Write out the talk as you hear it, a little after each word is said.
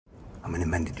many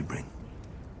men did you bring?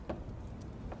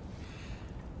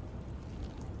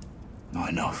 Not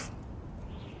enough.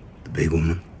 The big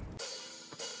woman?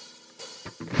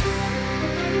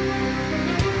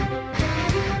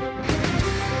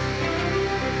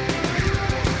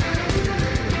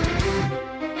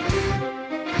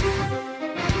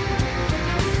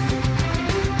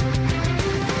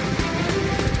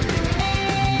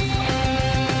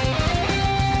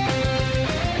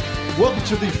 Welcome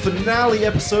to the finale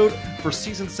episode for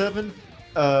Season 7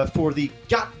 for the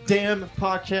Gotdamn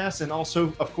podcast, and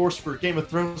also, of course, for Game of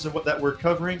Thrones and what that we're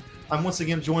covering. I'm once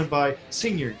again joined by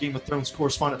senior Game of Thrones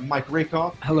correspondent Mike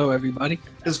Rakoff. Hello, everybody.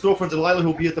 His girlfriend Delilah, who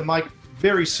will be at the mic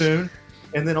very soon.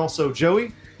 And then also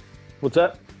Joey. What's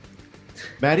up?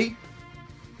 Maddie.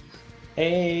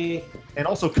 Hey. And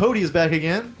also Cody is back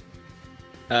again.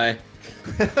 Hi.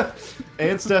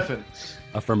 And Stefan.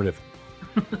 Affirmative.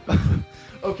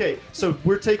 Okay, so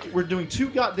we're doing two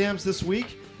Gotdamns this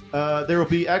week. There will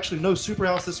be actually no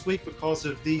Superhouse this week because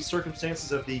of the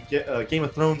circumstances of the Game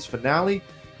of Thrones finale,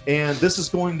 and this is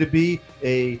going to be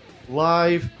a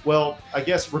live, well, I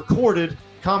guess recorded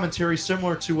commentary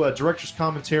similar to a director's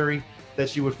commentary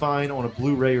that you would find on a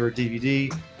Blu-ray or a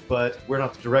DVD, but we're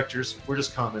not the directors, we're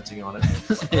just commenting on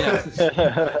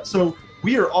it. So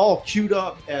we are all queued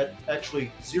up at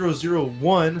actually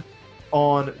 001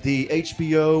 on the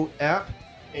HBO app,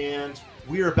 and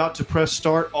we are about to press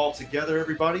start all together,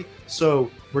 everybody. So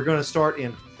we're going to start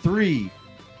in 3,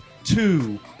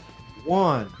 2,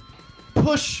 1,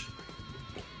 push.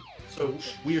 So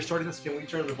we are starting this. Can we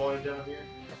turn the volume down here?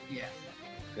 Yeah.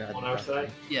 On our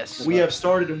side? Yes. We have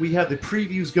started, and we have the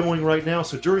previews going right now.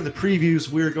 So during the previews,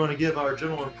 we're going to give our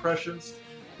general impressions,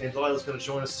 and Delilah's going to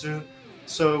join us soon.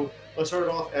 So let's start it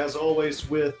off, as always,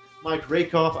 with Mike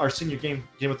Rakoff, our senior Game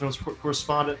of Thrones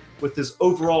correspondent, with his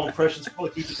overall impressions. Probably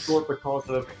keep it short because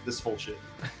of this whole shit.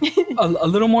 a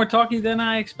little more talky than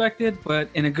I expected, but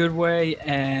in a good way.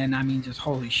 And I mean, just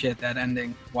holy shit, that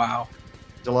ending. Wow.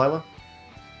 Delilah?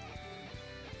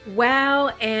 Wow,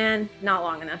 and not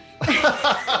long enough.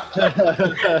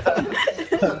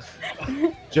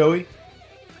 Joey?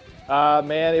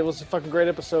 Man, it was a fucking great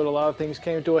episode. A lot of things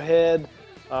came to a head,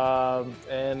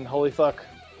 and holy fuck.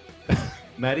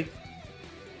 Maddie?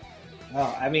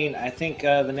 Well, I mean, I think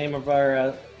the name of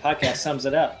our podcast sums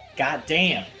it up.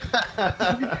 Goddamn.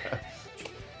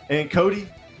 And Cody?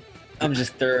 I'm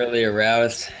just thoroughly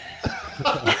aroused.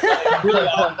 Really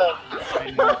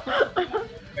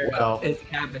Wow. It's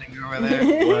happening over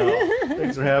there. Wow.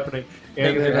 Things are happening.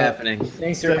 And Things are happening.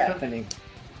 Things are Stefan? happening.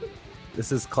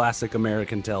 This is classic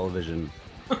American television.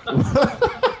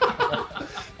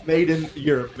 Made in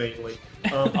Europe, mainly.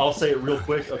 I'll say it real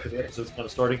quick. Okay, the episode's kind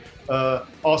of starting.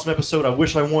 Awesome episode. I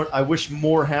wish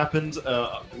more happened.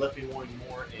 Left me wanting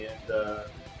more, and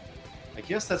I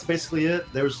guess that's basically it.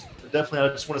 There's definitely. I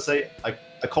just want to say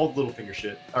I called Littlefinger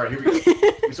shit. All right, here we go.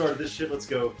 We started this shit. Let's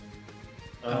go.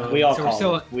 We all so we're called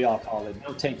still- it. We all called it.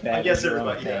 Don't take that. I guess as your own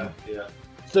everybody. thing.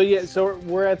 Yeah. So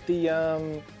we're at the,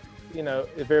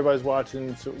 if everybody's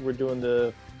watching, so we're doing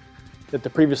the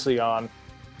previously on.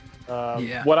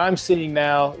 Yeah. What I'm seeing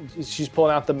now, she's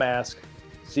pulling out the mask.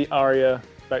 See Arya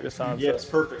back to Sansa. Yes,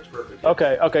 perfect.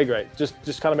 Okay, great.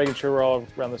 Just kind of making sure we're all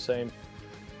around the same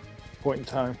point in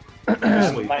time.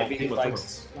 Sweet. Might be Game of like,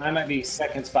 Thrones. I might be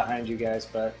seconds behind you guys,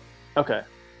 but Okay.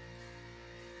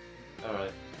 All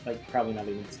right. like probably not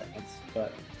even seconds.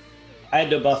 But I had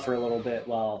to buffer a little bit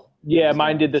while. Yeah,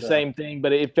 mine did the so- same thing,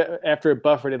 but after it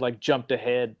buffered, it like jumped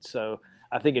ahead. So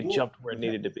I think it jumped where it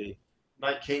needed to be.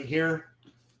 Night King here.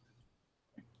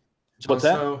 What's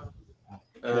that? Snow.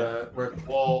 We're at the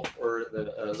wall, or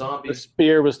the The zombie.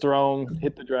 spear was thrown,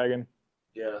 hit the dragon.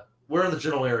 Yeah, we're in the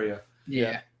general area.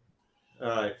 Yeah. All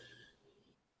right.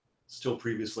 Still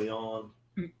previously on.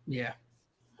 Yeah.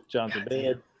 John's in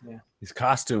bed. These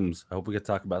costumes. I hope we could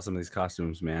talk about some of these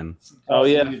costumes, man. Oh,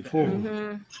 yeah. Dude,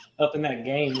 Mhm. up in that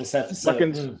game this episode.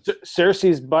 Fucking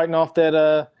Cersei's biting off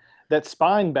that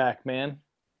spine back, man,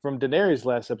 from Daenerys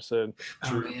last episode.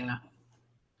 Oh, yeah.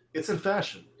 It's in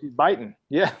fashion. She's biting.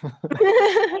 Yeah.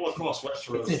 All across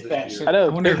Westeros It's in this fashion. year. I know. I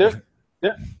wonder There's-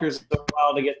 There's a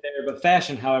while to get there, but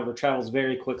fashion, however, travels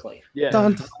very quickly. yeah.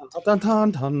 Dun, dun, dun,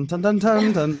 dun, dun, dun,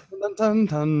 dun, dun, dun, dun,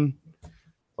 dun.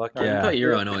 Fuck I yeah. thought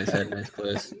Euron always had nice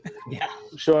clothes. Yeah.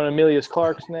 Showing Amelia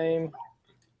Clark's name,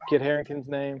 Kit Harington's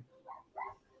name.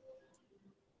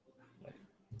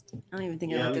 I don't even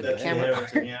think I Yeah, looked at that the camera.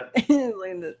 everything, yeah. Look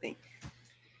at the thing.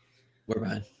 We're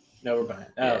behind. No, we're behind.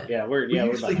 Oh, yeah, we're We we're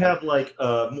usually behind. have like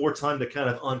more time to kind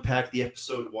of unpack the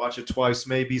episode, watch it twice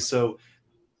maybe. So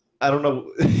I don't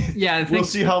know. Yeah, I we'll think-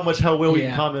 see how well we can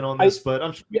Yeah. comment on this, but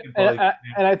I'm sure we can probably.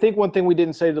 And I think one thing we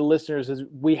didn't say to the listeners is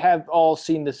we have all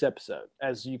seen this episode,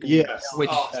 as you can Yes. Which-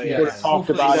 Oh, Oh, yes. yeah. talked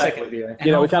Hopefully about it. Second viewing. And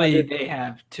You know, we kinda hopefully did- they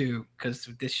have too, because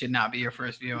this should not be your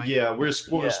first viewing. Yeah, we're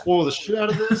Yeah. spoil the shit out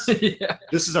of this. Yeah.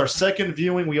 This is our second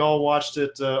viewing. We all watched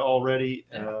it already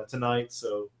tonight,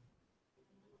 so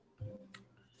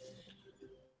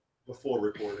before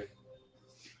recording.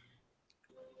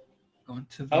 Going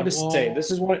to the I'll just wall. say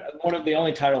this is one of the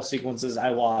only title sequences I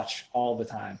watch all the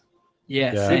time.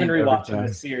 Yeah, Yeah. same. Even every rewatching time.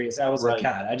 the series, I was Right. like,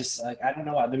 God, I just like I don't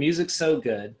know why the music's so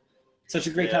good. Such a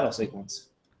great Yeah. title sequence.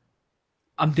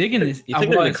 I'm digging this. You I think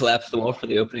they're gonna was- collapse the wall for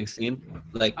the opening scene?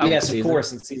 Like Yes, season? of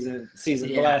course. In season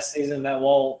the Yeah. last season, that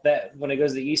wall that when it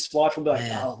goes to the East Watch, we'll be like,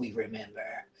 Yeah. oh, we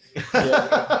remember.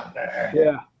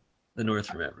 Yeah. The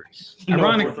North remembers.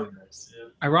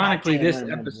 Ironically, I this can't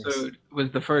remember this. episode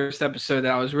was the first episode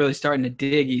that I was really starting to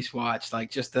dig Eastwatch, like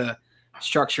just the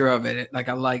structure of it. Like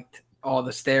I liked all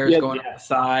the stairs Yeah, going up the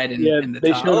side and, Yeah, and the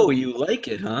they top. showed- Oh, you like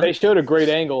it, huh? They showed a great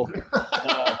angle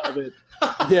of it.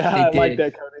 Yeah, I They like did.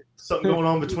 that, Cody. Something going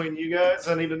on between you guys?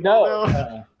 I need to know. No.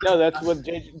 now. No, that's what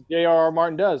J.R.R.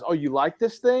 Martin does. Oh, you like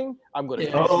this thing? I'm going to.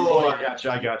 Yeah. Oh, I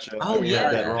gotcha. Oh, I yeah.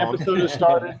 got that wrong. Episode has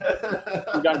started.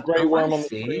 We got Grey Oh, I Worm on the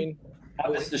see. screen.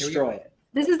 I'll just destroy it.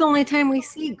 This is the only time we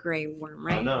see Grey Worm,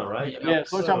 I right? know, right? Yeah, it's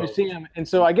the first time we see him, and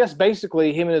so I guess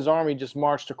basically him and his army just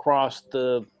marched across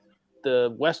the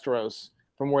Westeros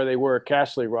from where they were at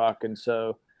Castle Rock, and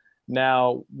so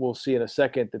now we'll see in a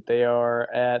second that they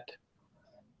are at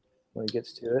when he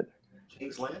gets to it.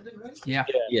 King's Landing, right? Yeah.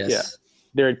 Yes. Yeah.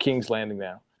 They're at King's Landing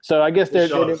now. So I guess This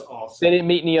they shot is didn't, awesome. they didn't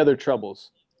meet any other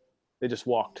troubles. They just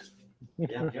walked.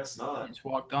 Yeah, I guess not. Just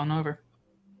walked on over.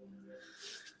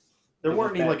 There You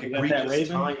weren't got any that- like you got that egregious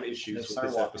raven? time issues with start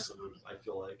this walking. episode. I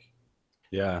feel like.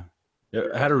 Yeah.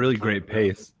 It had a really great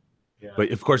pace. Yeah.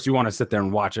 But of course, you want to sit there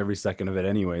and watch every second of it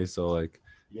anyway. So like,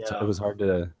 yeah. it was hard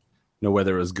to know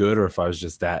whether it was good or if I was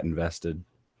just that invested.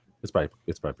 It's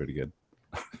probably pretty good.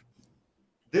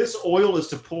 This oil is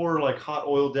to pour like hot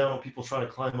oil down on people trying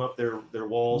to climb up their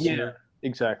walls. Yeah. here.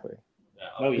 Exactly. Yeah.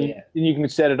 Oh yeah. And you can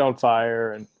set it on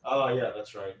fire, and Oh yeah,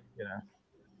 that's right.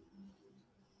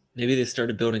 Maybe they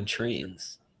started building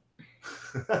trains.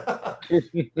 That's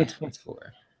what it's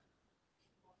for.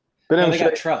 but No, I'm they sure,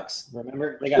 got trucks.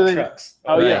 Remember, they So got they- trucks.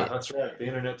 Oh, Right. yeah. That's right. The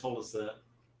internet told us that.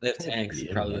 They have tanks,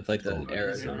 Yeah. probably with like the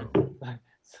arrows on them.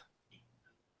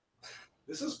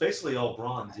 This is basically all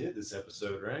Braun did this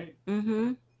episode, right?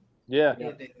 Mm-hmm. yeah.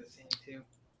 Yeah, they did the same too.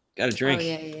 Got a Oh, drink.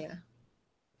 yeah.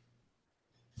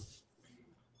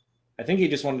 I think he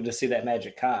just wanted to see that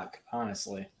magic cock.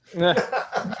 Honestly,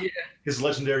 His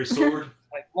legendary sword.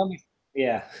 like let me.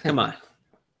 Yeah, Come on.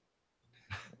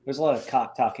 there's a lot of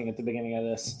cock talking at the beginning of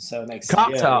this, so it makes Cock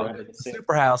sense. Talk, Yeah, right.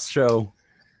 Superhouse show.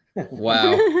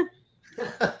 Wow.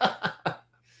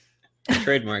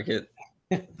 Trademark it.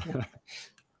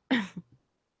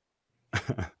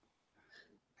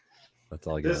 That's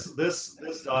all I got. This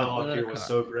dialogue Another here was cock.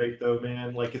 so great, though,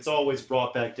 man. Like it's always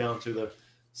brought back down to the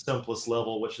simplest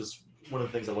level, which is one of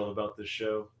the things I love about this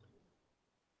show.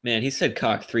 Man, he said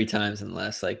cock 3 times in the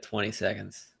last like 20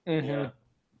 seconds. Mhm.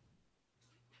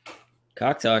 Yeah.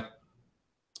 Cock talk.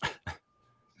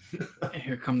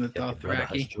 Here come the Your brother has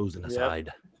Dothraki. chosen a Yep. side.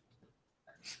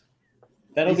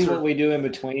 That'll be These are- what we do in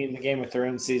between the Game of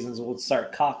Thrones seasons. We'll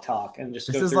start cock talk and just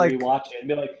This go is through like- rewatch it and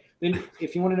be like, then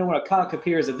if you want to know when a cock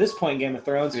appears at this point in Game of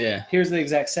Thrones, Yeah. here's the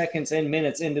exact seconds and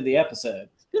minutes into the episode.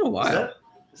 It's been a Is while.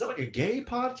 that like a gay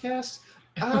podcast?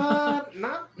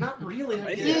 Not really.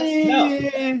 I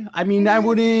guess. Yeah, I mean, I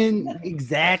wouldn't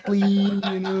exactly,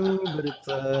 but it's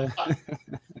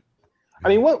I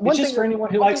mean, one It's thing just for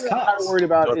anyone who one likes thing I'm kind cocks. of worried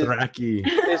about Dothraki.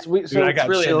 is we. Dude, So, I got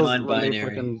really a chills when they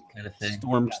non-binary fucking kind of thing.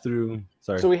 stormed through.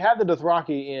 Sorry. so we have the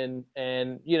Dothraki in,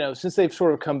 and since they've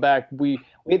sort of come back,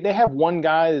 they have one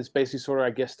guy that's basically sort of,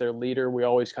 I guess, their leader. We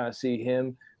always kind of see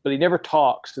him, but he never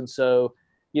talks, and so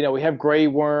we have Grey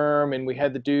Worm, and we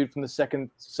had the dude from the Second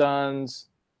Sons,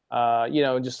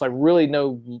 just like really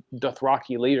no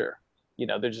Dothraki leader.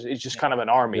 It's just kind of an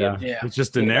army. yeah. Yeah. It's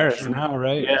just Daenerys now,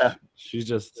 right? Yeah. She's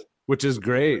just, which is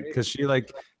great because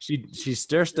she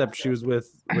stair stepped. She was with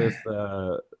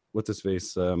what's his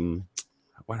face?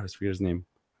 Why do I always forget his name?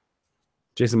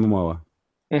 Jason Momoa.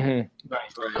 Mm-hmm.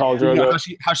 Called You know,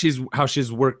 Drogo. how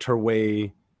she's worked her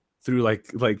way through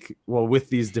with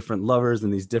these different lovers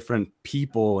and these different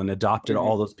people and adopted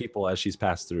all those people as she's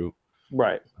passed through.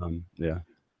 Right. Yeah.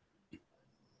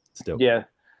 Still. Yeah.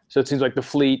 So it seems like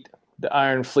the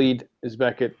Iron Fleet, is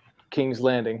back at King's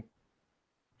Landing.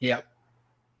 Yep.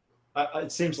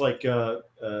 It seems like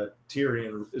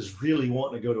Tyrion is really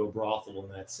wanting to go to a brothel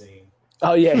in that scene.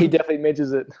 Oh yeah, he definitely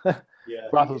mentions it. Yeah,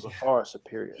 Brothels are far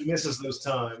superior. he misses those It's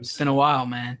times. been a while,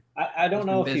 man. I don't He's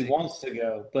know if been he busy. wants to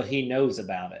go, but he knows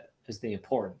about it. Is the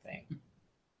important thing.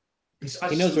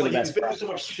 He knows where the He's best been through so spot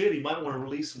much shit. He might want to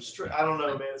release some stress. I don't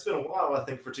know, man. It's been a while, I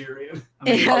think, for Tyrion. I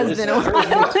mean, It has this been a is-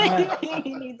 while.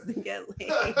 He needs to get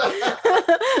laid.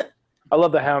 I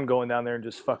love the Hound going down there and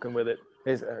just fucking with it.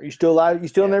 Are you still alive? You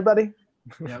still in there, buddy?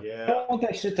 I Yeah. don't want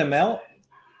that shit to melt.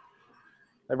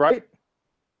 Right?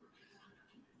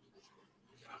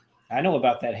 I know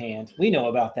about that hand. We know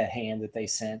about that hand that they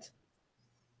sent.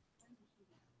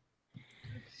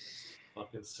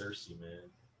 Fucking Cersei, man.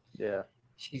 Yeah.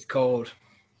 she's cold.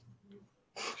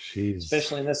 She's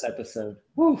Especially in this episode.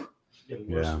 Woo. She's getting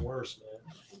worse Yeah. and worse,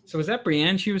 man. So was that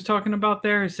Brienne she was talking about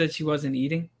there? Who said she wasn't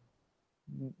eating?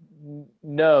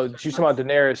 No, she's talking about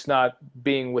Daenerys not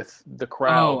being with the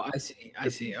crowd. Oh, I see. I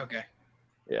see. Okay.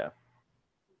 Yeah.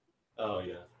 Oh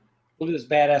yeah. Look at this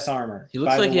badass armor. He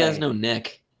looks By like the he has way, no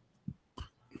neck.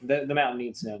 The mountain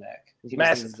needs no neck. He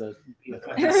massive. just needs a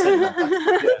fucking sentinel.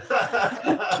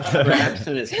 Perhaps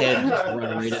and his head just run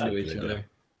right into each other.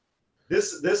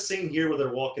 This scene here where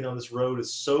they're walking down this road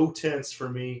is so tense for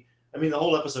me. I mean, the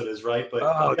whole episode is, right? But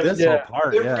oh, every- this Yeah. whole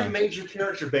part, every yeah. major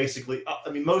character, basically. I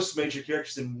mean, most major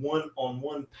characters on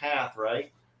one path,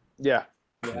 right? Yeah.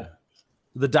 Yeah.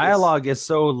 The dialogue is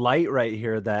so light right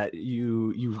here that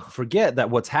you forget that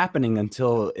what's happening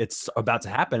until it's about to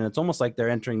happen. It's almost like they're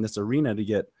entering this arena to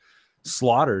get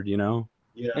slaughtered, you know.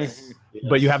 Yes. Yes.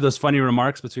 But you have those funny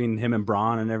remarks between him and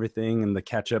Braun and everything, and the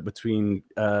catch up between.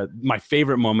 My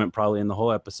favorite moment probably in the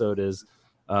whole episode is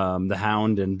the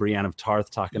Hound and Brienne of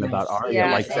Tarth talking about Arya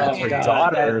Yeah. like that's Oh, her God.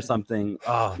 daughter or something.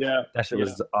 Oh, Yeah. that shit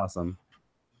was awesome.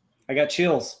 I got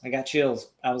chills.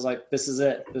 I was like, this is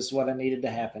it. This is what I needed to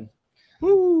happen.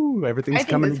 Woo! I Everything's think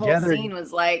coming this whole together. scene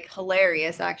was like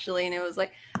hilarious, actually, and it was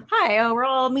like, "Hi, we're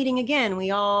all meeting again. We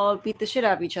all beat the shit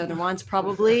out of each other once,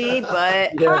 probably,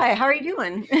 but Yeah. hi, how are you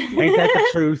doing?" Ain't that the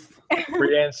truth?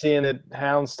 Brienne seeing that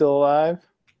Hound's still alive.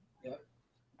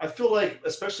 I feel like,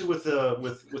 especially with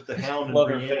the Hound and Love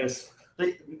her Brienne, face.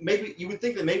 maybe you would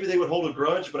think that maybe they would hold a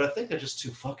grudge, but I think they're just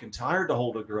too fucking tired to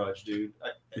hold a grudge, dude.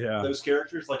 Yeah. Those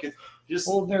characters, like, it just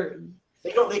Well,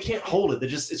 they can't hold it.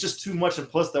 It's just too much, and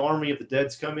plus the army of the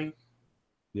dead's coming.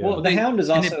 Yeah. well, the Hound is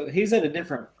and also he's at a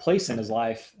different place in his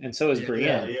life, and so is Yeah,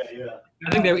 Brienne. Yeah.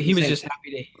 I think that he was Same. just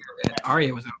happy to hear that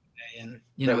Arya was okay, and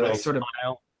you know, That they little sort of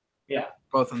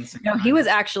both on the same. No, he was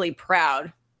actually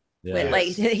proud. Yeah. But, like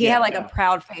he had like a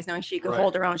proud face, knowing she could Right.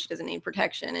 hold her own. She doesn't need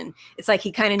protection, and it's like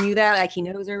he kind of knew that. Like he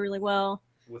knows her really well.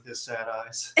 With his sad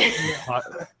eyes.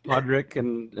 Podrick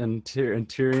and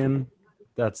Tyrion.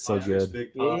 That's so Podrick's good.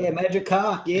 big pod. magic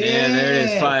cock. Yeah, there it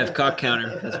is. 5. Cock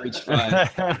counter has reached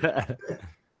 5.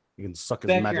 You can suck his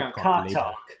Back magic here on cock cock later.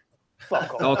 talk.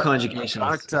 Fuck off. All conjugations.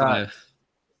 Cock talk. 5.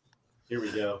 Here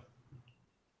we go.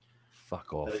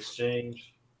 Fuck off. That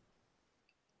exchange.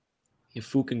 You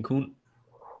fucking cunt.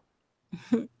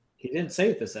 He didn't say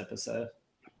it this episode.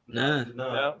 Nah.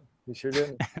 No. No, he sure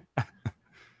didn't.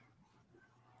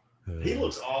 He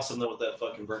looks awesome though with that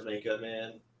fucking burnt makeup,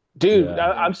 man. Dude,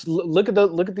 Yeah. I'm just, look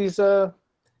at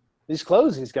these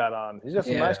clothes he's got on. He's got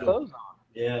some Yeah. nice clothes on.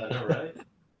 Yeah, I know, right?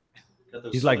 Got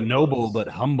those He's like slick noble clothes. but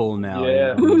humble now.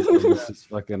 Yeah. You know? He's just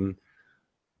fucking.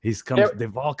 He's come. Yeah.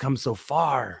 They've all come so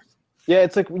far. Yeah,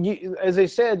 it's like as they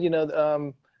said,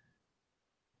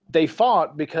 they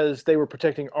fought because they were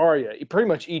protecting Arya. Pretty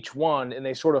much each one, and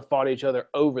they sort of fought each other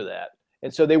over that,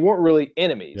 and so they weren't really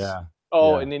enemies. Yeah.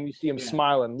 Oh, Yeah. and then you see him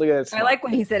smiling. Look at that. I Smile. like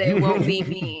when he said it won't be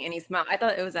me, and he smiled. I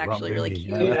thought it was actually really be,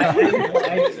 cute. yeah.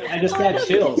 I just got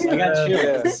chills. I got chills.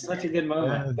 Yeah. It's such a good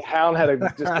moment. The Hound had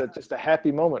just a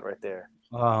happy moment right there.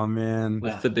 Oh man,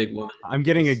 With the big woman. I'm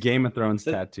getting a Game of Thrones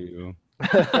tattoo. You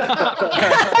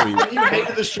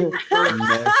hated the shirt.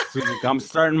 Next week. I'm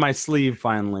starting my sleeve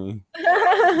finally.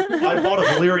 I bought a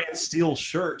Valyrian steel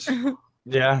shirt.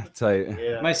 Yeah, tight.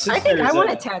 Yeah. My sister I think I is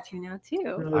want a tattoo now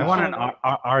too. I want an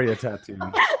Arya tattoo.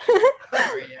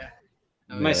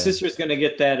 My sister's gonna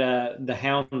get that the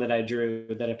Hound that I drew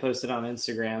that I posted on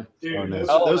Instagram. Dude, Oh, nice.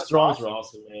 those drawings were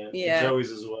awesome, man. Yeah.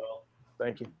 Joey's as well.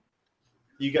 Thank you.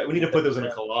 We need to put those in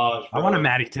a collage. I want a bro.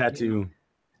 Maddie tattoo.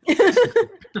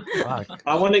 Fuck.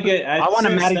 I want to get. I want a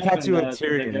sent Maddie Stefan tattoo of the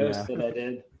Tyrion, ghost yeah. that I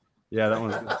did. Yeah, that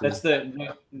one's good too. That's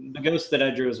the ghost that I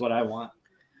drew is what I want.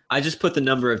 I just put the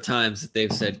number of times that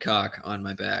they've said cock on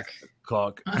my back.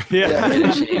 cock. And Yeah.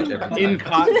 it changed every time. In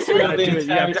cock. You gotta do it. You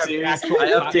have to have series. actual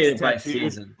I cock updated by tattoo.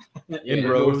 season. In Yeah.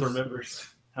 rows. Both remembers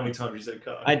how many times you said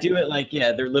cock. I do it like,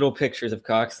 yeah, they're little pictures of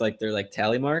cocks, like they're like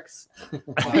tally marks.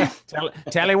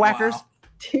 Tallywhackers.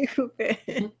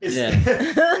 Stupid. Is,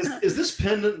 Yeah. is this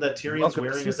pendant that Tyrion's Welcome to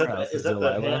wearing? Is Super that House, is that the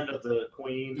Delilah. hand of the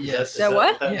queen? Yes. Is That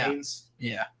what? that Yeah. means?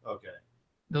 Yeah, Okay.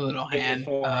 the little hand.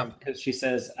 Because she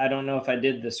says, "I don't know if I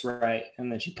did this right,"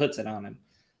 and then she puts it on him.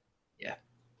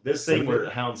 This thing where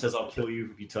Hound says, "I'll kill you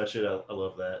if you touch it." I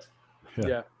love that.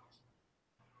 Yeah.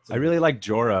 I really like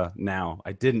Jorah now.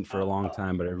 I didn't for a long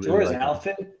time, but I really Jorah's like him.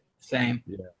 outfit Same.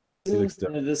 He looks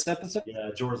dope. in this episode. Yeah,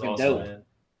 Jorah's Fucking awesome, dope. man.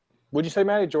 What'd you say,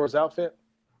 Matty? Jorah's outfit?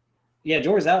 Yeah,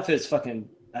 Jorah's outfit is fucking.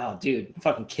 Oh, dude,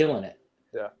 fucking killing it.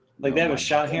 Yeah. Like that was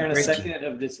shot here in a Great. second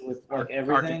of this with like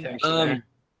everything. Architecture. Um, Is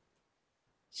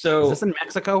So this in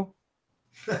Mexico?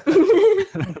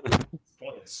 It's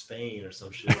probably in Spain or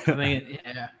some shit. I think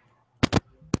yeah.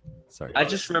 Sorry. I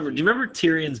just remember. Do you remember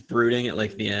Tyrion's brooding at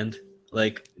like the end?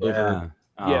 Like over. Yeah.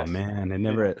 Oh Yes. man, it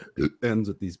never ends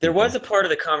with these. There people. was a part of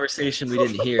the conversation we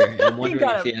didn't hear, and I'm wondering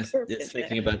got if a he is perfect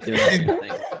thinking about doing the same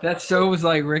thing. That show was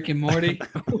like Rick and Morty.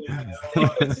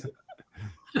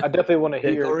 I definitely want to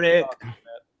hear. Pickle Rick.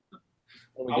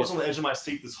 when we I was get- on the edge of my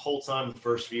seat this whole time, the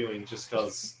first viewing, just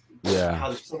because Yeah. how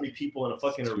there's so many people in a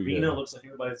fucking Too arena. good. It looks like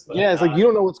everybody's. Yeah, it's like you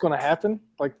don't know what's going to happen.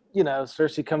 Like, you know,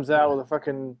 Cersei comes out with a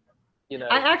fucking, you know.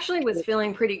 I actually was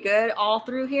feeling pretty good all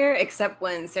through here, except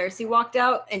when Cersei walked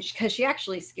out, and because she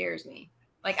actually scares me.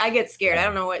 Like I get scared. I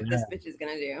don't know what this bitch is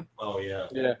gonna do. Oh yeah.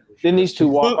 Yeah. Then these two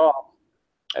walk off.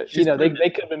 You She's know, they pretty-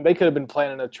 could have been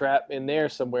planning a trap in there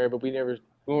somewhere, but we won't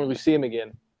really see him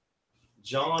again.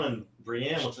 John and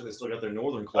Brienne looks like they still got their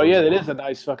northern Oh clothes. yeah, that on. is a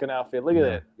nice fucking outfit. Look at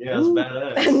that. Yeah, it's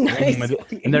badass.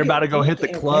 Nice. And they're about to go hit the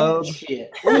club. Shit.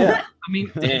 Yeah. I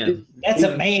mean, Damn. That's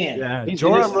a man. Yeah, He's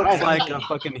Jorah just- looks like a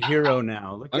fucking hero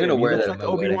now. Look I'm at gonna him. He wear looks that like at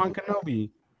my wedding. Obi-Wan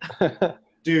Kenobi.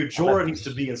 Dude, Jorah needs to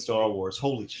be in Star Wars.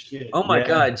 Holy shit. Oh my Yeah,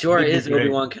 God, Jorah that'd be is great.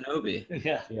 Obi-Wan Kenobi.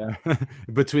 Yeah. Yeah,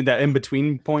 between that in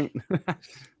between point.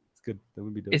 It's good. That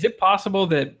would be dope. is it possible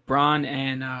that Bronn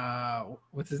and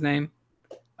what's his name?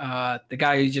 The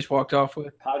guy you just walked off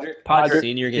with? Podrick.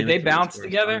 Senior Did Game they of Thrones bounce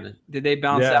together? correspondent. Did they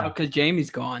bounce Yeah. out because Jamie's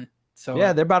gone? So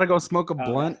Yeah, they're about to go smoke a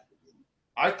blunt,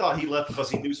 I thought he left because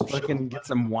he knew some shit. fucking get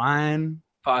some wine.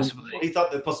 possibly. He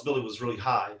thought the possibility was really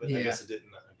high, but I Yeah. guess it didn't.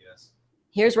 I guess.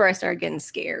 Here's where I started getting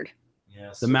scared.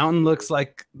 Yes. The mountain looks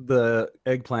like the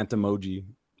eggplant emoji.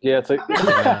 Yeah, it's like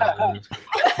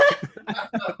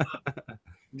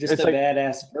Just It's a like-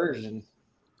 badass version.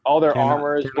 all their Cannot-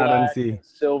 armor is cannot black, unsee. and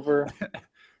silver.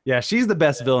 Yeah, she's the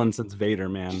best villain since Vader,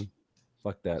 man.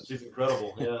 Fuck that. She's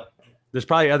incredible. Yeah. There's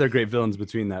probably other great villains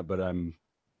between that, but I'm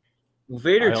Well,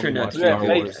 Vader I only turned out watched to be a Star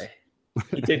good Wars. guy.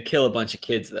 He did kill a bunch of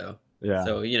kids, though. yeah,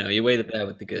 So, you know, you weigh the bad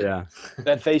with the good. yeah.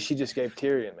 That face she just gave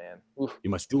Tyrion, man. Oof. You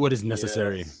must do what is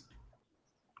necessary. Yes.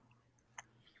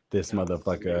 This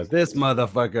motherfucker. This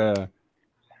motherfucker.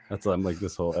 That's I'm like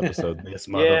this whole episode. This Yes,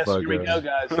 motherfucker. here we go,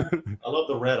 guys. I love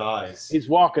the red eyes. He's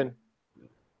walking.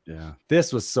 Yeah,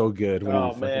 this was so good when Oh,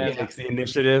 he fucking man. takes the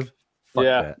initiative. Fuck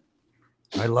Yeah. that.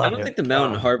 I I love don't it. think the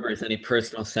Mountain harbors any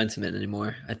personal sentiment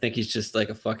anymore. I think he's just like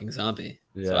a fucking zombie.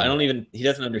 So I don't even, he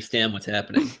doesn't understand what's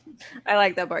happening. I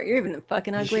like that part. You're even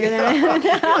fucking uglier than I am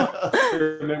now.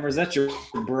 Remembers that's your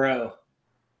bro.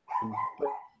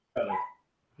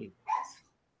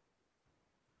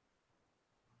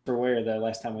 For where the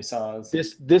last time we saw us.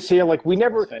 This here, like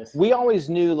His face. we always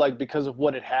knew, like, because of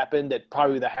what had happened, that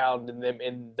probably the Hound and them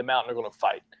in the Mountain are going to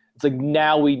fight. It's like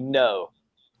now we know.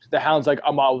 The Hound's like,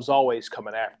 I was always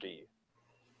coming after you.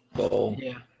 Bull.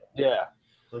 Yeah. Yeah.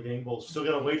 The game bowl. Still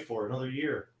gotta wait for another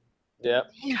year. Yeah.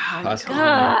 Yeah, Possibly.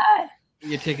 God. Get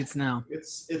your tickets now.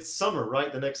 It's summer,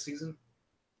 right? The next season.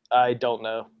 I don't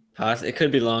know. It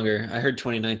could be longer. I heard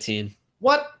 2019.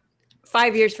 What?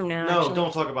 5 years from now. No, actually.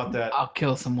 don't talk about that. I'll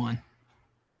kill someone.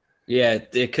 Yeah,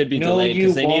 it could be No, delayed you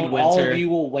because they need won't. All winter. of you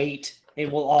will wait,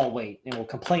 and we'll all wait, and we'll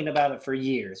complain about it for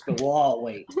years, but we'll all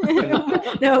wait.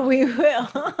 No, we will.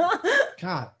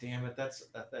 God damn it!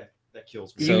 That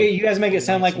kills me. So- You guys make it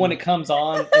sound like when it comes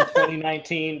on in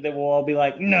 2019, that we'll all be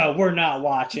like, "No, we're not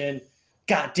watching."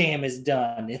 God damn, it's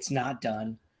done. It's not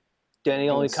done. Danny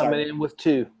only coming Sorry. in with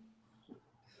 2.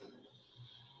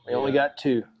 We only got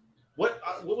 2. What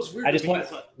was weird? I just to me want-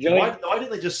 is, like, Joey- why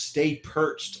didn't they just stay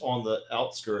perched on the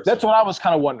outskirts? That's what I was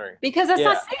kind of wondering. Because that's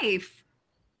Yeah. not safe.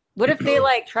 What if they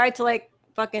like tried to like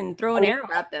fucking throw an arrow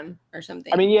at them or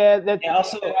something? I mean, yeah, that. And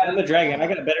also, I'm a dragon. I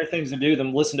got better things to do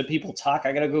than listen to people talk.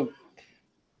 I gotta go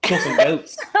kill some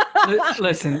goats.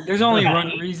 Listen, there's only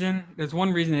one reason. There's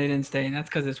one reason they didn't stay, and that's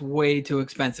because it's way too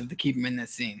expensive to keep them in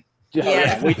this scene.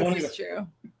 yeah, we this don't is true.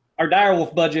 Our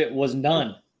direwolf budget was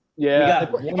none. Yeah. We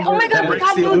got one Oh my more- God, we Breaks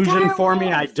got the no illusion dire for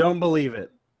me. I wolves. don't believe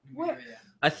it.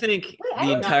 I think Wait, I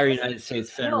the don't know. entire United States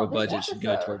federal No, this budget should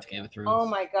go episode. towards Game of Thrones. Oh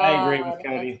my god. I agree with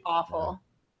Cody. That's awful.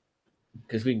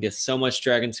 because we can get so much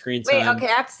dragon screen Wait, time. okay,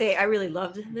 I have to say, I really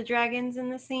loved the dragons in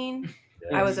the scene.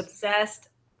 I was obsessed.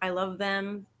 I love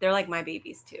them. They're like my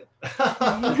babies too.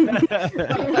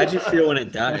 How'd you feel when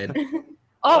it died?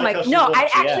 Oh like my! how she No, looked, I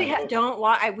actually yeah. Don't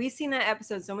watch. We've seen that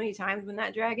episode so many times when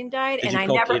that dragon died, Did and you I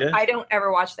call never. PETA? I don't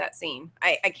ever watch that scene.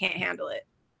 I can't handle it.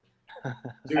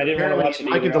 Dude, I didn't want to apparently watch it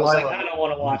Mike either. and I was like, Delilah, I don't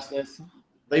want to watch this.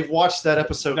 they've watched that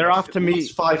episode. They're off to at meet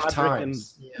least 5 Podrick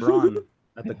times. and Braun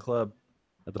at the club,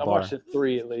 at the I bar. watched it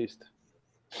 3 at least.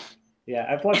 Yeah,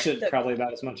 I've watched it probably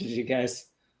about as much as you guys.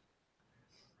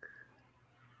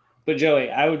 But Joey,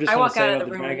 I would just I want walk to out say of about the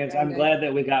the room with dragons, the I'm dragon. glad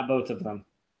that we got both of them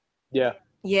Yeah.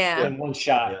 Yeah. in one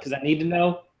shot because I need to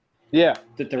know Yeah.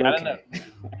 that they're Gotta okay.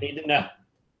 I need to know.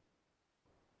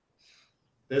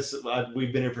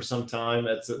 We've been here for some time.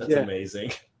 That's Yeah.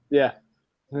 amazing. Yeah.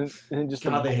 And just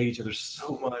God, they hate each other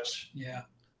so much. Yeah.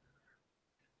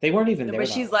 They weren't even there. But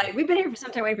she's like, we've been here for some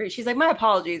time waiting for you. She's like, my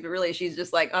apologies, but really, she's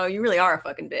just like, oh, you really are a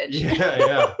fucking bitch.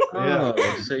 Yeah.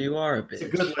 Oh, so you are a It's a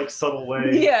bitch. good, like, subtle way.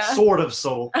 Yeah. Sort of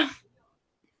subtle.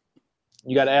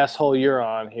 you got asshole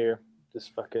Euron here.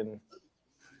 Just fucking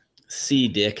Sea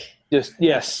dick.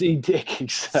 see dick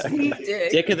exactly.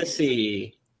 Dick. Dick of the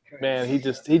sea. Man, he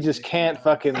just can't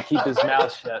fucking keep his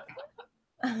mouth shut.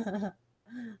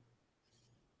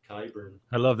 Kyburn.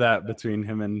 I love that between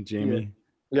him and Jamie.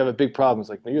 We have a big problem. It's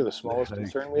like, no, you're the smallest I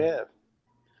think- concern we have.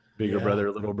 Bigger Yeah. brother,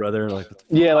 little brother. Like,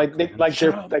 Yeah, like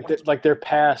Shut up. their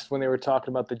past when they were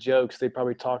talking about the jokes, they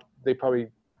probably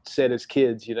said as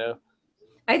kids, you know.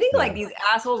 I think like these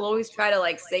assholes always try to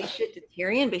like say shit to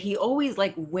Tyrion, but he always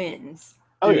like wins.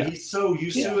 Oh Dude, yeah. he's so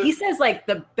used to it. He says like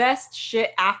the best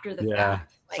shit after the Yeah.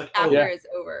 fact. It's Like like, oh, after yeah. it's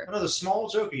over. Another small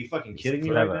joke? Are you fucking kidding me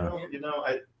Forever. right now? You know,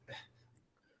 I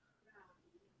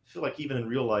feel like even in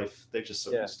real life, they're just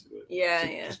so Yeah. used to it. Yeah,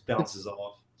 It yeah. just bounces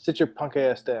off. Sit your punk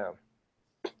ass down.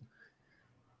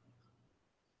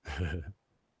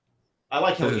 I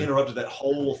like how he interrupted that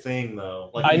whole thing,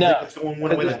 though. Like, I you know. think it's going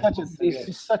one way.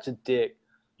 He's such a dick.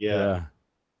 Yeah.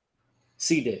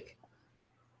 Sea dick.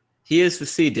 He is the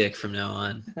sea dick from now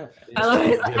on. I love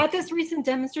it. At this recent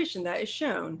demonstration that is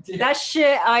shown. That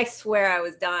shit, I swear I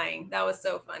was dying. That was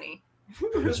so funny.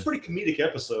 It was a pretty comedic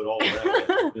episode all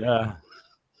around, yeah.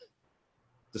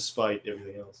 despite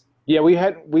everything else. Yeah, we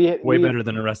had Way better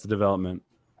than Arrested Development.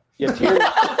 Yeah,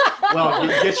 Tyrion, Well, you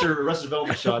get your Arrested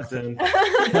Development shots in.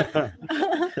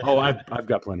 Oh, I've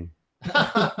got plenty.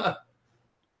 like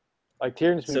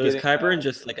Tyrion's been So is getting Kyburn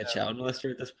just like a child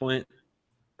molester at this point?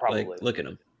 probably. Like, look at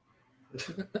him.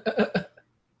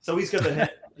 So he's got the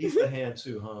hand. He's the hand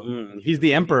too, huh? He's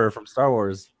the Emperor from Star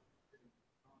Wars.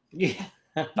 Yeah.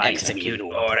 Execute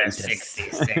Order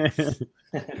 66.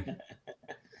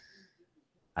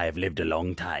 I have lived a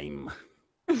long time.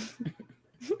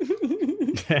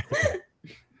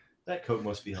 That coat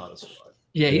must be hot as fuck.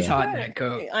 Yeah, he's Yeah. hot in that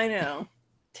coat. I know.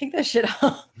 Take that shit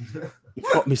off.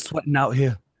 It's got me sweating out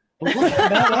here. Look how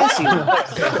badass he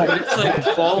looks. It's like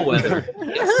fall weather.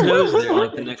 It snows there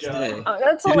like the next day. Oh,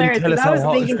 that's You didn't hilarious. tell us Because I how was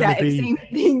hot it's thinking gonna that be. same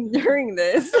thing during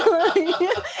this. Isn't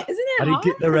it I didn't hot?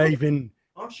 get the raven.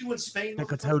 Aren't you in Spain? I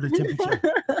could tell the temperature.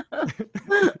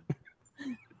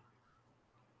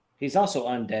 He's also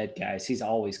undead, guys. He's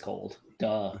always cold.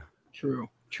 Duh. True.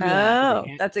 True. Oh,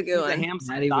 that's a good He's a one. ham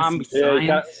Maddie zombie with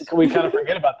Yeah, science. we kind of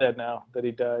forget about that now that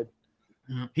he died.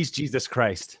 He's Jesus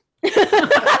Christ. Kind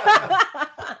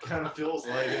of feels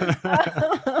like it.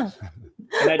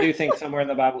 And I do think somewhere in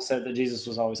the Bible said that Jesus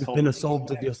was always You've cold. been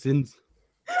absolved of your sins.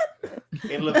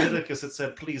 In Leviticus, it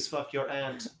said, "Please fuck your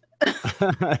aunt."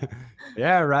 Yeah,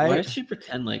 Why right. does she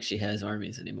pretend like she has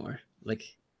armies anymore? Like,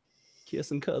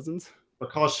 Kissing cousins.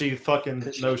 Because she fucking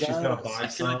knows she's gonna does. buy I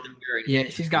feel like some. they're very. Yeah,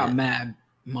 she's got Yeah. mad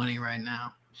money right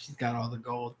now. She's got all the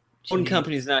gold. She Golden needs-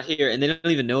 Company's not here, and they don't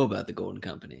even know about the Golden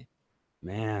Company.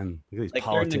 Man, look at these Like they're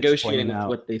politics negotiating playing with out.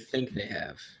 what they think they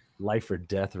have. Life or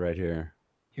death right here.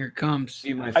 Here it comes.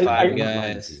 Be my I- five I-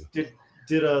 guys. Did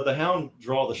the Hound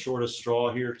draw the shortest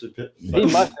straw here to pit? He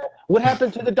must. What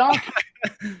happened to the donkey?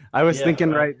 I was Yeah, thinking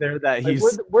right. right there that Like,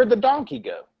 he's where'd the donkey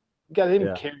go? You got him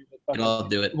Yeah. carrying the And fucking. I'll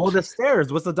do it. well the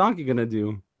stairs. What's the donkey gonna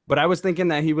do? But I was thinking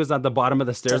that he was at the bottom of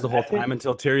the stairs the whole time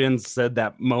until Tyrion said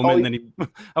that moment. And then he,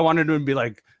 I wanted him to be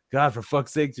like, God, for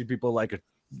fuck's sake, you people like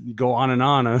go on and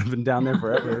on. I've been down there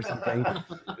forever or something.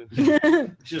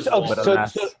 She just So, lost But it.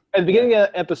 alas. so at the beginning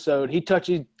of the episode, he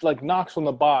like knocks on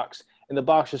the box, and the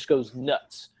box just goes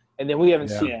nuts. And then we haven't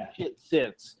Yeah. seen Yeah. shit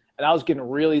since. And I was getting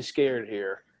really scared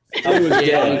here. Yeah,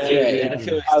 Yeah, I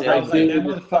feel I was like, hysterical. dude,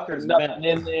 that there's motherfucker's nothing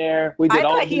in there. We I did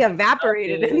all thought he these-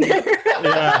 evaporated in there.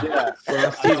 Yeah. Yeah.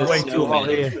 Frosty He's the way too hot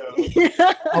Snowman. here.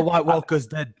 Our White Walker's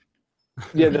dead.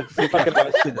 Yeah, the fucking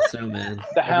Shit is so mad.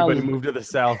 the Everybody hounds. moved to the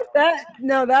south.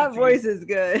 That voice is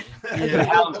good. The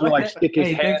hounds will like stick his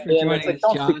Hey, hand thanks for in. joining It's like, us,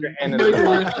 don't John. stick your hand We in know the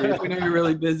you're box, really, dude. we know you're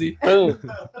really busy.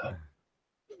 Boom.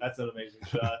 That's an amazing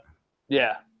shot.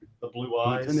 Yeah. The blue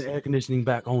Turn eyes. the air conditioning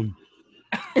back on.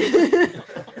 I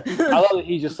love that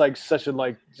he's just like such a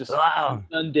like just Wow.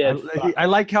 undead. fuck. I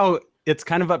like how it's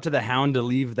kind of up to the hound to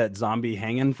leave that zombie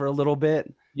hanging for a little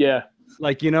bit. Yeah.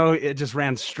 Like, you know, it just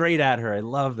ran straight at her. I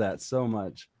love that so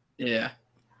much. Yeah.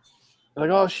 Like,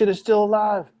 oh shit, it's still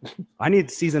alive. I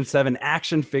need season 7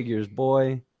 action figures,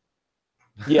 boy.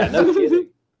 Yeah, no kidding.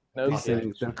 No These kidding.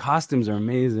 things, the costumes are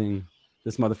amazing.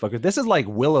 This motherfucker. This is like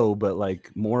Willow, but like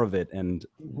more of it and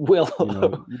Willow. you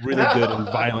know, really good and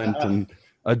violent and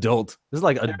adult. This is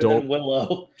like adult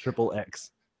Willow. triple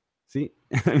X. See?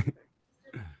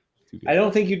 I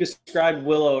don't think you described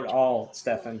Willow at all,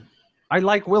 Stefan. I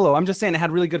like Willow. I'm just saying it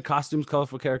had really good costumes,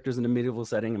 colorful characters in a medieval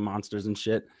setting and monsters and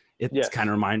shit. It's Yes. kind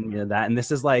of reminded me of that. And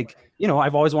this is like, you know,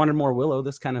 I've always wanted more Willow.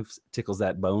 This kind of tickles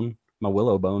that bone, my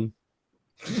Willow bone.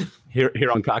 Here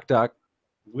on Cock Talk.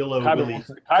 Willow Kylie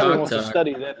Willie. wants to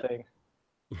study that thing.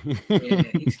 Yeah,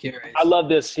 he's curious. I love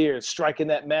this here, striking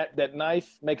that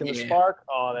knife, making the Yeah. spark.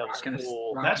 Oh, that was Gonna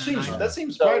cool. rock That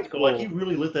seems So practical. cool. Like he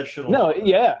really lit that shit on. No,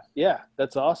 yeah,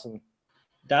 that's awesome.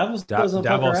 Davos Da- doesn't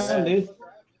fuck Davos. around, dude.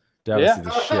 Davos Yeah. is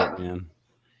the shit, man.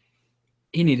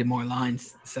 He needed more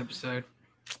lines this episode.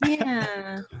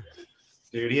 Yeah.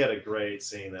 Dude, he had a great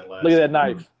scene that last. Look at that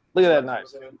knife. Look at that knife.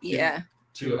 Yeah.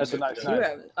 That's a nice Two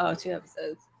knife. two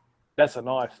episodes. That's a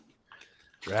knife.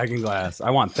 Dragon glass. I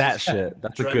want that shit.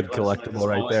 That's a Dragon good glass collectible is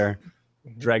right awesome. there.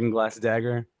 Dragon glass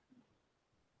dagger.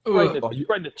 Right in I'll, the,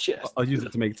 right in the chest. I'll use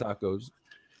it to make tacos.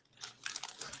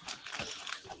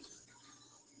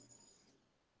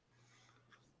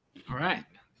 All right.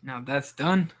 Now that's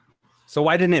done. So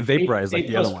why didn't it vaporize like A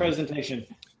the other plus one? presentation.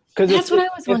 Because That's what I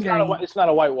was wondering. It's not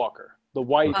a White Walker. The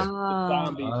white Okay. the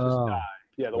zombies Oh. just die.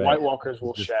 Yeah, the Right. White Walkers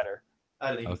will Just- shatter.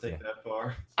 I didn't even Okay. think that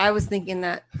far. I was thinking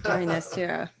that during this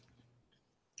too.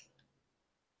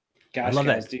 Gosh, love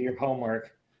guys, that. do your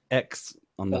homework. X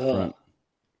on the Ugh. front.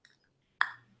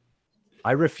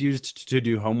 I refused to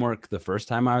do homework the first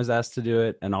time I was asked to do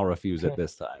it, and I'll refuse it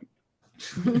this time.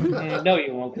 No,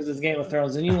 you won't, because it's Game of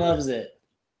Thrones and he loves it.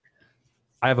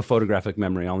 I have a photographic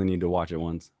memory. I only need to watch it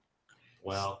once.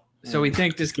 Wow. So we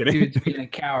think this kidding. dude's being a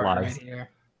coward right Lies. here.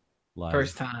 Live.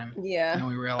 First time. Yeah. And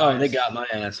we realize. Oh, they got my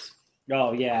ass.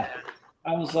 Oh yeah.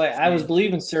 I was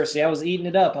believing Cersei. I was eating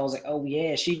it up. I was like, oh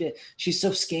yeah, she did. She's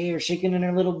so scared, shaking in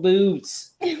her little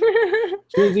boots. As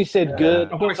soon as he said good,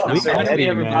 Of course not. not. Why did we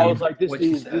ever Man. I believe was like, this what she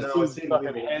dude's said? No, this it's dude's fucking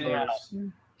believable heading out. first.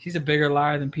 She's a bigger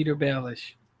liar than Peter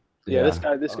Baelish. Yeah, this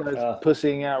guy's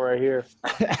pussying out right here.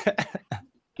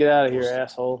 Get out of here,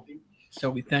 asshole. So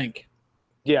we think.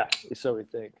 Yeah, so we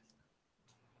think.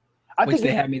 Which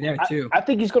they had me there too. I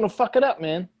think he's gonna fuck it up,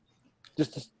 man. I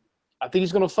think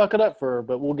he's gonna fuck it up for her,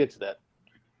 but we'll get to that.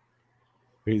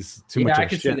 He's too Yeah, much I of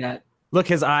could shit. see that. Look,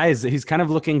 his eyes. He's kind of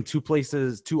looking two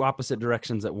opposite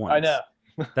directions at once. I know.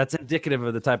 That's indicative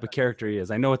of the type of character he is.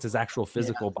 I know it's his actual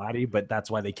physical body, but that's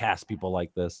why they cast people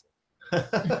like this.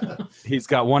 He's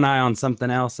got one eye on something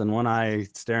else and one eye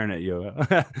staring at you.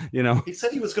 You know. He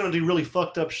said he was going to do really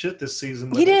fucked up shit this season,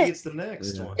 but He maybe did. it's the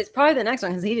next Yeah. one. It's probably the next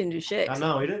one because he didn't do shit. I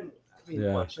know he didn't. I mean,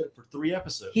 Yeah. watch it for 3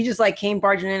 episodes. He just like came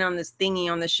barging in on this thingy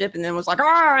on the ship and then was like,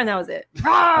 ah, and that was it.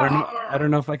 Ah! I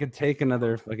don't know if I could take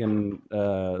another fucking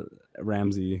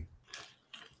Ramsey.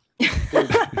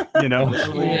 You know.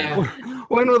 Yeah.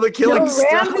 When will the Yo, killing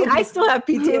stop? Ramsey, I still have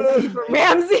PTSD from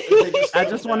Ramsey. I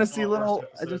just want to see little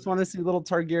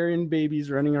Targaryen babies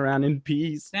running around in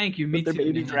peace Thank you. Me with their too.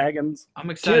 baby man. dragons. I'm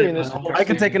excited. Tyrion is about the it. I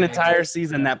could take an entire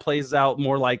season that plays out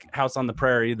more like House on the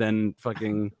Prairie than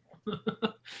fucking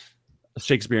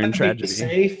Shakespearean Be tragedy.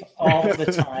 safe all the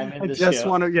time in I the just show.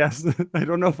 want to. Yes, I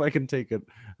don't know if I can take it.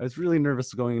 I was really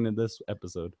nervous going into this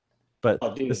episode, but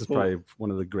Oh, dude, this is cool. probably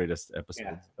one of the greatest episodes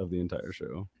Yeah. of the entire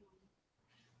show.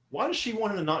 Why does she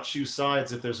want him to not choose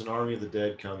sides if there's an army of the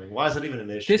dead coming? Why is that even an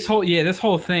issue? This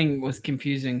whole thing was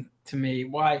confusing to me.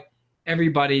 Why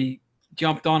everybody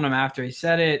jumped on him after he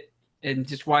said it, and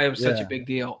just why it was such Yeah. a big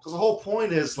deal. Because the whole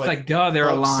point is It's like, duh, they're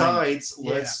fuck aligned. sides.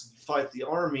 Let's fight the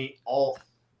army all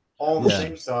on the Yeah.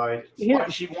 same side. Yeah. Why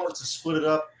does she want to split it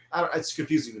up? It's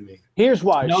confusing to me. Here's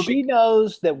why. No, She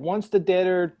knows that once the dead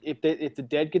are, if the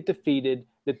dead get defeated,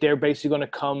 that they're basically going to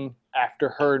come after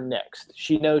her next.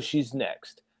 She knows she's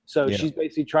next. So Yeah. she's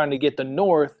basically trying to get the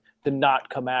North to not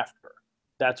come after her.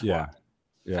 That's Yeah. why.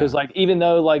 Yeah. Because like even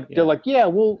though like they're like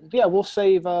we'll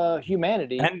save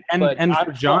humanity and but and I'm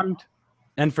for John fucked.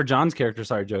 and for John's character,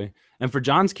 sorry Joey, and for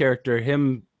John's character,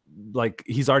 him like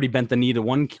he's already bent the knee to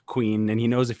one queen, and he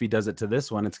knows if he does it to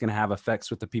this one, it's going to have effects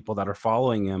with the people that are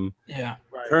following him. Yeah.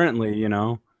 Currently, you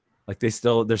know, like they're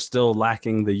still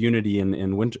lacking the unity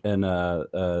in winter and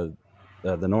the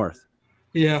north.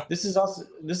 Yeah. This is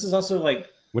also like,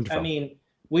 Winterfell. I mean,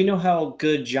 we know how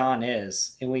good John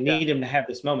is, and we need him to have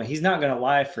this moment. He's not going to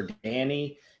lie for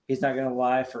Danny. He's not going to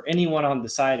lie for anyone on the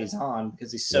side he's on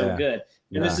because he's so good.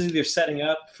 And this is either setting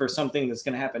up for something that's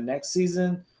going to happen next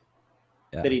season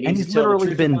that he needs to tell the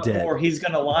truth about, or he's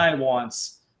going to lie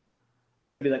once.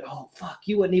 Be like, oh, fuck,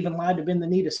 you wouldn't even lie to bend the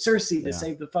knee to Cersei to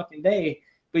save the fucking day,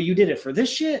 but you did it for this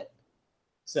shit?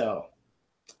 So,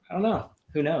 I don't know.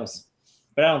 Who knows?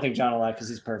 But I don't think John will lie because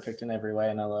he's perfect in every way,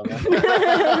 and I love him.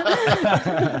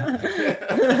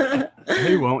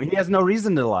 He won't. He has no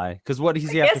reason to lie because what does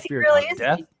he have to fear? Really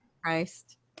death?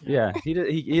 Christ. Yeah,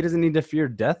 he doesn't need to fear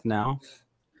death now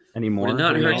anymore. Would it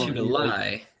not hurt you to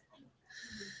lie?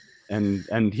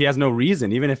 And he has no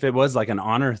reason, even if it was like an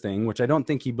honor thing, which I don't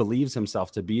think he believes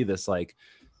himself to be this like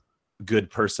good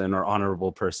person or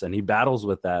honorable person. He battles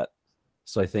with that.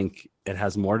 So I think it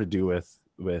has more to do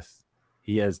with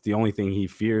he has the only thing he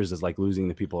fears is like losing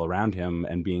the people around him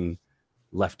and being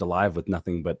left alive with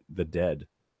nothing but the dead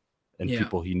and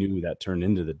people he knew that turned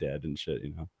into the dead and shit,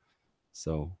 you know?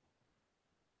 So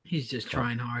he's just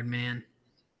trying hard, man.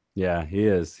 Yeah, he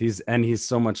is. He's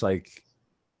so much like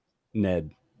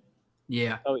Ned.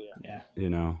 Yeah. Oh yeah. You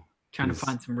know, trying to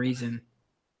find some reason.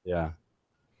 Yeah.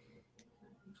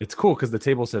 It's cool because the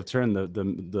tables have turned.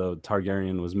 The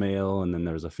Targaryen was male, and then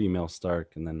there was a female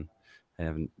Stark, and then I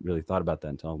haven't really thought about that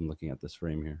until I'm looking at this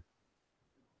frame here.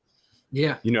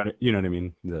 Yeah. You know what I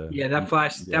mean? That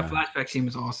flashback scene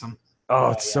was awesome.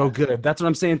 Oh, it's so good. That's what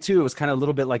I'm saying too. It was kind of a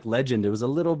little bit like Legend. It was a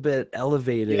little bit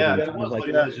elevated. Yeah, and it kind was of like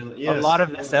Legend. Yes, a lot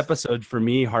of this episode for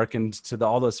me harkened to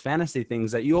all those fantasy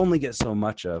things that you only get so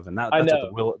much of, and that's what the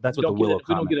Willow. That's what the Willow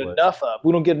comment was. We don't get enough of.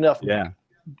 We don't get enough. Yeah.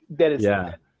 That is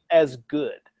as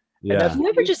good. Yeah. You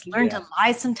ever just learn to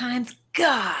lie sometimes?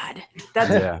 God,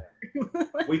 that's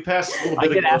We passed a little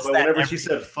bit ago, but whenever she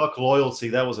said "fuck loyalty,"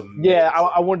 that was amazing. Yeah,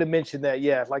 I wanted to mention that.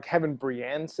 Yeah, like having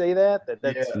Brienne say that.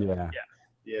 That's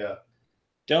yeah.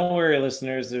 Don't worry,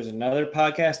 listeners. There's another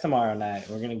podcast tomorrow night.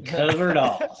 We're going to cover it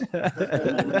all.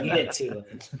 Get to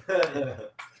it.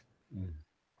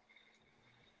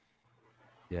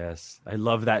 Yes, I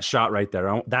love that shot right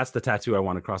there. That's the tattoo I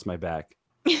want across my back.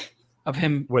 Of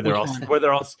him, where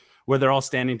they're all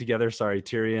standing together. Sorry,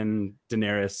 Tyrion,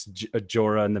 Daenerys,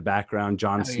 Jorah in the background,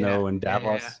 Jon Snow, and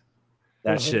Davos.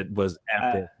 That shit was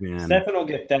epic, man. Stefan will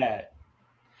get that.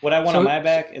 What I want on my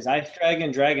back is Ice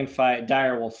Dragon fight,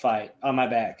 Direwolf fight on my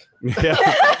back. Yeah.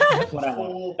 That's what I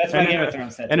want. That's my Game of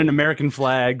Thrones tattoo. And an American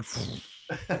flag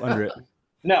under it.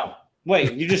 No,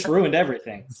 wait, you just ruined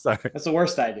everything. Sorry. That's the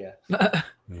worst idea. I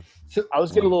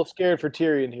was getting a little scared for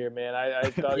Tyrion here, man.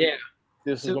 I thought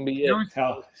this was gonna be it.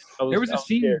 There was a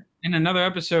scene in another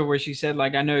episode where she said,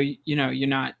 like, I know you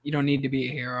don't need to be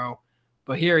a hero,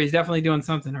 but here he's definitely doing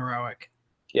something heroic.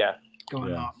 Yeah.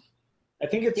 Going off. I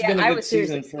think it's been a good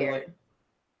season for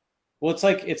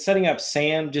it's setting up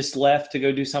Sam just left to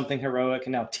go do something heroic,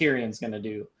 and now Tyrion's gonna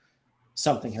do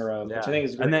something heroic, which I think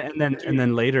is great. And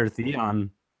then later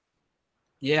Theon.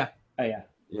 Yeah. Oh yeah.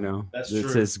 You know, that's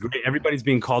true. It's great. Everybody's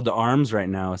being called to arms right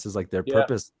now. This is like their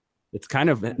purpose. It's kind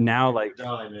of now like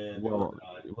we'll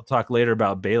talk later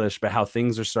about Baelish, but how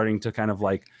things are starting to kind of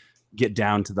like get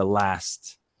down to the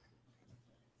last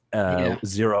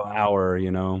 0 hour, you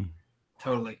know.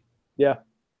 Totally. Yeah.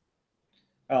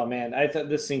 Oh man, I thought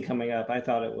this scene coming up, I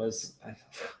thought it was.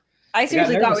 I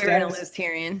seriously thought we were going to lose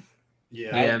Tyrion.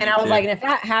 Yeah. And I was like, and if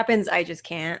that happens, I just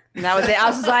can't. And that was it.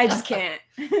 I just can't.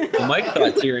 Well, Mike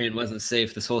thought Tyrion wasn't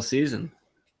safe this whole season.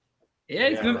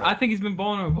 Yeah, I think he's been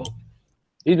vulnerable.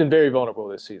 He's been very vulnerable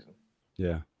this season.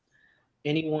 Yeah.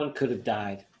 Anyone could have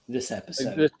died this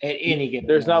episode at any given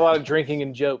There's moment. not a lot of drinking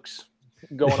and jokes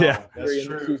going on. That's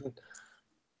true.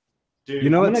 Dude,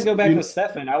 You know, I'm gonna go back with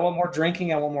Stefan. I want more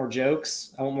drinking. I want more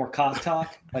jokes. I want more cock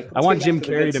talk. Like I want Jim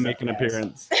Carrey to make an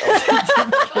appearance.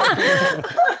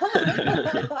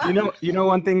 You know,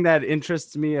 one thing that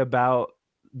interests me about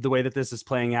the way that this is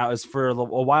playing out is for a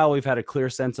while we've had a clear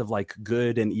sense of like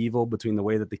good and evil between the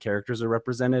way that the characters are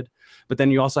represented, but then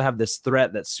you also have this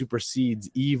threat that supersedes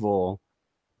evil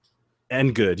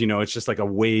and good. You know, it's just like a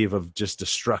wave of just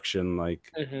destruction.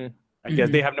 Like I guess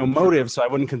they have no motive, so I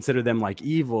wouldn't consider them like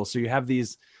evil. So you have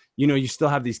these, you know, you still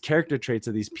have these character traits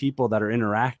of these people that are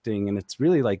interacting, and it's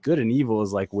really like good and evil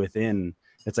is like within.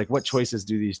 It's like what choices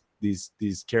do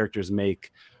these characters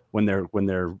make when they're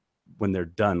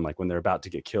done, like when they're about to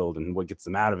get killed, and what gets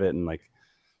them out of it, and like.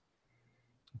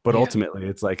 But ultimately,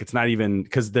 it's like it's not even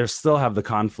because they still have the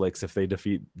conflicts if they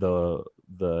defeat the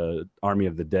army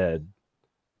of the dead,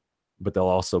 but they'll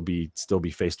also still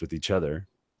be faced with each other.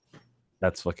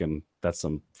 That's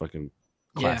some fucking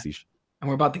classy shit. And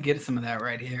we're about to get some of that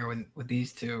right here with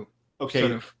these two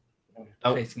sort of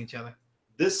facing each other.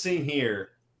 This scene here,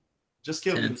 just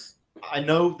give them. I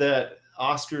know that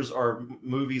Oscars are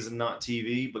movies and not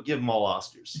TV, but give them all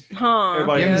Oscars.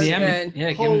 Everybody, give them the Emmy.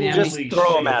 Yeah, give them the Emmy. Just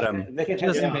throw them at them. They can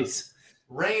have Emmys.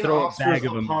 Rain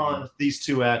Oscars upon these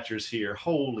two actors here.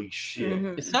 Holy shit!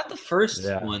 It's not the first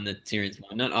one that Tyrion's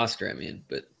won, not Oscar. I mean,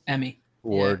 but Emmy.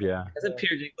 Award, Hasn't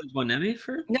Peter Dinklage won Emmy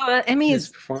for? No, Emmy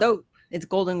is so it's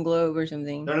Golden Globe or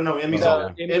something. No. Emmy's also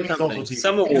TV.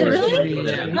 Some award.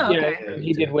 Really?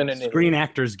 He did win an Screen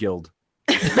Actors Guild.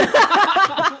 This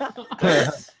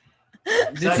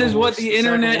is what the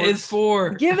internet is for.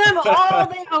 Give them all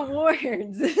the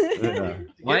awards.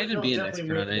 Why even be an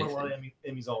expert on anything? A lot of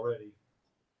Emmys already.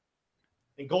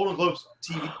 And Golden Globes,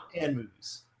 TV and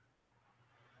movies.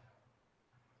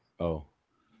 Oh.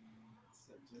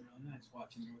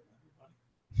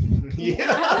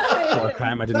 Yeah. A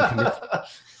crime I didn't commit.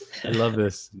 I love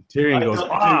this. Tyrion goes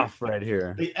off right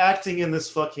here. The acting in this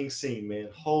fucking scene, man.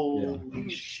 Holy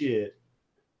shit.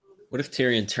 What if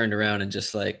Tyrion turned around and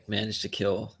just like managed to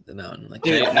kill the mountain? Like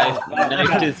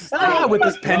knifed his with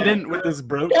this pendant, with this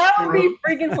brooch. That would be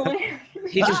freaking hilarious.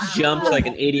 He just jumped like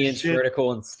an 80-inch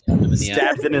vertical and stabbed him in the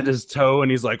stabbed it in his toe,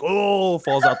 and he's like, oh,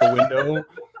 falls out the window,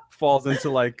 falls into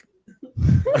like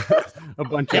a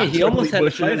bunch of he almost had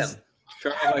bushes.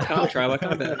 To fight him. Try by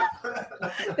combat.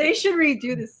 They should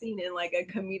redo the scene in like a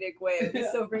comedic way.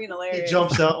 It's so freaking hilarious. He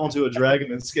jumps out onto a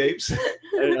dragon and escapes.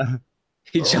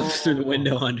 He jumps through the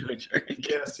window onto a dragon.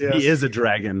 Yes. He is a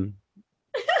dragon.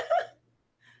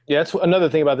 Yeah, that's another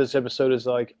thing about this episode is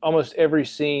like almost every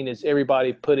scene is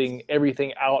everybody putting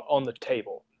everything out on the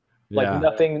table. Like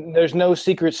nothing, there's no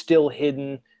secret still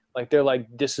hidden. Like they're like,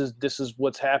 this is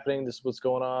what's happening, this is what's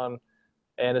going on,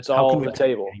 and it's all on the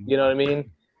table. You know what I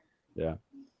mean? Yeah.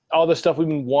 All the stuff we've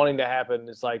been wanting to happen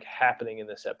is like happening in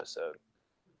this episode.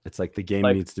 It's like the game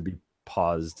needs to be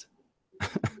paused.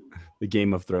 The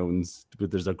Game of Thrones, but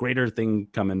there's a greater thing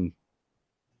coming.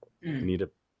 We need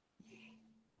to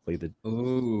play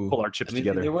pull our chips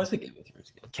together. There was a Game of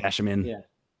Thrones game. Cash them in. Yeah.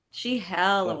 She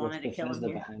hella wanted to kill him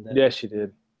here. Yeah, she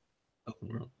did. Open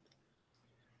world.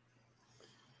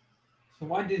 So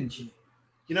why didn't she?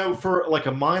 You know, for like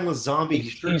a mindless zombie, he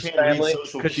sure can't read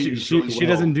social cues. She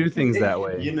doesn't do things that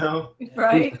way. You know?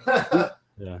 Right?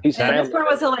 Yeah. This part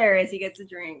was hilarious. He gets a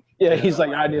drink. Yeah, he's like,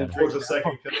 I did. For a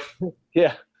second.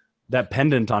 Yeah. That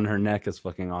pendant on her neck is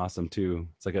fucking awesome too.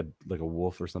 It's like a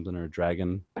wolf or something, or a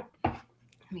dragon.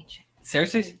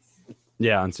 Cersei's?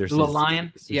 Yeah, on Cersei's. The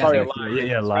lion? Yeah,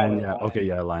 lion. Yeah, okay,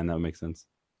 yeah, lion. That makes sense.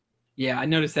 Yeah, I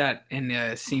noticed that in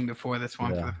the scene before this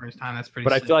one for the first time. That's pretty.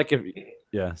 But sick. I feel like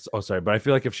but I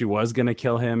feel like if she was gonna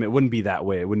kill him, it wouldn't be that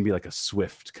way. It wouldn't be like a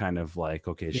swift kind of like,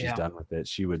 okay, she's done with it.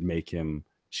 She would make him.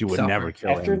 She would never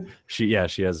kill him. She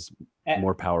has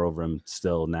more power over him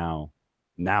still now.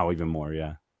 Now even more,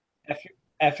 yeah.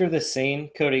 After this scene,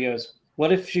 Cody goes,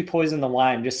 "What if she poisoned the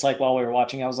lion?" Just like while we were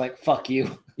watching, I was like, "Fuck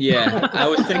you." Yeah, I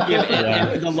was thinking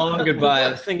of the long goodbye.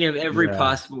 I was thinking of every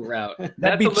possible route.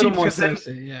 That'd be cheap more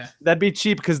Cersei, That'd be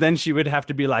cheap because then she would have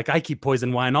to be like, I keep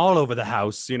poison wine all over the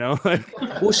house, you know.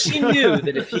 Well, she knew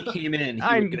that if he came in,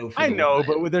 he would go for I know,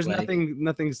 wine. but there's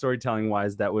nothing storytelling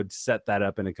wise that would set that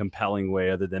up in a compelling way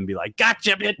other than be like,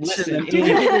 gotcha, bitch. Listen,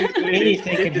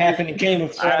 anything can happen in Game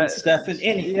of Thrones stuff and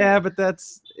anything. Yeah, but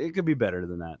it could be better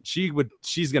than that.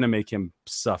 She's gonna make him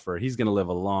suffer. He's gonna live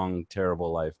a long,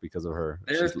 terrible life because of her.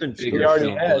 There's been bigger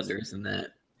film blunders than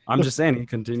that. I'm just saying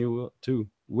he will.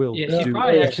 Yeah, she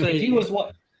probably actually. If he was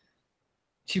what?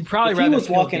 She probably. If he was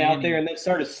walking out there and then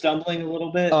started stumbling a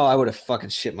little bit. Oh, I would have fucking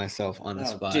shit myself on the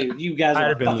spot. Dude, you guys would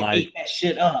have fucking ate that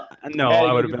shit up. No,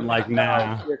 I would have been like,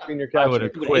 nah. I would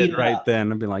have quit right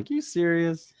then. I'd been like, you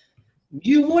serious?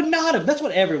 You would not have. That's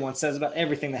what everyone says about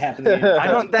everything that happened. I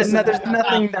don't. There's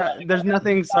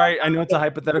nothing. Sorry, I know it's a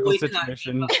hypothetical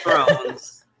situation.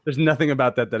 There's nothing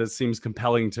about that seems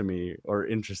compelling to me or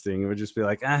interesting. It would just be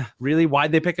like, really?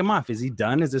 Why'd they pick him off? Is he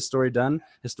done? Is his story done?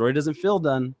 His story doesn't feel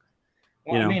done.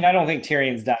 Well, I mean, I don't think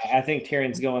Tyrion's dying. I think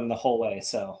Tyrion's going the whole way.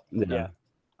 So yeah,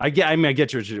 I get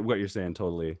what you're saying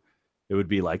totally. It would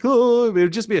be like, oh, it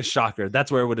would just be a shocker.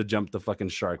 That's where it would have jumped the fucking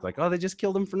shark. Like, oh, they just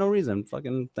killed him for no reason.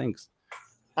 Fucking thanks.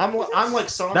 I'm like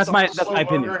Sansa. That's my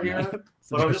opinion. Here,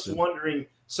 but I'm just wondering.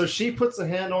 So she puts a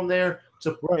hand on there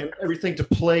to everything to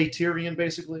play Tyrion,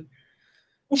 basically.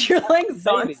 You're like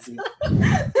Sansa.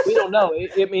 We don't know.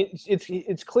 I mean,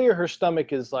 it's clear her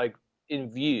stomach is like in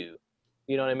view.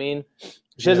 You know what I mean?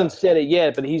 She hasn't said it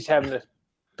yet, but he's having to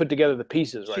put together the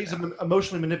pieces right She's now.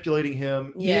 emotionally manipulating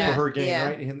him for her gain,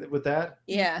 right? With that?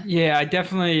 Yeah. Yeah, I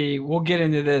definitely. We'll get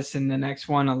into this in the next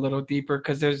one a little deeper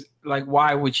because there's like,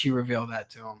 why would she reveal that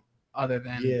to him other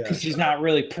than because she's not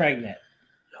really pregnant.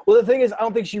 Well, the thing is, I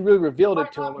don't think she really revealed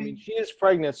it to him. I mean, she is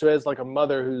pregnant, so as like a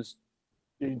mother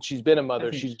she's been a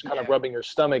mother, she's kind of rubbing her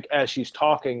stomach as she's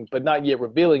talking, but not yet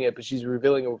revealing it, but she's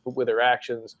revealing it with her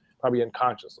actions, probably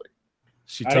unconsciously.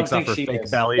 She takes off her fake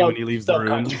belly when he leaves the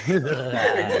room.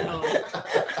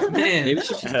 Man, maybe she's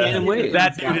just gaining weight.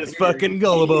 That dude is fucking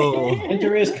gullible.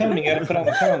 Winter is coming. You got to put on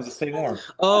the clothes to stay warm.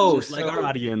 Oh, Just like our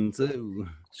audience. Ooh.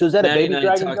 So is that Maddie a baby and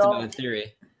I dragon talked jaw? about a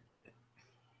theory.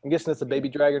 I'm guessing that's a baby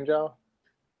dragon jaw.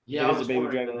 Yeah, it is a baby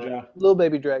dragon jaw. Little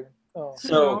baby dragon. Oh.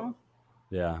 So,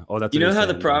 Yeah. Oh, that's. you what know he's how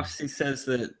the saying, prophecy says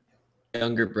that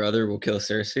younger brother will kill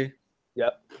Cersei?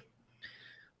 Yep.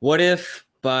 What if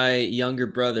by younger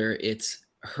brother it's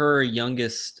her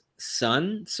youngest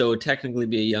son? So it would technically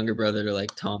be a younger brother to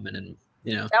like Tommen and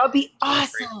That would be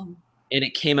awesome. And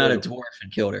it came out a dwarf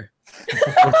and killed her.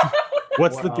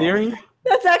 What's the theory?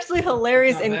 That's actually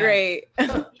hilarious and great.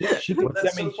 She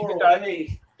That's so far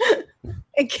away.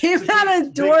 It came out a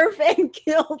dwarf and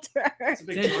killed her. it's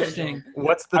interesting.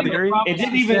 What's the theory? It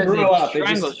didn't even grow up. It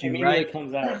Strangles just you, immediately right?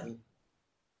 comes out.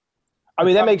 I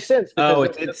mean, that makes sense. Oh,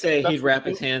 because it did say he'd wrap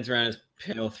his hands around his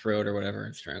pale throat or whatever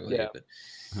and strangle you.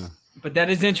 But But that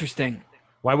is interesting.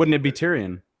 Why wouldn't it be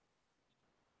Tyrion?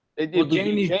 It Well, would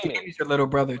be Jamie's her little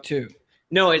brother too.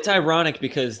 no, it's ironic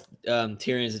because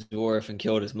Tyrion's a dwarf and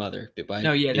killed his mother. By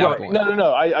No, yeah, being that- born.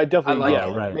 No. I definitely. I like yeah,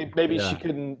 it. Right. Maybe Yeah. she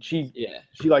couldn't. She Yeah.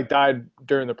 like died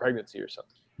during the pregnancy or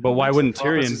something. But why wouldn't It's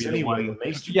Tyrion prophecies be the anyway, one? the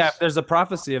Maesters. Yeah, if there's a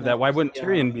prophecy of that, why wouldn't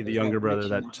Tyrion be the younger brother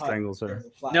that strangles her?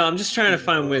 No, I'm just trying to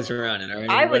find ways around it. All right,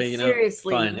 I would everybody,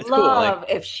 seriously fine. It's cool. love Like,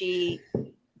 if she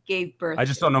gave birth. I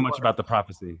just to don't know a much dwarf. about the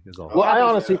prophecy. Is all. Well, I That'd be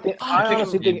honestly so think. fun. I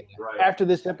honestly think Right. after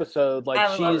this episode, like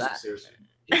I would love that.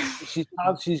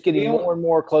 she's getting more and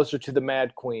more closer to the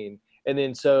Mad Queen, and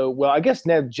then I guess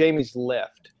now Jamie's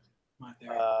left.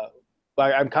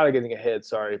 I'm kind of getting ahead,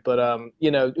 sorry, but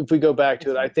if we go back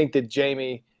to it, I think that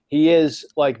Jamie, he is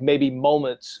like maybe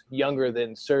moments younger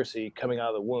than Cersei coming out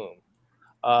of the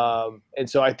womb, and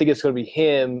so I think it's going to be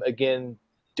him again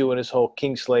doing his whole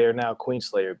Kingslayer now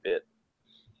Queenslayer bit.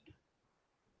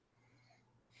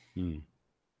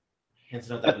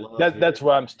 That's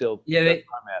where I'm still. Yeah, that's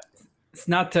where I'm at. It's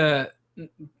not to,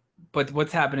 but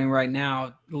what's happening right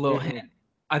now? A little hint.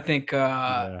 I think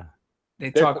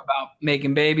they talk about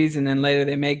making babies, and then later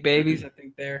they make babies. I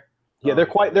think they're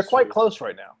quite close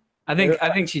right now. I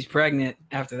think she's pregnant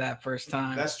after that first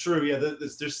time. That's true. Yeah,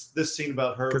 there's this scene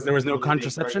about her Because there was no whether being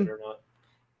contraception? pregnant or not.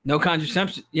 No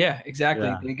contraception. Yeah, exactly.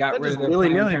 Yeah. They got rid of their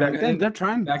willy-nilly Planned back then. Parenthood They're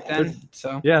trying. back then.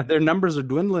 So Yeah, their numbers are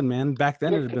dwindling, man. Back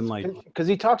then it had been like, Because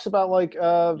he talks about like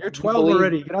you're 12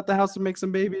 already. Get out the house and make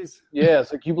some babies. Yeah,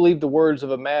 it's like you believe the words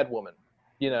of a mad woman.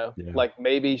 Yeah. Like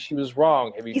maybe she was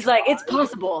wrong. Have you He's like, it's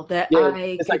possible that Yeah, I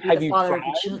it's could like, be have the you father of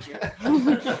tried?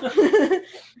 the children.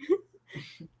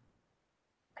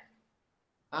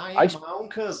 I am my own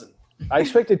cousin. I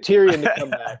expected Tyrion to come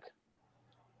back,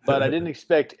 but I didn't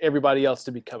expect everybody else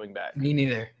to be coming back. me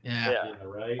neither. Yeah. Yeah,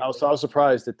 Right. I was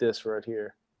surprised at this right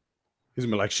here. He's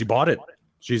gonna be like, she bought it.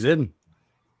 She's in.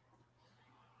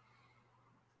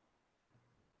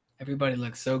 Everybody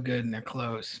looks so good in their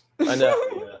clothes. I know.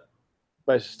 Yeah.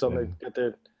 But still at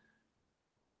their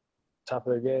top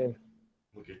of their game.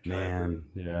 Look at Man,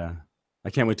 yeah. I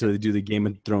can't wait till they do the Game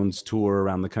of Thrones tour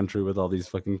around the country with all these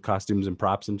fucking costumes and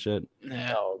props and shit.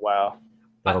 Yeah. Oh wow!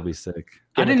 That'll be sick.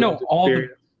 I didn't know Thrones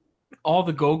all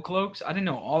the gold cloaks. I didn't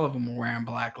know all of them were wearing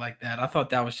black like that. I thought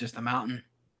that was just a mountain.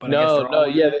 But I guess they're all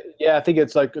wearing it. yeah. I think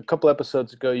it's like a couple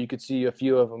episodes ago. You could see a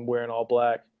few of them wearing all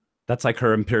black. That's like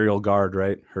her Imperial Guard,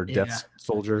 right? Her Yeah. death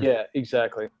soldier. Yeah,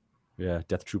 exactly. Yeah,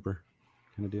 death trooper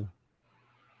kind of deal.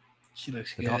 She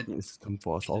looks The good. darkness come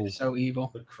for us all. So evil.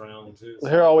 the crown too.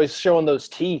 Her always showing those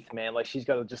teeth, man. Like she's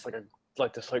got just like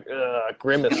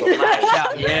grimace. On her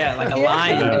face. Yeah, like a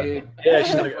lion, dude. Yeah,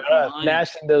 she's like Lion.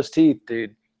 gnashing those teeth,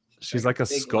 dude. She's like a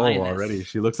big skull lioness. already.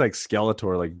 She looks like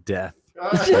Skeletor, like death.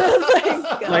 Just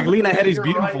Like Lena Headey's You're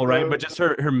beautiful, right, right? bro. But just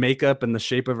her makeup and the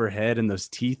shape of her head and those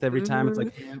teeth every time.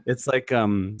 It's like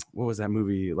what was that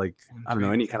movie? Like I don't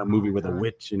know, any kind of movie with a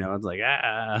witch, you know? It's like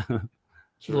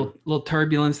Little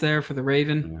turbulence there for the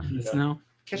Raven in the snow.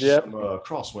 Catch Yep. some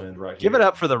crosswind right Give here. it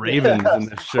up for the Ravens in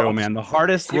this show, man. The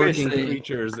hardest working Seriously.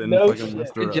 creatures in No fucking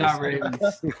shit. Good Westeros. job,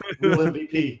 Ravens. Real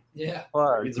MVP. Yeah.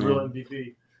 Fuck, He's a real man.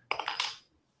 MVP.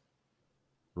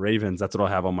 Ravens, that's what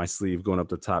I'll have on my sleeve going up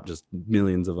the top, just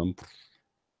millions of them.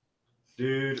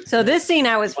 Dude. So this scene,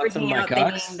 I was Want some freaking of my out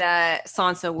cocks? thinking that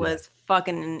Sansa was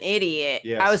fucking an idiot.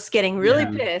 Yes. I was getting really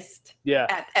pissed Yeah.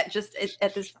 at this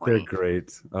They're point.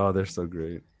 great. Oh, they're so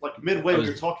great. Like midway, we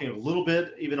were talking a little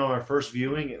bit, even on our first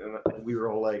viewing, and we were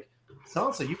all like,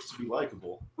 Sansa used to be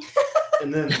likable.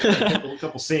 And then a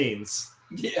couple scenes.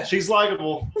 Yeah. She's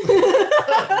likable.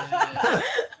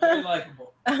 Very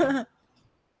likable.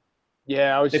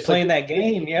 Yeah, I was They just playing like, that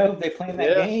game, yo. They playing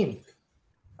that Yeah. game.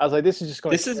 I was like, this is just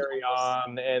going This to is- carry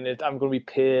on, and I'm going to be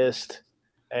pissed.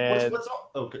 And What's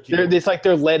all? Oh, good. it's like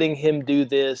they're letting him do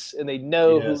this, and they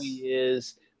know Yes. who he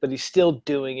is, but he's still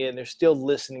doing it, and they're still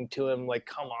listening to him. Like,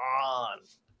 come on.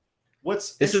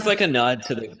 This is like a nod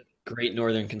to the Great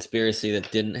Northern Conspiracy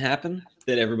that didn't happen,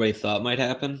 that everybody thought might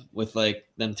happen, with like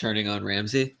them turning on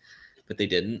Ramsay, but they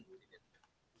didn't.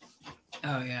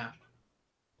 Oh yeah.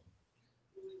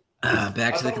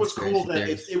 Back I to the thought it was conspiracy cool that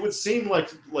theories. it would seem like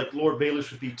Lord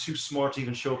Baelish would be too smart to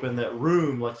even show up in that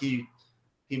room. Like he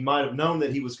might have known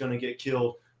that he was going to get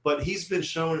killed, but he's been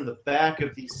shown in the back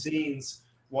of these scenes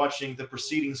watching the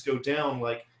proceedings go down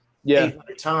like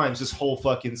 800 times this whole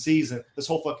fucking season, this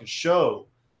whole fucking show.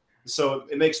 So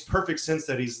it makes perfect sense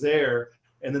that he's there,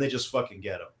 and then they just fucking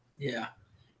get him. Yeah.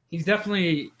 He's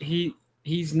definitely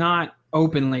he's not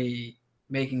openly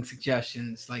making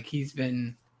suggestions. Like he's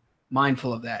been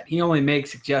mindful of that. He only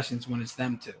makes suggestions when it's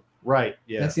them to. Right.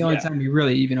 Yeah. That's the only time he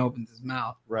really even opens his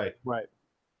mouth. Right.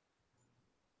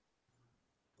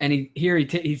 And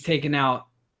he's taken out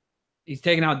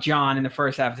John in the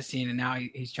first half of the scene, and now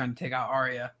he's trying to take out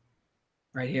Arya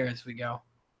right here as we go.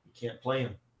 You can't play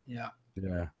him. Yeah.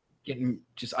 Yeah.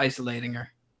 Just isolating her.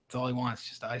 That's all he wants,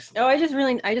 just to isolate. Oh, I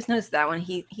just noticed that when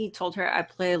he told her I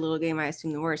play a little game, I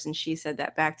assume the worst, and she said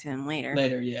that back to him later.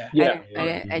 Later, yeah.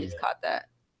 I just caught that.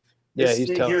 Yeah, This he's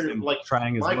thing telling here, him, like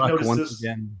trying his Mike luck noticed once this-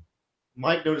 again.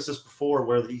 Mike noticed this before,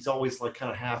 where he's always like kind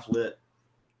of half lit.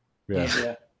 Yeah.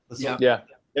 That's Yeah. Yeah.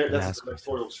 That's Yeah, a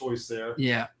editorial choice there.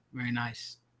 Yeah, very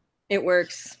nice. It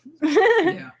works.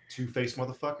 Yeah. Two-faced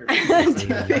motherfucker.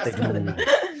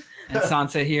 And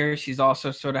Sansa here, she's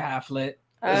also sort of half lit.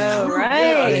 Oh, Yeah, right.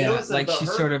 I Yeah, noticed that like about she's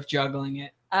her. sort of juggling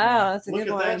it. Oh, that's a Look good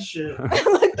at one. that shit. Look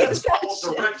at That's that called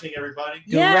shit. directing, everybody.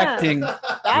 Yeah. Directing. That's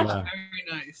Yeah.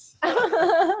 Very nice.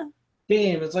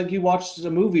 Damn, it's like you watched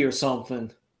a movie or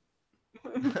something.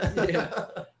 Yeah.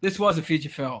 This was a feature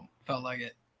film. Felt like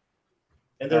it.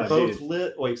 And they're Oh, both dude.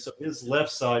 lit. Wait, so his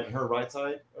left side and her right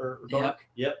side are dark?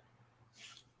 Yep.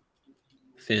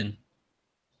 Finn.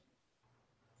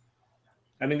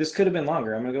 I mean, this could have been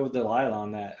longer. I'm gonna go with Delilah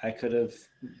on that. I could have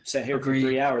sat here Agreed. for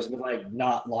 3 hours and been like,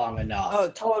 not long enough. Oh,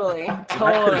 totally. I could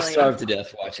Totally. have starved to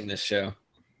death watching this show.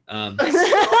 Sorry.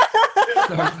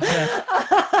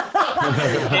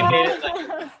 They made it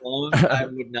like long, I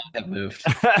would not have moved.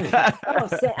 Oh,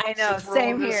 I know. Since we're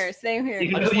Same on this- here. Same here.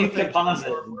 Even I though just you wanna can thank pause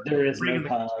you it, for there is no bringing the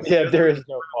pause. Yeah, there is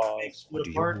no pause. Split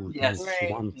apart. Yes.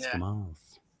 Right. Wants Yeah.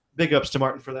 mouth. Big ups to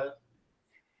Martin for that.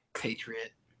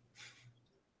 Patriot.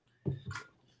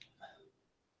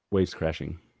 Waves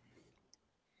crashing.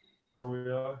 Here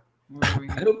we are.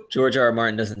 I hope George R. R.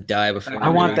 Martin doesn't die before. I I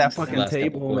want reads that the fucking last couple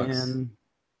table, books. man.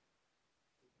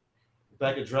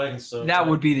 Back at Dragonstone. That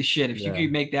would be the shit if you Yeah.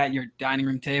 could make that your dining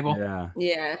room table. Yeah.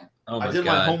 Yeah. Oh my I did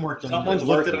god. my homework. and Someone's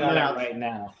looked at working the on map. it right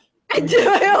now. I do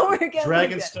my homework. at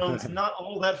Dragonstone's not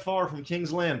all that far from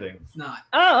King's Landing. It's not.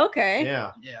 Oh, okay.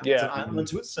 Yeah. Yeah. It's Yeah. an island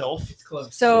unto itself. It's close.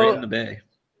 Right So, in the bay.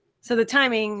 so the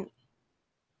timing,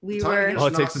 we The timing were. is All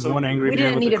it not takes is so one good. angry We man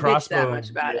didn't with need a to bitch that crossbow. much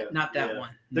about Yeah. it. Not that Yeah. one.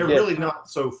 They're Yeah. really not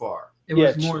so far. It Yeah,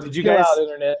 was more. Did you chill guys? out,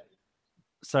 internet.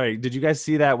 Sorry, did you guys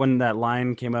see that when that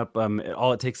line came up?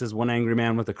 All it takes is one angry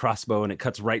man with a crossbow, and it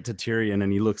cuts right to Tyrion,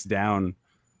 and he looks down.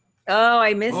 Oh,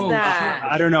 I missed Oh, that.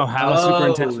 I don't know how Oh, super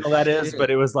intentional that is, shit. but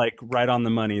it was like right on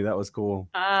the money. That was cool.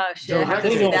 Oh shit! I have to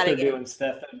They see know what that they're again. doing,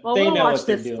 Stefan. Well, they we'll know watch what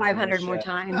they're this doing. 500 more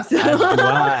times. As do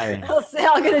I.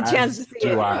 I'll get a chance As to see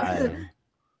do it. I.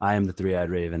 I am the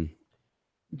three-eyed raven.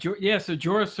 Yeah, so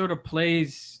Jorah sort of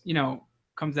plays,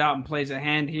 comes out and plays a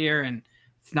hand here, and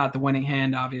it's not the winning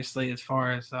hand, obviously, as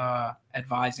far as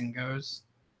advising goes.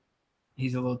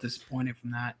 He's a little disappointed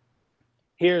from that.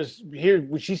 Here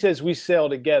when she says we sail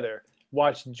together.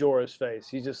 Watch Jorah's face.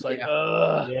 He's just like, Yeah.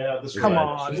 ugh. Yeah, this Come right.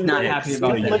 on. He's not happy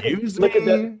about Gonna that. use Look at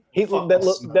me?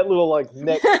 that. That little like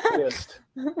neck twist.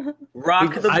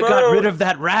 Rock the I boat. got rid of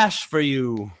that rash for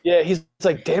you. Yeah, he's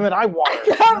like, damn it, I want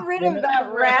her. Got rid of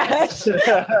that rash.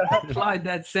 Applied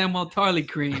that Samuel Tarly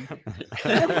cream.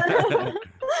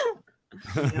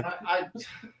 And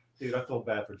dude, I feel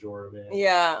bad for Jorah, man.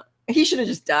 Yeah, he should have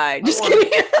just died. Just I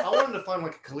wanted- kidding. I wanted to find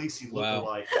like a Khaleesi Wow.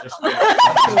 lookalike. Just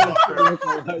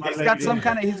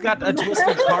He's got a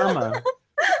twisted karma.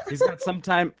 He's got some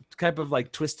type of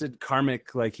like twisted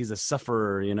karmic, like he's a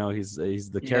sufferer, you know. He's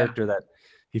the character that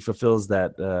he fulfills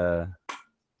that.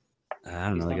 I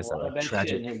don't know. I guess that like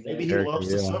tragic. Maybe he loves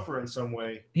to suffer in some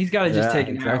way. He's got to just take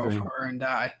an arrow for her and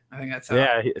die. I think that's how.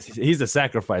 Yeah, he's a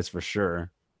sacrifice for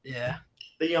sure. Yeah.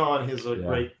 Theon is a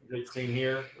great scene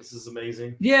here. This is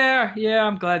amazing. Yeah.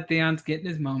 I'm glad Theon's getting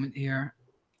his moment here.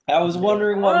 I was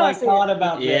wondering what Mike thought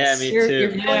about this. Yeah, me too.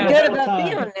 You're feeling good about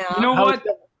Theon now. You know what?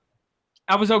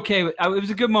 I was okay with it. Was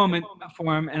a good moment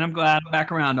for him, and I'm glad I'm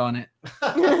back around on it.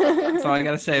 That's all I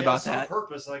got to say about that.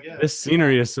 Purpose, I guess. This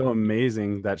scenery is so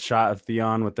amazing. That shot of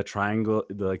Theon with the triangle,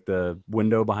 the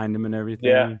window behind him and everything.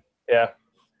 Yeah.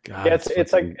 God, Yeah,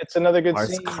 it's another good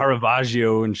It's scene.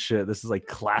 Caravaggio and shit. This is like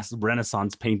class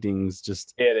Renaissance paintings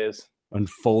just Yeah, it is.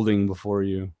 unfolding before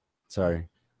you. Sorry.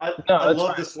 I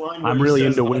love this line. I'm really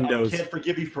into windows. I can't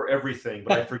forgive you for everything,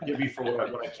 but I forgive you for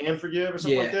what I can forgive, or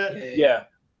something like that.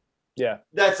 Yeah.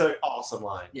 That's an awesome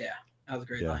line. Yeah, that was a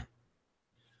great line.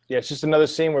 Yeah, it's just another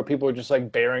scene where people are just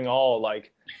like bearing all,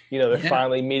 like, you know, they're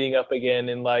finally meeting up again,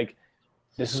 and like,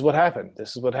 this is what happened.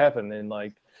 This is what happened, and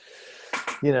like,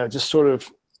 you know, just sort of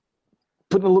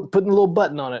putting a little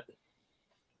button on it.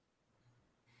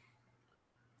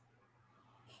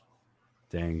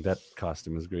 Dang, that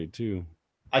costume is great too.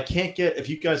 I can't get, if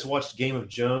you guys watched Game of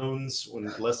Jones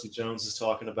when Leslie Jones is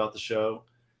talking about the show,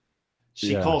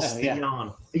 she calls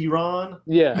Theon Theron.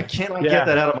 Yeah, I cannot get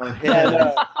that out of my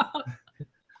head.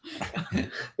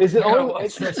 Is it only?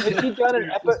 Has she done an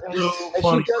episode? Has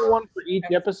she done one for each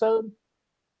episode?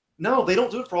 No, they don't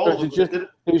do it for all of them.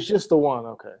 It was just the one.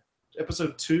 Okay.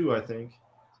 Episode 2, I think.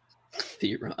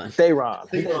 Theron.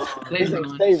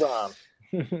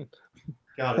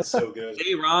 God, it's so good.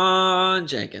 Theron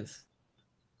Jenkins.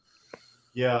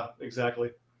 Yeah,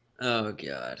 exactly. Oh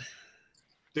God.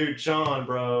 Dude, John,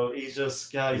 bro, he's just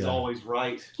he's always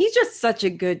right. He's just such a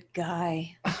good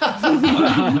guy.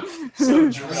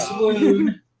 So true.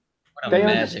 What a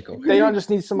magical. Theon just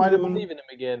needs somebody to believe in him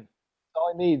again. That's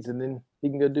all he needs, and then he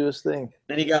can go do his thing.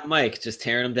 Then he got Mike just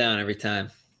tearing him down every time.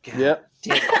 God. Yep.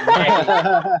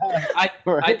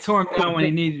 I tore him down when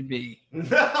he needed to be.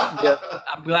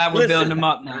 I'm glad we're building him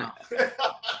up now.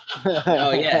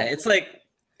 Oh yeah, it's like,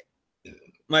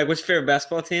 Mike, what's your favorite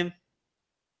basketball team?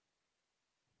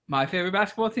 My favorite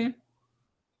basketball team?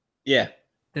 Yeah.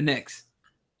 The Knicks.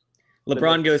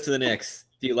 LeBron goes to the Knicks.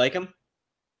 Do you like him?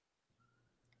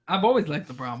 I've always liked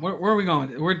LeBron. Where are we going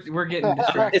with it? We're getting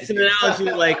distracted. It's an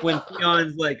analogy like when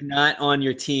Theon's like not on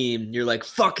your team, you're like,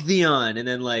 fuck Theon. And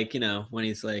then like, you know, when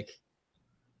he's like,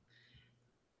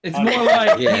 it's more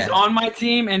like he's on my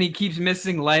team and he keeps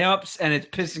missing layups and it's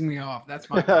pissing me off. That's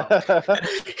my problem.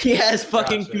 He has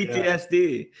fucking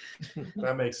PTSD.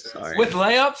 That makes sense. Sorry. With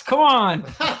layups? Come on.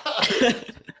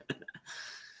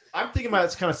 I'm thinking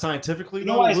about it kind of scientifically,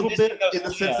 though, a little bit, in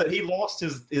the sense that he lost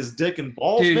his dick and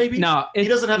balls, Dude, maybe? No. He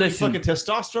doesn't have any fucking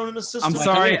testosterone in his system. I'm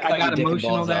sorry. I got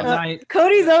emotional that night.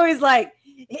 Cody's always like,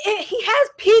 he has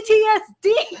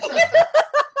PTSD.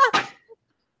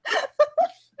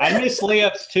 I miss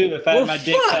layups too if I had my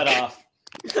dick cut off.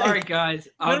 Sorry, guys.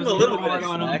 I was a little bit hard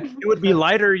on him. It would be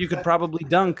lighter. You could probably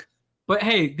dunk. But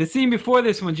hey, the scene before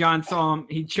this, when John saw him,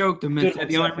 he choked him and said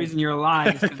the only reason you're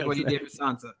alive is because of what he did for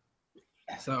Sansa.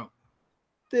 So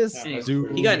this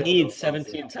dude, he got kneed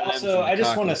 17 times. Also, I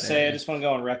just want to say, I just want to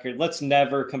go on record. Let's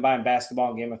never combine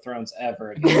basketball and Game of Thrones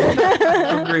ever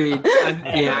again. Agreed.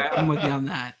 I'm with you on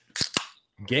that.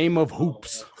 Game of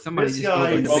hoops. Somebody's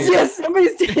having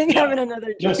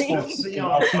another drink.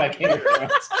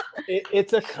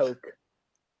 It's a Coke.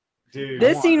 Dude,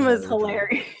 this scene was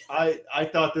hilarious. I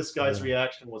thought this guy's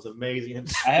reaction was amazing.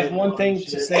 I have one thing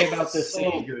to say about this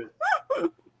scene. Good.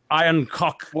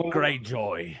 Ironcock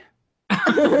Greyjoy.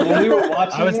 When we were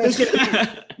watching I was thinking,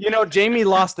 you know, Jamie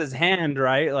lost his hand,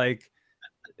 right? Like,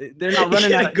 they're not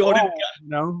running out of golden gun, you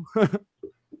know?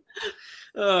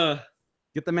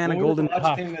 Get the man a golden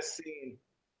cock. This scene,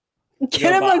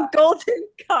 Get him a golden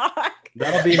cock.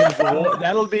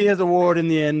 That'll be his award in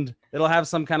the end. It'll have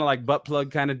some kind of like butt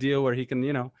plug kind of deal where he can,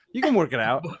 you know, you can work it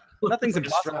out. Nothing's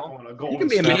impossible. You can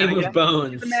be a man. Game of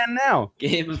bones. He's a man now.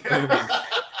 Game of bones.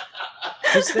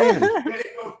 Just saying.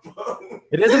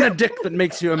 It isn't a dick that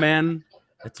makes you a man.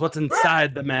 It's what's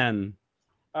inside the man.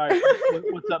 All right,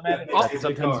 what's up, man?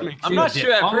 I'm not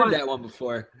sure I've heard that one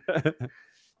before.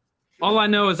 All I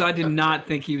know is I did not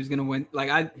think he was gonna win. Like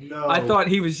I thought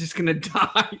he was just gonna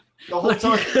die. The whole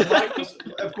time, Mike was,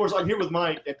 of course, I'm here with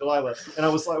Mike and Delilah, and I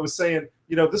was saying,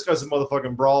 you know, this guy's a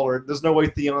motherfucking brawler. There's no way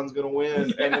Theon's gonna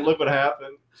win, and look what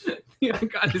happened. He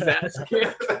got his ass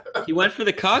kicked. He went for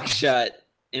the cock shot.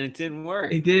 and it didn't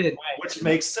work. He did. Which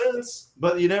makes sense.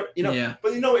 But Yeah.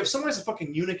 But if somebody's a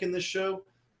fucking eunuch in this show,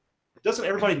 doesn't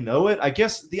everybody know it? I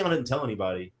guess Theon didn't tell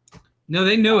anybody. No,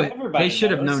 they knew it. Everybody They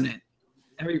should have knows. known it.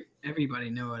 Everybody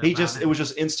knew it. It was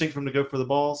just instinct for him to go for the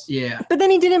balls. Yeah. But then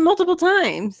he did it multiple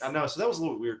times. I know, so that was a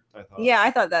little weird, I thought. Yeah, I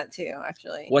thought that too,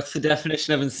 actually. What's the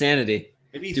definition of insanity?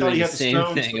 Maybe he Doing thought he the had the same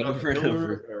stones thing put on the over and pillar,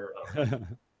 over.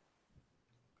 or-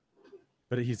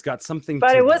 But he's got something.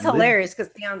 But to it was live hilarious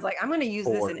because Theon's like, I'm going to use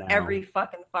this for in now. every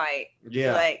fucking fight.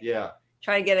 Yeah, Like, yeah.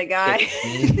 try to get a guy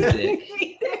Dick.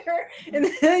 be there and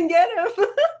then get him.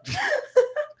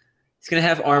 He's gonna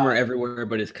have armor everywhere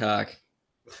but his cock.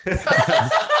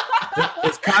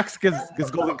 His cock's because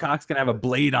golden cock's gonna have a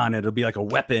blade on it. It'll be like a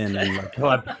weapon, and like, he'll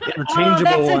have Oh, interchangeable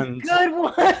that's a ones. good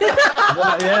one.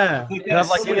 Yeah, he'll have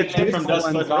like Somebody came from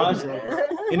interchangeable Dust ones.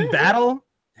 Fuzz. In battle,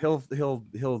 he'll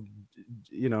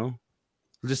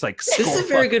just like This is a skull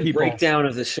very fuck good people. breakdown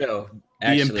of the show. The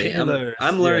Actually, impalers,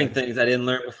 I'm learning yeah. things I didn't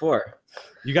learn before.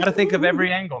 You got to think of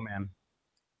every angle, man.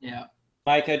 Yeah.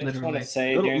 Mike, I just want Literally. to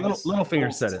say, Little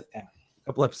Littlefinger said it. Yeah. A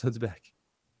couple episodes back.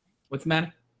 What's the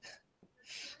matter?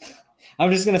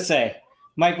 I'm just gonna say,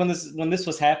 Mike, when this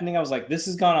was happening, I was like, this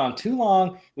has gone on too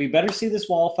long. We better see this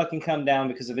wall fucking come down,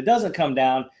 because if it doesn't come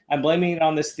down, I'm blaming it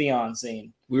on this Theon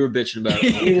scene. We were bitching about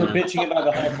it. We were bitching about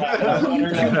the whole time. I was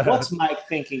wondering, like, what's Mike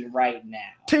thinking right now?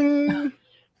 Ting.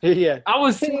 Yeah. I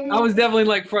was definitely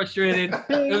like frustrated.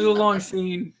 It was a long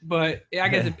scene, but I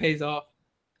guess it pays off.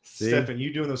 See? Stefan,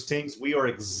 you doing those things, we are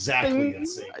exactly in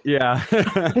sync. Yeah.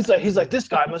 He's like, this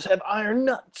guy must have iron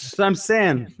nuts. So I'm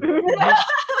saying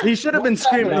he should have been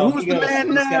screaming, No, "Who's he the goes, man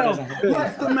 "This guy now? doesn't have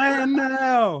Who's the man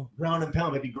now?" Ground and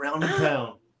pound, maybe ground and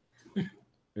pound.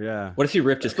 Yeah. What if he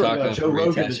ripped his cock off Joe and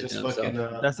Rogan reattached is it just to himself?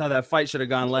 fucking. That's how that fight should have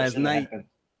gone last night. I'm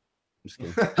just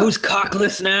kidding. Who's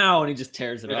cockless now? And he just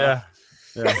tears it Yeah. off.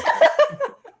 Yeah.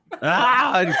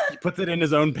 And he puts it in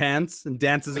his own pants and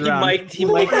dances He around. Mike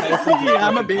Tyson. Yeah,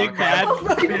 I'm a big bad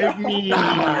big me,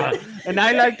 and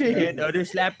I like to hit other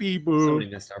slap So people.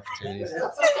 many missed opportunities.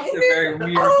 It's a very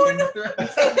weird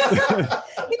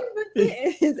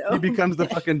He becomes the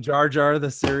fucking Jar Jar of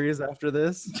the series after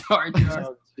this. Jar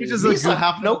Jar. He's just He's a a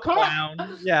half no cock.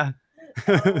 clown. Yeah.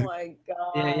 Oh my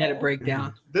god. Yeah, he had a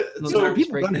breakdown. So Are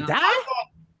people gonna breakdown. die?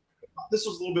 this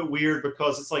was a little bit weird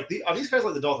because it's like are these guys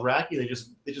like the Dothraki?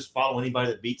 They just follow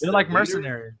anybody that beats. They're their like leader?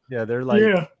 mercenary. Yeah, they're like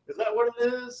Is that what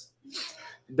it is?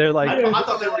 they're like I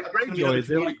thought they were like Greyjoys.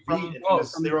 They're like from,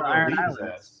 they were going to Iron leave his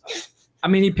Islands. ass. I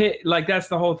mean, he paid like that's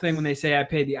the whole thing when they say I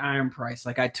paid the iron price.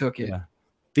 Like I took it. Yeah.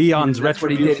 Theon's That's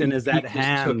what he did. retribution is He at just took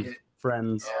hand, it.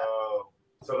 friends. Oh,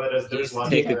 so that is there's He's a lot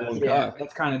taken of one Yeah, cock.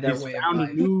 that's kind of their He's way of found a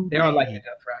life. new They are like way. a Death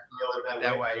Rack.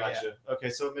 that way, I gotcha. Okay,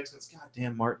 so it makes sense. God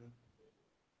damn, Martin.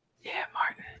 Yeah,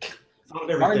 Martin. It's not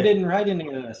Martin everything. didn't write any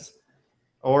of this.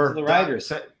 Or the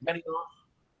writers. Benioff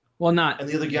Well, not and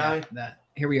the other guy. that.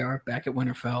 Here we are back at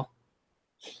Winterfell.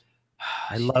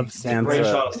 I love It's a great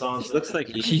Sansa. shot of Sansa. It looks like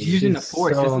She's using the She's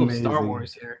Force. so It's a little Star amazing.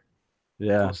 Wars here.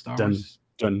 Yeah. Little Star Dun, Wars.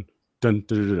 dun, dun,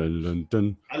 dun, dun, dun,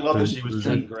 dun, I love that she was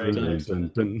dun, doing great.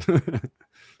 dun, dun, dun.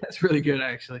 That's really good,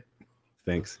 actually.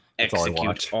 Thanks. That's all I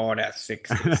watch. Order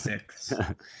 66.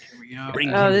 Here we go.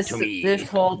 Bring Oh, him this to me. this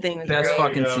whole thing was Best great.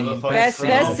 fucking Yeah, scene. the fucking best scene.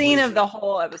 best scene of the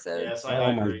whole episode. Yes, I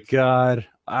Oh my agree. god.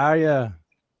 I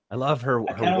love her.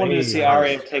 I her kind of wanted to way. see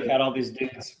Arya take out all these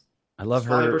dudes. I love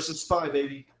Spy her. versus spy,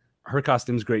 baby. Her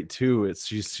costume's great too. It's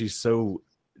she's so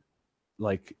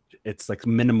like it's like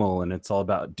minimal and it's all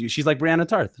about. Dude, she's like Brianna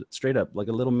Tarth, straight up, like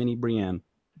a little mini Brienne.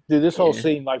 Dude, this whole Yeah.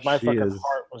 scene, like my She fucking is-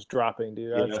 heart was dropping,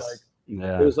 dude. I was Yes. like,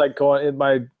 Yeah. it was like going in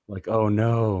my. Like, oh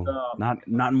no,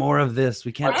 not more of this. We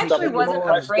I can't. actually stomach- wasn't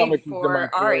my afraid stomach was in my for throat.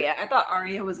 Arya. I thought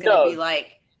Arya was gonna No. be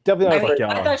like. Definitely I, not mean, afraid.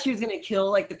 y'all. I thought she was gonna kill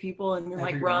like the people and then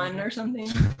like Everyone. run or something.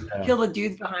 Yeah. Kill the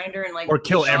dudes behind her and like Or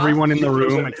kill shot. everyone in the She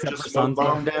throws room a except ninja for smoke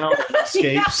bomb Sansa. down and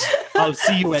escapes. I'll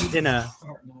see you at dinner.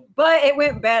 But it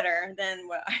went better than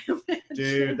what I imagined.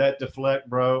 Dude, that deflect,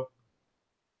 bro.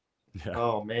 Yeah.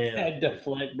 Oh man. Head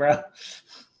deflect, bro.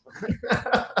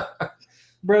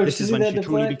 Bro, This did is you when see she that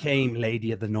truly deflect? became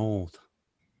Lady of the North.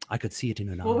 I could see it in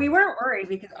her eyes. Well, we weren't worried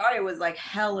because Arya was like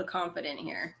hella confident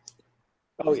here.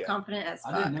 She Oh was yeah. confident as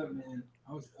I fuck. didn't know, man.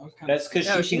 I was kind That's because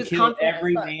No, she she can was kill confident as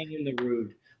every fuck. man in the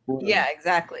room. Yeah,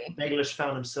 exactly. Baelish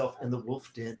found himself in the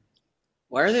wolf den.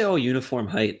 Why are they all uniform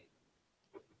height?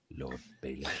 Lord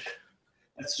Baelish.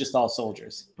 That's just all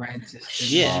soldiers.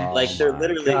 Francis. Yeah, Oh like they're my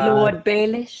literally. God. Lord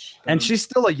Baelish. And she's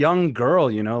still a young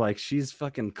girl, you know, like she's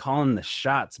fucking calling the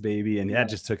shots, baby. And that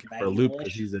just took it for a loop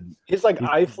because he's a His like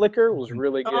eye flicker was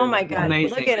really good. Oh my god,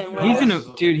 Amazing. look at him. He's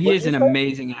Bro. dude. He is an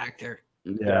amazing actor.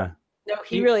 yeah. No,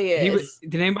 he really is.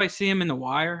 Did anybody see him in The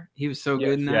Wire? He was so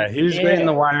good in Yeah, that. he was great in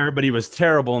The Wire, but he was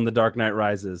terrible in The Dark Knight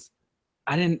Rises.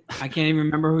 I can't even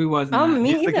remember who he was in Oh, that.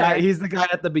 me either. He's the guy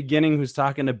at the beginning who's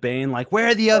talking to Bane, like, where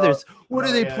are the others? What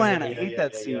do they plan? I hate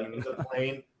that scene. The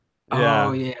plane. Yeah.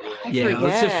 Oh yeah, I yeah.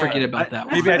 Let's just forget. forget about that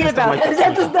one. Maybe I Forget just don't about like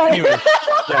that. that scene.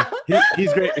 That's not- Yeah,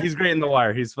 he's great. He's great in The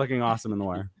Wire. He's fucking awesome in The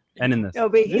Wire, and in this. No,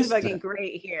 but he's fucking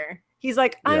great here. He's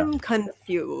like, I'm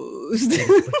confused.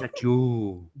 Protect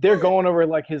you, They're going over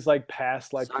like his like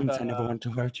past, like sons. I never want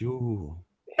to hurt you.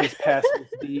 his past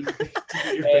misdeeds.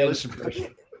 Your Baelish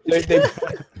impression.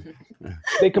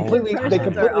 They completely Oh, they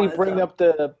God. completely bring up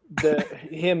the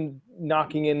him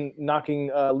knocking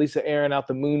Lisa Aaron out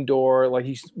the moon door. Like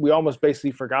we almost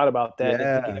basically forgot about that.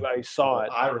 Yeah. And anybody saw it.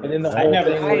 I remember. And then the that. whole never-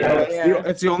 thing. I where- never-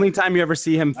 It's the only time you ever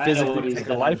see him I know what physically he's take a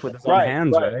done. life with his own Right,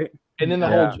 hands, right. right? And then the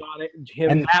Yeah. whole John him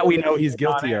And that we know he's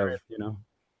John guilty Aaron. of, you know.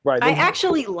 Right. I then-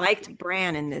 actually liked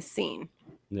Bran in this scene.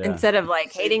 Yeah. Instead of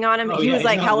like hating on him, Oh, he yeah, was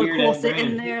like he's not hella weird cool as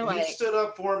sitting Bran. there, He like stood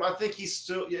up for him. I think he's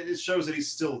still. Yeah, it shows that he's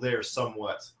still there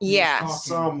somewhat. yeah.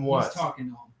 Somewhat. He's talking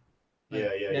to him.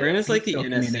 Yeah. Bran is like the Still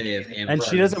NSA of communicating. Game of And she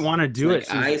Thrones. doesn't want to do Like,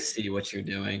 it. I see what you're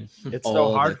doing. It's all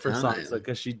so the hard for time. Sansa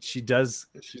because she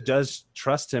does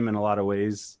trust him in a lot of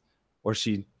ways, or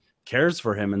she cares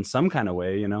for him in some kind of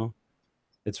way. You know,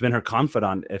 it's been her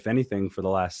confidant, if anything, for the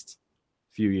last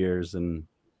few years. And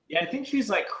Yeah, I think she's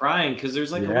like crying because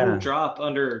there's like a Yeah. little drop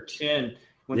under her chin.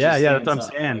 When Yeah, she yeah, that's what I'm stands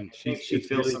up. saying. Like, I think she It's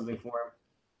feels really- something for him.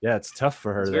 yeah, it's tough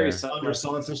for her It's there. very subtle. Under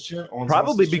Sansa's chin. On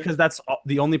Probably Sansa's chin? because that's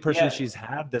the only person Yeah. she's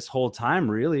had this whole time.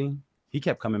 Really, he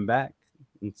kept coming back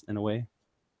in a way.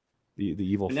 The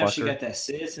evil And now she fucker. got that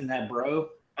sis and that bro.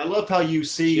 I love how you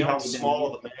see She how owns it small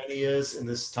down of a man he is in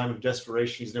this time of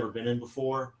desperation he's never been in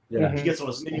before. Yeah. He gets on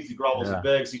his knees, he grovels, Yeah. he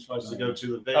begs, he tries to go to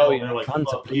the veil, Oh, and yeah. they're like,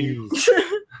 Sansa, "Fuck you." please,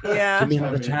 Yeah. give me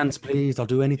another chance, please. I'll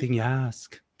do anything you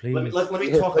ask, please. Let me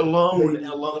talk alone. And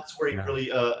alone, that's where he Yeah. really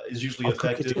is usually I'll cook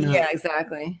you effective. dinner. Yeah,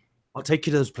 exactly. I'll take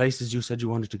you to those places you said you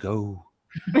wanted to go.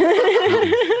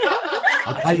 I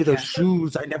I'll buy you those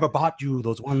shoes I never bought you,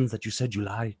 those ones that you said you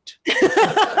liked.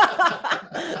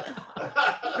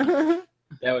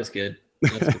 That was good.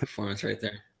 That's a good performance right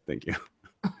there. Thank you.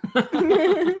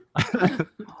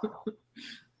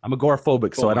 I'm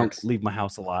agoraphobic, so I don't Marks. leave my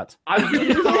house a lot.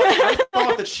 I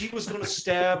thought that she was going to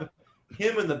stab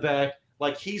him in the back,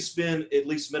 like he's been at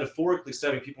least metaphorically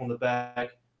stabbing people in the back.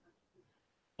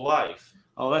 Life.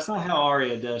 Oh, that's not how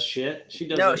Arya does shit. She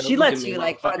does. No, it. she Look at lets me, you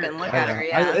like motherfucker. fucking look at her.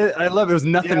 Yeah. I love it. It was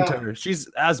nothing Yeah. to her. She's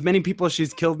as many people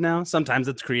she's killed now. Sometimes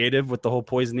it's creative with the whole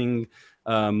poisoning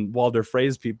Walder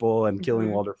Frey's people and killing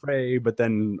Mhm. Walder Frey, but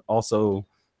then also,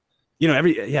 you know,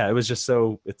 it was just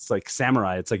so, it's like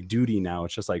samurai. It's like duty now.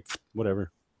 It's just like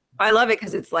whatever. I love it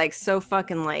because it's like so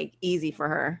fucking like easy for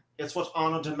her. That's what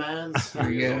honor demands.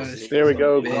 There you go. There we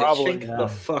go, Bitch, groveling. shake the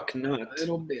fuck nut.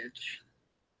 Little bitch.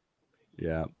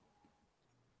 Yeah.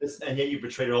 And yet you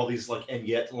betrayed all these like and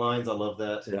yet lines. I love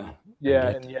that. Yeah. Yeah,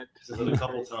 And and yet Says it a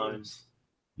couple times.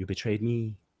 You betrayed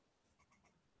me.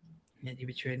 Yeah, you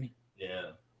betrayed me.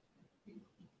 Yeah.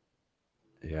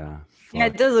 Yeah. Yeah, it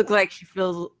fuck. does look like she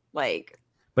feels like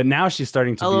But now she's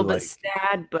starting to a be little like bit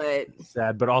sad, but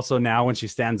sad, but also now when she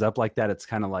stands up like that, it's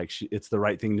kind of like it's the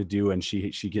right thing to do, and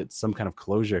she gets some kind of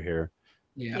closure here.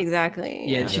 Yeah. exactly.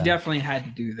 Yeah, she Yeah. definitely had to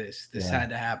do this. This Yeah. had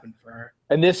to happen for her.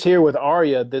 and this here with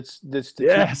Arya, that's the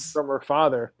Yes. from her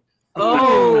father.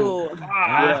 Oh,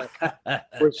 Yeah.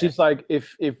 Where she's like,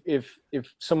 if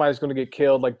somebody's going to get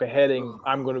killed, like beheading,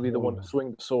 I'm going to be the one to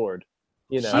swing the sword.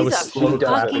 You know, she's I was a slow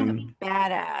fucking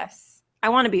badass. I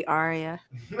want to be Arya.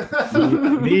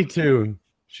 Me too.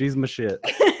 She's my shit.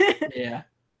 Yeah.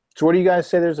 so what do you guys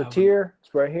say? There's a I would- tear.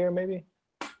 It's right here, maybe.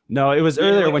 No, it was Yeah,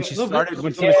 earlier like when a she little started. bit.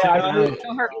 When she Yeah, was I sitting really-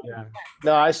 down. Yeah.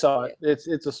 No, I saw it. It's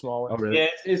a small one. Oh really? Yeah,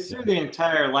 it's through the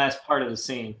entire last part of the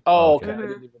scene. Oh, Okay. okay. I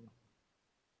didn't even-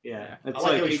 Yeah, I it's like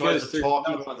how like he it tries goes to through. talk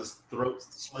even when his throat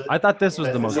slit. I thought this was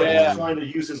the most. It's like Yeah. he's trying to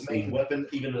use his main weapon,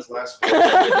 even his last.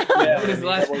 Yeah, His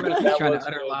last that was- breath, he's that trying was to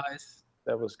utter good. lies.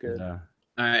 That was good. Yeah.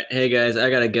 All right, hey guys, I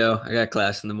gotta go. I got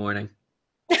class in the morning.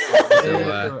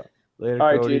 So, Later, All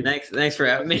right, Cody. dude. thanks for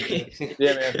having me.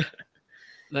 Yeah, man.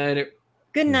 Later.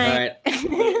 Good All night. right,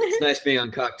 it's nice being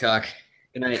on Cock Talk.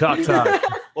 Good night. Cock talk.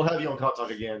 We'll have you on Cop Talk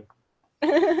again.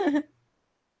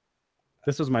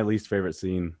 This was my least favorite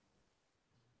scene.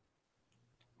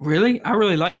 Really? I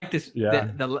really like this. Yeah.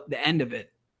 The end of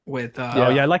it with. Oh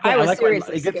yeah, I like I that. was when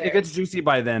seriously it gets scared. juicy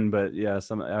by then, but yeah,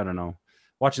 I don't know.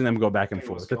 Watching them go back and It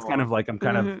was forth. It's kind of like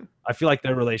Mhm. I feel like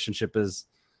their relationship is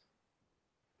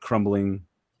crumbling.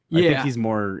 I think Yeah. he's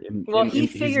more in, Well, in- he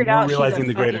he's figured more out realizing she's a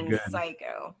the greater fucking good.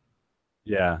 psycho.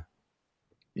 Yeah.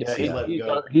 Yeah, He's let it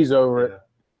go. he's over it.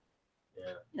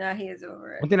 Yeah. Yeah, he is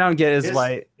over it. One thing I don't get is His-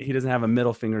 why he doesn't have a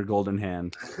middle finger golden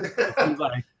hand. Seems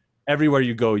like everywhere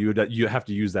you go, you have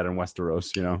to use that in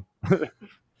Westeros. You know,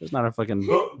 there's not a fucking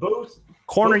both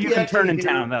corner both you the can turn in acting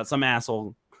here- town without some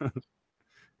asshole.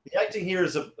 The acting here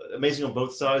is amazing on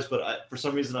both sides, but for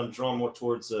some reason I'm drawn more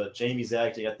towards Jamie's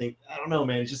acting. I don't know,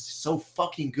 man. He's just so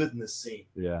fucking good in this scene.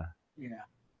 Yeah.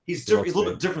 He's different. He's a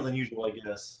little bit different than usual, I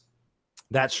guess.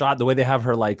 That shot, the way they have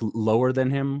her like lower than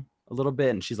him a little bit,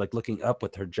 and she's like looking up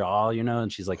with her jaw, you know,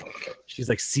 and she's like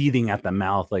seething at the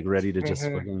mouth, like ready to just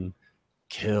fucking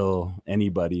kill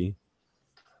anybody.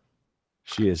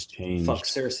 She has changed. Fuck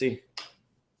Cersei.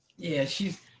 Yeah,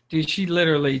 she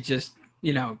literally just,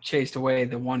 chased away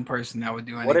the one person that would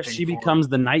do anything. What if she for becomes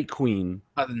the Night Queen?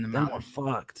 her, other than the Then mountain?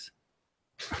 we're fucked.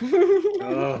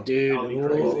 Oh, dude. That'll be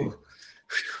crazy. Whoa.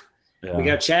 Yeah. We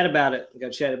got to chat about it.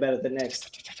 The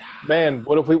next. Man,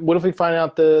 what if we find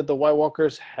out the White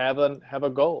Walkers have a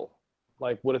goal?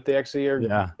 Like, what if they actually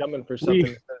are coming for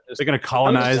something? They're gonna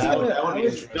colonize. That would be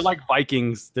interesting. They're like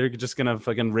Vikings. They're just gonna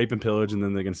fucking rape and pillage, and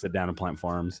then they're gonna sit down and plant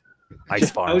farms,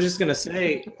 ice farms. I was just gonna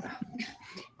say.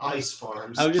 Ice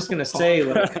farms. I was just gonna say.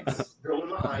 Like, Growing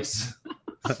the ice.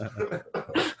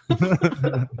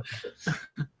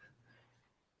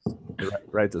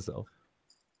 Right to self.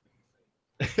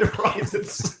 It writes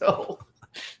itself.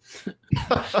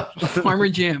 Farmer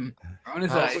Jim. On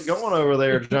his How's ice. it going over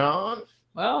there, John?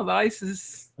 Well, the ice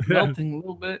is melting a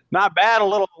little bit. Not bad. A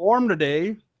little warm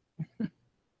today.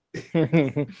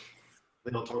 They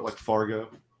don't talk like Fargo.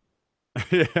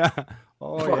 Yeah.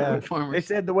 Oh yeah. Farmer. They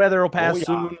said the weather will pass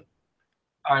soon.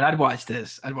 All right, I'd watch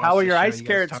this. How are your ice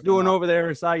carrots doing over there?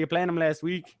 I saw you plant them last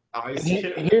week. Ice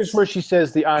Here's where she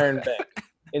says the Iron Bank,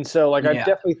 and so I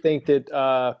definitely think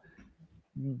that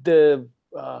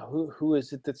who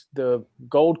is it? That's the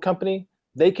gold company.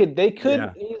 They could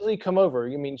easily come over.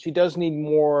 I mean, she does need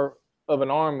more of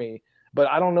an army, but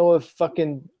I don't know if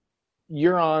fucking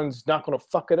Euron's not going to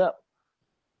fuck it up.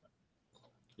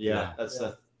 Yeah, that's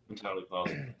entirely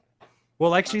possible. Well,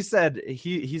 like she said,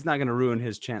 he's not going to ruin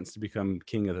his chance to become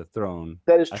king of the throne.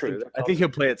 That is true. I think he'll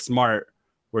play it smart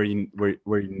where he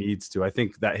needs to. I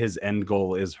think that his end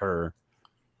goal is her.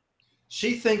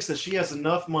 She thinks that she has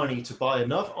enough money to buy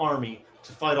enough army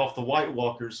to fight off the White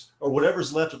Walkers or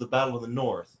whatever's left of the Battle of the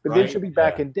North. But right? then she'll be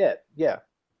back in debt. Yeah.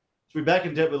 She'll be back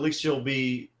in debt, but at least she'll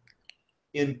be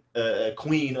in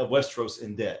queen of Westeros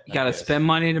in debt. You got to spend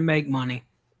money to make money.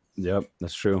 Yep,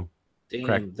 that's true. damn,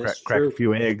 Crack a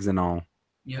few eggs and all.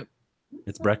 Yep.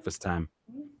 It's breakfast time.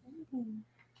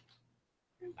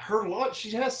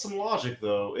 She has some logic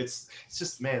though. It's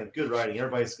just good writing.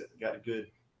 Everybody's got good.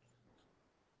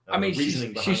 I mean,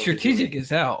 reasoning behind she's what they're strategic doing. as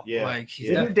hell. Yeah. Like, she's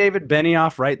Didn't David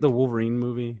Benioff write the Wolverine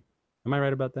movie? Am I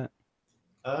right about that?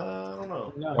 I don't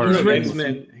know. No, Or he wrote written-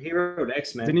 X-Men. He wrote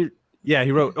X-Men. Didn't he? Yeah,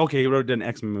 he wrote an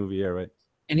X-Men movie. Yeah, right.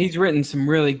 and he's written some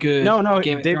really good No,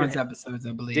 Game of David- Thrones episodes,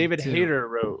 I believe. David too. Hayter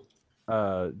wrote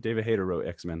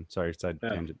X-Men. Sorry, side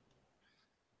tangent.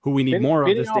 Who we need more of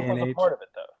this day Benioff and was a age. part of it,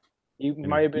 though. You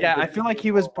might have been. Yeah, I feel like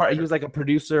he was like a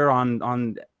producer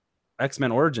on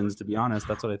X-Men Origins. To be honest,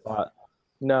 that's what I thought.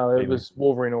 No, it Maybe. was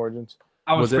Wolverine Origins.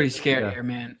 I was Was it? pretty scared Yeah. here,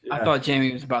 man. Yeah. I thought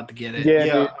Jamie was about to get it. Yeah,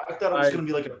 Yeah, dude. I thought it was going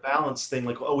to be like a balance thing.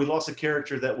 Like, we lost a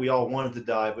character that we all wanted to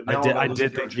die, but now I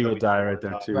did think he would die right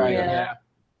there too. Right. Yeah. Yeah.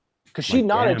 Because she Like,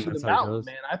 nodded damn, to the that's how it mountain, goes.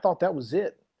 man. I thought that was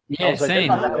it. I Yeah, was like, same.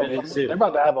 they're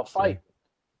about to have a fight.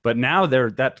 But now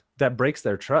that breaks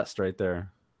their trust right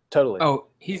there. Totally. Oh,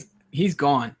 he's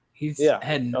gone. He's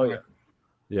heading. Oh, north.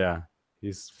 Yeah,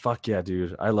 fuck yeah,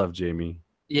 dude. I love Jamie.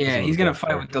 Yeah, He's he's one gonna of the fight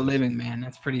best with the living man.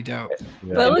 That's pretty dope.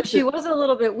 Yeah. But look, she was a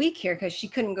little bit weak here because she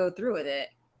couldn't go through with it.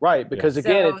 Right, because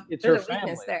again, So it's her there's a family.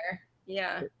 weakness there.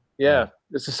 Yeah. Yeah,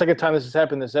 it's the second time this has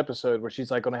happened this episode where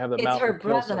she's like going to have the It's mountain her kill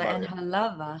brother somebody. and her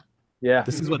lover. Yeah,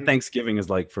 This is what Thanksgiving is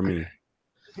like for me.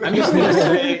 I'm just gonna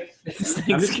say. This is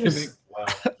I'm just gonna Thanksgiving. Wow.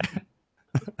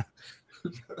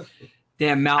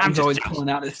 Damn, Mountain's always pulling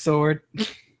out his sword.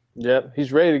 yep,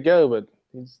 he's ready to go, but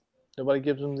nobody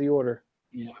gives him the order.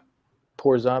 Yeah.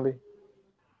 Poor zombie.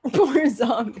 Poor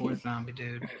zombie. Poor zombie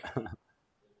dude.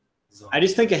 I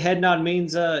just think a head nod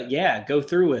means, go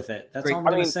through with it. That's Great. all I'm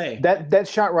gonna say. That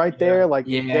shot right there, like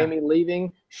Yeah. Jamie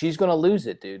leaving, she's gonna lose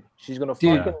it, dude. She's gonna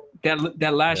Dude, fucking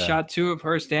that last Yeah. shot too of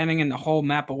her standing in the whole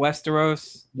map of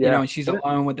Westeros. Yeah. You know, and she's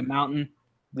alone with the mountain.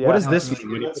 yeah. What does No, this that's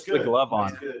mean when he That's puts the good. glove on?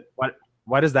 That's good.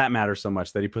 Why does that matter so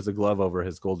much that he puts a glove over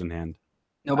his golden hand?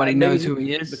 Nobody Maybe knows who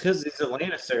he is. Because he's a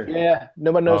Lannister. Yeah,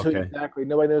 nobody knows Okay. exactly.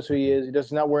 Nobody knows who he is. He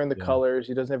does not wearing the Yeah. colors.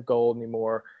 He doesn't have gold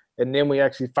anymore. And then we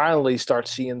actually finally start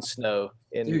seeing snow.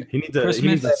 And Dude, He needs a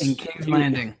Christmas he in needs King's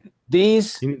Landing.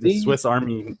 a Swiss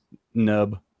Army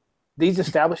nub. these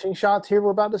establishing shots here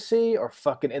we're about to see are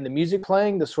fucking, and the music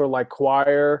playing, the sort of like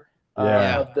choir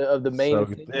of the main So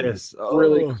theme. this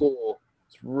Really cool.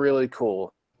 It's really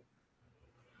cool.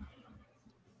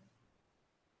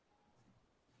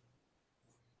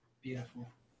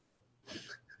 Beautiful.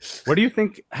 What do you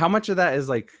think? How much of that is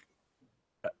like?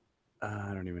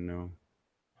 I don't even know.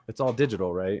 It's all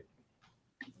digital, right?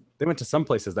 They went to some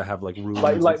places that have like rooms.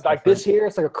 Like this here,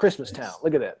 it's like a Christmas town.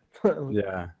 Look at that.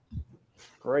 Yeah.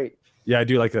 Great. Yeah, I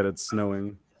do like that it's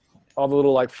snowing. All the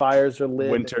little like fires are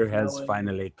lit. Winter has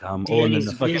finally come. Oh, and then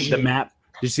the map.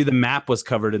 Did you see the map was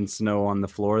covered in snow on the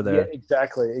floor there? Yeah,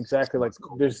 exactly. Like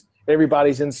there's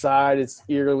everybody's inside. It's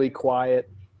eerily quiet.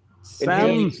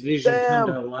 Danny's vision come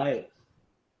to light.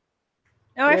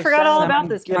 Oh, I forgot all about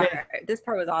this part. This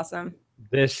part was awesome.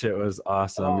 This shit was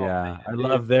awesome. Oh, yeah, man, I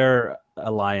love their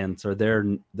alliance or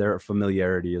their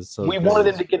familiarity is so. We good. wanted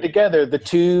them to get together. The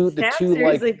two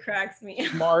seriously like cracks me.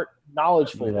 smart,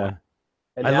 knowledgeful. Yeah.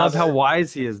 And I now love how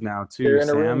wise he is now too. they're in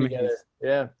a room Sam. together.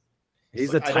 Yeah.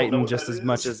 He's a titan just as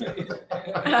much as.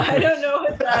 I don't know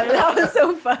what that was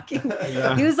so fucking.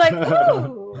 Yeah. He was like,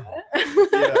 "Ooh."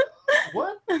 Yeah.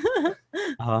 What?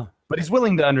 But he's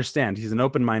willing to understand. He's an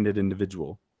open-minded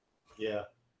individual. Yeah.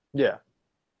 Yeah.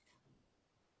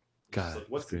 God, Like,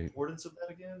 what's the great. importance of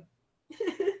that again?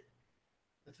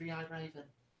 The three-eyed raven.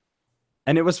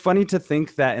 And it was funny to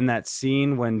think that in that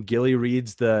scene when Gilly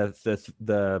reads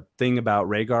the thing about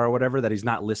Rhaegar or whatever, that he's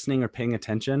not listening or paying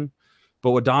attention.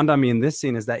 But what dawned on me in this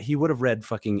scene is that he would have read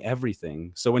fucking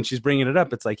everything. So when she's bringing it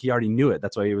up, it's like he already knew it.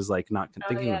 That's why he was like not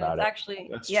thinking about it. Actually,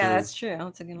 That's that's true.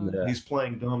 That's a good one. Yeah. He's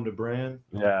playing dumb to Bran.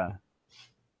 Yeah.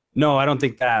 No, I don't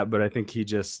think that, but I think he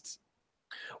just.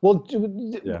 Well,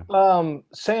 Yeah.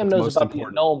 Sam It's knows most about the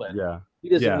important. annulment. Yeah. He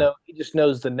doesn't Yeah. know. He just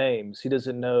knows the names. He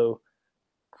doesn't know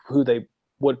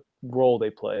what role they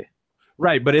play.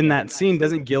 Right, but in that scene,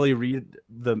 doesn't Gilly read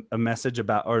a message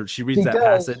about, or she reads He that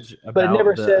does, passage about but it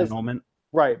never the says- annulment?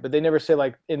 Right, but they never say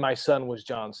like, "In my son was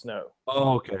Jon Snow."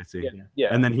 Oh, okay, I see.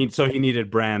 Yeah. And then he needed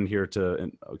Bran here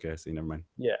to. Okay, I see. Never mind.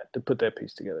 Yeah, to put that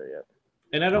piece together. Yeah.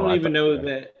 And I don't I even thought- know yeah.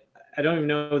 that. I don't even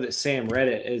know that Sam read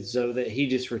it as though that he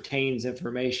just retains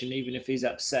information even if he's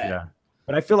upset. Yeah,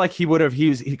 but I feel like he would have.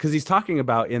 Because he's talking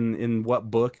about in what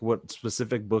book, what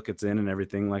specific book it's in, and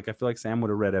everything. Like I feel like Sam would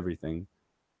have read everything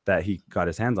that he got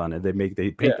his hands on. It. They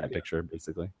paint that picture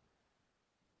basically.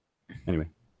 Anyway,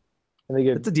 And they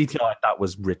get it's a detail I thought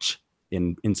was rich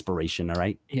in inspiration. All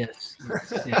right. Yes.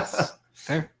 Yes.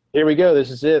 Fair. here we go. This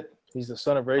is it. He's the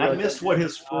son of Rhaegar. I missed what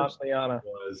his first Lyanna.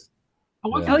 was.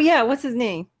 Oh yeah, what's his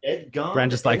name? Ed Gunn. Bran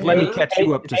just like, let me catch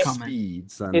you up to It's- speed,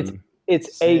 son.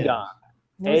 It's Sam. Aegon.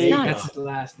 No, it's not. That's his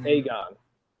last name. Aegon.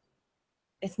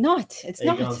 It's not. It's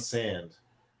Aegon not. Sand.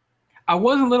 I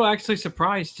was a little actually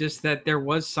surprised just that there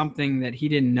was something that he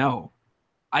didn't know.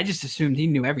 I just assumed he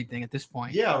knew everything at this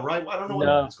point. Yeah, right. I don't know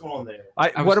No. what's going on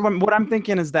there. What I'm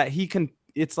thinking is that he can.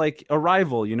 It's like a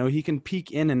rival, you know. He can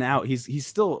peek in and out. He's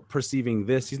still perceiving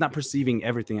this. He's not perceiving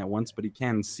everything at once, but he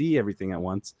can see everything at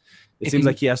once. It If seems he-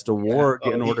 like he has to warg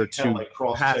in he order can kinda, to like,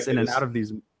 cross-check pass in and his- out of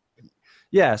these.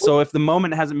 Yeah. So if the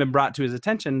moment hasn't been brought to his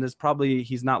attention, there's probably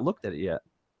he's not looked at it yet.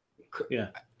 Yeah.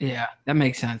 Yeah, that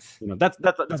makes sense. You know,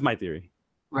 that's my theory.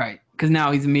 Right. Because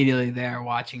now he's immediately there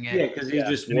watching it. Yeah, because he's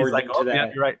just And he's warging like, to oh, that.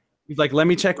 yeah, you're right. He's like, let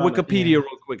me check From it, Wikipedia yeah.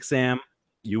 real quick, Sam.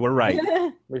 You were right.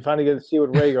 We finally get to see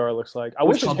what Rhaegar looks like. I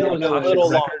wish his hair was a little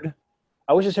longer.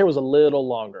 I wish his hair was a little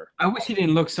longer. I wish he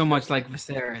didn't look so much like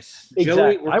Viserys.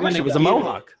 Exactly. we're I wish gonna it was a get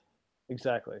mohawk.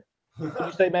 Exactly. What did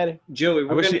you say, Maddie? Joey, I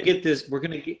we're wish gonna he- get this.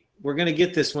 We're gonna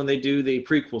get this when they do the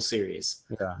prequel series.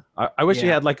 Yeah. I wish he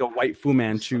Yeah. had like a white Fu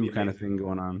Manchu kind of thing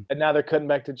going on. And now they're cutting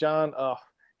back to John. Oh,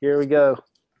 here we go.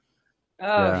 Oh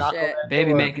Yeah. shit.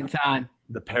 Baby Or- making time.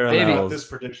 The Got parallels. this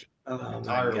prediction. Oh my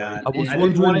Entirely. god! I was I didn't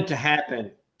wondering- want it to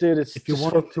happen. Dude, it's If you just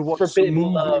wanted to watch forbidden some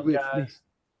movie love, with guys. me.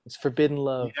 It's forbidden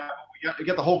love. Yeah, we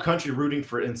got the whole country rooting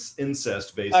for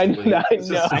incest, I basically. know. It's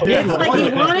just- It's like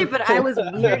he wanted, but I was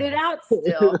weirded out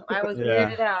still. I was Yeah.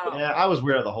 weirded out. Yeah, I was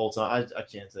weird the whole time. I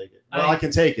can't take it. Well, I- I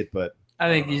can take it, but I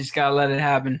think you just gotta let it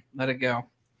happen. Let it go.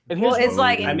 And Well, here's it's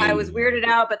like I I, mean- was weirded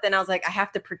out, but then I was like, I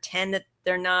have to pretend that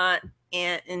they're not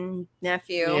aunt and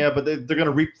nephew. yeah, but they're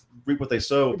gonna reap what they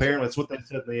sow. Apparently, that's what they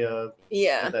said in the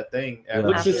Yeah. that thing. Yeah.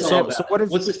 What's this So- all about? so what is-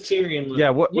 What's this Tyrion? Look?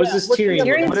 Yeah, what What's this what's the- Tyrion? look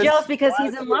Tyrion's What is- jealous because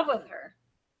he's in love with her.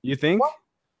 you think?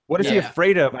 What is he Yeah.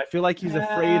 afraid of? I feel like he's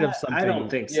afraid of something. I don't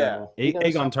think so. Yeah. He knows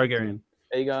Aegon something. Targaryen.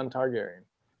 Aegon Targaryen.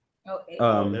 Oh,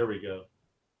 Oh, there we go.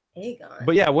 Aegon.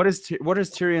 But yeah, what is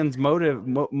Tyrion's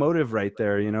motive right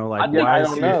there? You know, like I why don't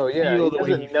does he know. Yeah, feel he the way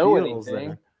doesn't he know feels anything.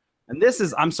 there? And this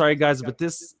is, I'm sorry guys, but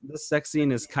this sex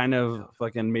scene is kind of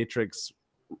fucking Matrix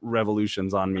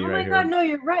revolutions on me Oh right my god, here. no,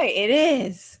 you're right. It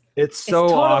is. It's so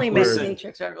it's totally awkward.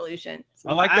 Matrix Revolution.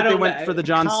 I like that I they don't went know. for the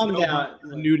Jon Calm Snow down.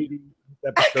 nudity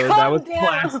episode. That Calm was down.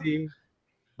 classy.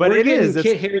 But We're it getting is.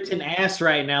 Kit Harington ass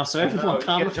right now, so everyone know,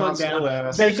 calm the get Jon fuck Snow down.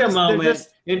 ass. Take a They're moment just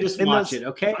and just in watch this- it,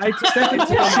 okay? I- Stephanie,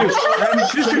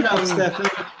 shut your mouth, Stephanie.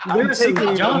 There's some taking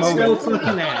a Jon Snow moment.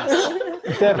 fucking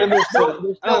ass. Stefan, there's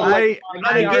no I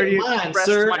gotta already get mine, expressed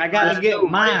sir. my I gotta get gratitude.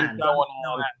 mine.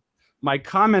 My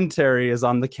commentary is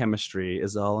on the chemistry,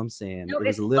 is all I'm saying. No, it was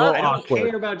it's a little love. I don't awkward.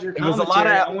 care about your It was a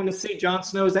commentary. lot of- I want to see Jon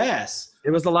Snow's ass.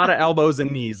 It was a lot of elbows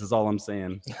and knees, is all I'm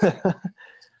saying.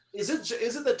 Is it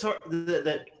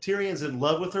that Tyrion's in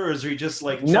love with her, or is he just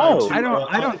like No, trying to,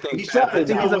 I don't think. he's I trying to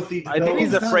think deal with the I think he's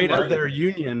development? afraid Right. of their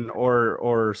union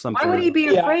or something. Why would he be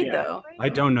Yeah. afraid Yeah. though? I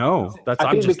don't know. That's I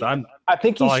I'm think just bec- I'm. I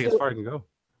think That's all he's as still, far as I can go.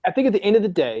 I think at the end of the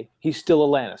day, he's still a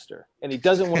Lannister, and he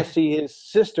doesn't want to see his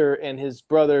sister and his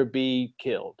brother be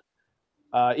killed,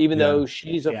 even Yeah. though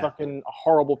she's a Yeah. fucking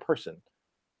horrible person.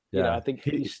 You know, Yeah. I think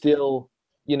he's still,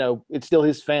 it's still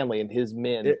his family and his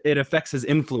men. It affects his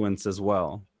influence as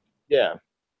well. Yeah.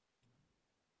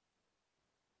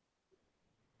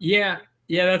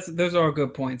 Yeah, those are all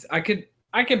good points. I could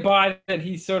buy that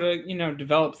he sort of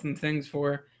developed some things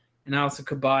for her, and I also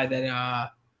could buy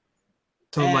that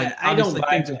so like I don't obviously buy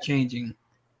things that. are changing.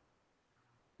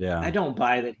 Yeah. I don't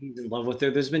buy that he's in love with her.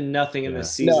 There's been nothing in Yeah.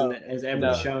 this season No. that has ever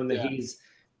No. shown that Yeah. he's.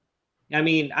 I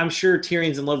mean, I'm sure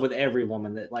Tyrion's in love with every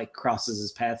woman that like crosses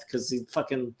his path because he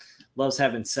fucking loves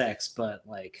having sex. But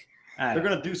like, They're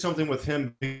gonna do something with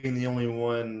him being the only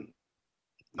one.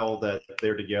 All that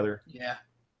they're together. Yeah.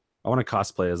 I want to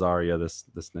cosplay as Arya this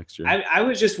next year. I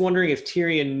was just wondering if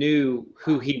Tyrion knew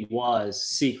who he was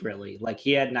secretly. Like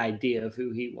he had an idea of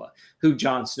who he was, who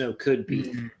Jon Snow could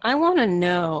be. I want to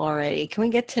know already. Can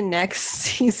we get to next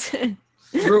season?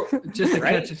 Just to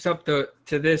Right. catch us up to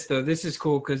this though, this is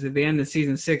cool because at the end of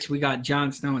season 6 we got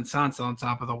Jon Snow and Sansa on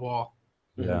top of the wall,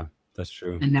 Yeah, that's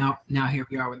true. and now here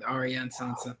we are with Arya and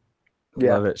Sansa,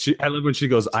 Yeah. Love it. I love when she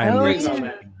goes, "I am Oh, the yeah.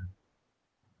 executioner."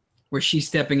 where she's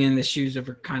stepping in the shoes of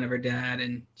her dad,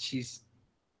 and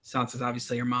Sansa's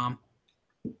obviously her mom.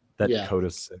 That Yeah.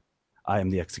 coda's sick. I am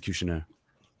the executioner.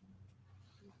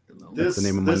 This the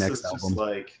name of my this next is just album.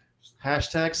 like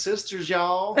hashtag sisters,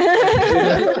 y'all.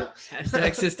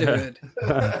 Hashtag sisterhood.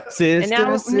 Sister, And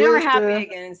now we're happy sister.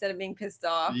 again instead of being pissed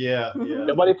off. yeah.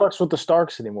 Nobody fucks with the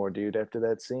Starks anymore, dude, after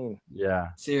that scene. Yeah.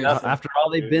 Seriously. After all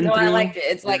they've been No, through. I liked it.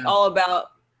 It's like Yeah. all about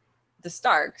the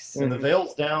Starks. And the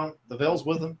veil's down. The veil's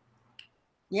with him.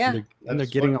 Yeah. And they're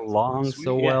That's getting fucking along sweet.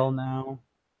 so Yeah. well now.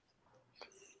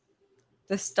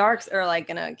 The Starks are like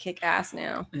gonna kick ass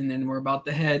now. And then we're about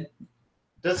to head.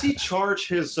 Does he charge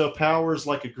his powers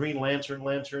like a Green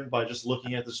Lantern by just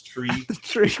looking at this tree?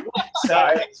 Tree.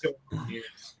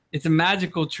 It's a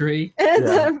magical tree Yeah.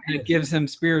 that gives him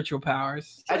spiritual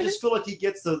powers. I just feel like he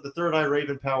gets the Third Eye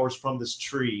Raven powers from this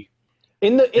tree.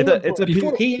 In the It's a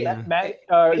Before- piece-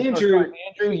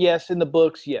 Andrew, yes, in the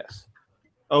books, yes.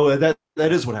 Oh, that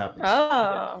is what happens.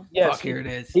 Oh. Yes, Fuck, here it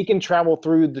is. he can travel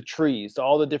through the trees,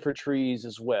 all the different trees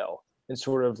as well, and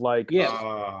sort of like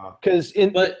Yeah. because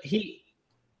in But he.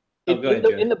 in, Oh, go ahead, in, the,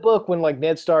 Jared. in the book when like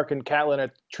Ned Stark and Catelyn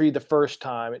are treed the first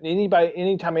time, and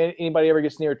anytime anybody ever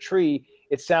gets near a tree,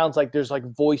 it sounds like there's like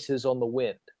voices on the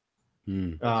wind.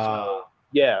 Hmm.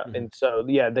 Yeah, Mhm. and so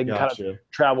they can kind of Gotcha.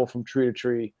 travel from tree to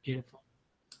tree. Beautiful.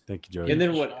 Thank you, Joey. And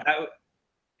then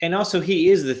and also he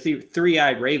is the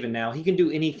three-eyed raven now. He can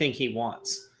do anything he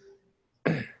wants.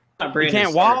 Not Brandon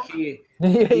can't Stark. walk?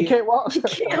 He can't walk.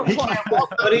 Can't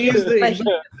walk. but he is the But he's he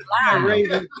the Wow.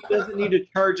 raven. He doesn't need to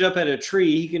charge up at a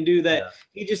tree. He can do that. Yeah.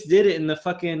 He just did it in the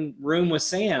fucking room with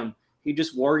Sam. He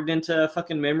just warged into a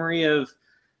fucking memory of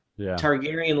Yeah.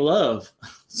 Targaryen love.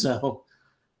 So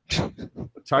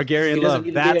Targaryen He doesn't Love. need to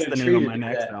be That's at a the tree name of to my do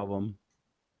next that. album.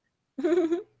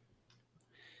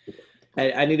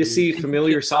 I need to see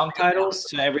familiar song titles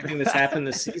to everything that's happened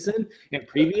this season and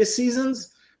previous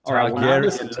seasons, or I will not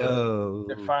listen Targaryen to it. Love.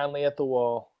 They're finally at the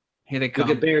wall. Here they Look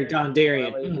come. at Baron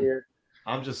Dondarrion. Finally here.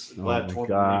 I'm just Oh glad my Tormund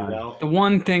God. made it out. The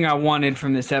one thing I wanted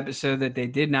from this episode that they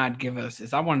did not give us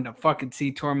is I wanted to fucking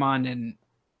see Tormund and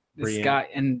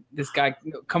this guy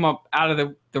come up out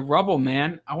of the rubble,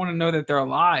 man. I want to know that they're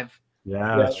alive. Yeah,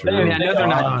 Yeah, that's I true. mean, I know they're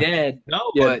not Fuck. dead,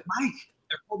 No, Yeah. but Mike,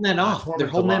 they're holding that off. They're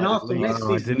Tormund's holding that alive, off at the least. next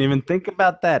Oh, I season. didn't even think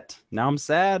about that. Now I'm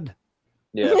sad.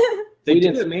 Yeah. They We do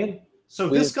didn't- it, man. So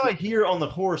We this didn't- guy here on the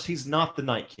horse, he's not the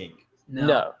Night King.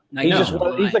 No. Not He's yet. just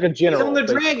he's like a He's general. on the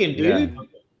basically. dragon, dude. Yeah.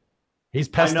 He's I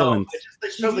know. pestilent. They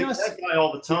show the Yes. that guy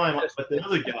all the time, but the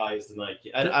other guy is the Night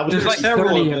King. I was There's like just several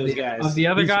 30 of of those the, guys. of the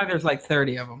other He's- guy. There's like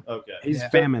 30 of them. okay. He's Yeah.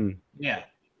 famine. Yeah.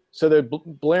 So they're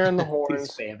blaring the He's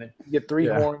horns. spamming. You get 3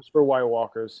 horns for White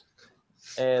Walkers,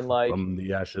 and like From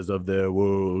the ashes of their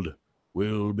world,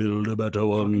 we'll build a better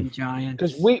one. Giant.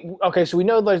 because so we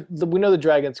know the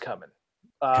dragon's coming.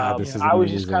 God, this is I was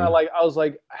just kind of amazing.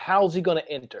 like, how's he gonna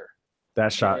enter?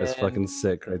 That shot is and- fucking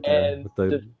sick right there. and With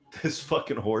the, This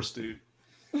fucking horse, dude.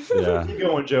 yeah. Keep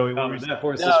going, Joey. What Oh, were you that saying?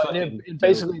 horse is No, fucking and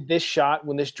basically this shot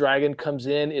when this dragon comes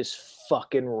in is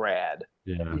fucking rad.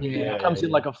 Yeah. Yeah. It comes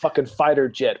in like a fucking fighter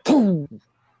jet. Boom!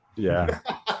 Yeah.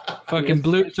 Fucking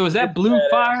blue. So is that blue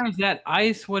fire? Is that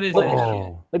ice? What is it?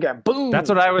 Oh, Look at boom. that's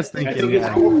what I was I thinking. think it's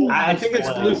Yeah. powerful I think it's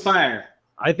blue fire.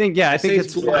 I think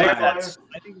it's blue fire. fire.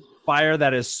 I think it's fire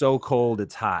that is so cold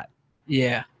it's hot.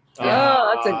 Yeah.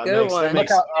 Oh, that's a good one. Look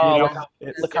how, You look know, how,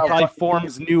 it look how probably fucking-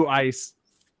 forms new ice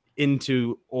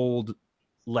into old,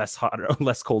 less hotter,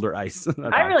 less colder ice.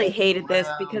 I really hated this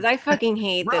because I fucking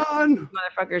hate that Run,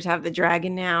 motherfuckers have the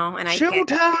dragon now, and I shoot can't.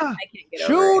 her, I can't get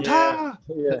over shoot it. her.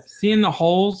 yeah. Seeing the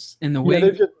holes in the Yeah,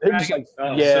 wing. they're just like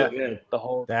Oh, yeah, so good. the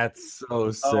whole That's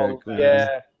so sick. oh, man.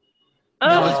 yeah.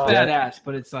 No, it's Oh, badass,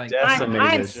 but it's like That's I'm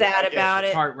amazing. sad about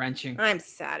it. heart wrenching. I'm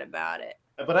sad about it.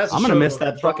 But as a I'm gonna show, miss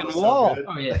that it's fucking so wall. good.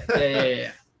 Oh yeah.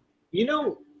 Yeah. You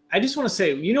know, I just want to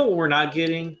say, you know what we're not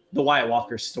getting? The White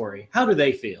Walker story. How do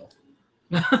they feel?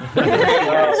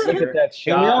 Oh, look at that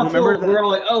And we all shot. Remember we're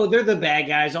all like, oh, they're the bad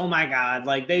guys. Oh my god,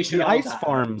 like they should The all ice die.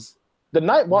 farms, The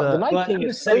night the- Night But King I'm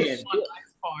is just so saying.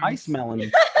 ice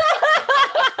melon.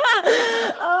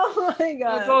 Oh my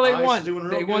god. That's all they Ice want. doing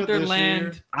real They want good their this land.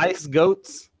 year. Ice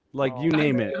goats, like you Oh,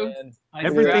 name it. man.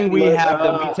 Everything we Look, have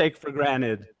that we take for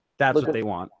granted, that's look what at- they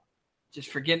want. Just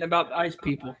forgetting about the ice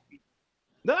people.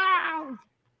 Ah!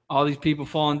 All these people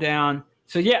falling down.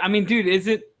 So yeah, I mean, dude,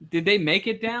 did they make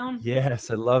it down? Yes,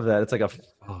 I love that. It's like I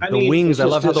the mean, wings. I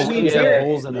it's love how the just- wings yeah. have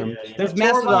holes in them. Yeah. There's Tormund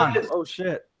mastodon. is- Oh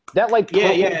shit. That like Yeah,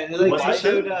 purple- yeah. Like What's they that?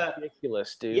 showed.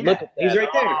 ridiculous, dude. Yeah, Look at that. he's right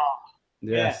there.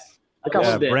 Yes. Look how Yeah,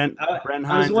 loved it. Brent I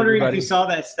Hines, was wondering everybody. if you saw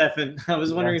that, Stefan. I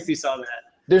was wondering Yes. if you saw that.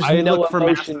 There's I no look for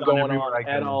emotion Mastodon going everywhere I on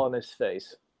at can. all in his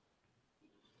face.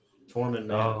 Tormund,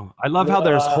 man. Oh, I love how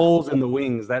there's holes in the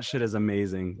wings. That shit is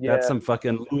amazing. Yeah. That's some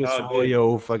fucking Louis Oh, dude.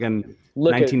 Arroyo fucking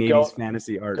Look 1980s at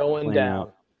fantasy art going playing down,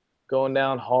 out. going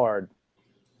down hard.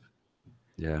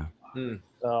 Yeah.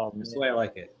 Oh, That's the way I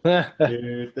like it. man.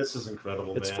 Dude, this is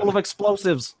incredible, It's man. full of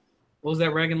explosives. What was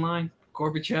that Reagan line?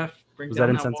 Gorbachev, bring Was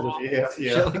down that that insensitive? wall. Yeah,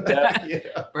 yeah. Shit like that.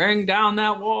 Yeah. Bring down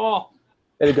that wall.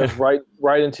 And it goes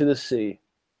right into the sea.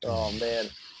 Oh man.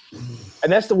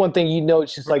 And that's the one thing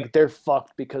it's just like they're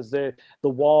fucked because they're the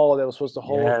wall that was supposed to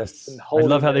hold. Yes. and I hold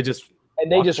love it how they in. just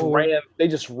and they walk just forward.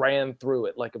 ran through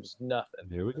it like it was nothing.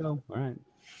 Here we go. All right.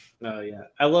 Oh yeah,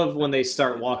 I love when they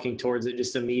start walking towards it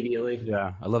just immediately.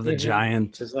 Yeah. I love the Mhm.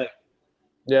 giant. Just like,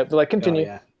 Yeah, they're like continue. oh,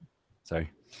 yeah. Sorry.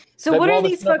 So That what are wall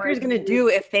these that's not fuckers gonna do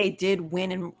if they did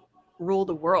win and rule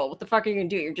the world? What the fuck are you gonna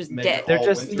do? You're just Man, dead. They're all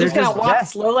just- went You're they're just down. gonna walk dead.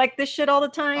 slow like this shit all the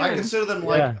time. I consider them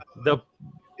like Yeah. The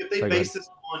if they Sorry, base this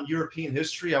on European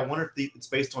history, I wonder if it's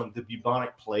based on the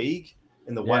bubonic plague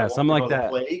and the White something Walker like or the that.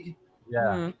 plague.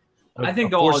 yeah. I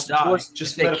think they'll all force- die. force- If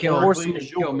just they kill, metaphorically, they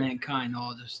kill mankind.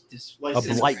 All just Like A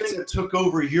it's blight. a thing that took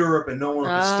over Europe and no one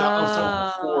could stop. It was like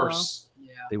a Oh. force.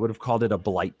 yeah. They would have called it a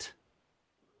blight.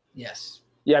 Yes.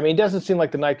 Yeah, I mean, it doesn't seem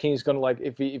like the Night King's gonna like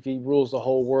if he rules the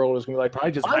whole world, is gonna be like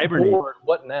Probably just I'm hibernate. bored,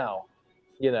 what now?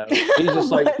 You know, he's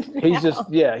just like he's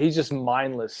just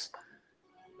mindless.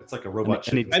 It's like a robot.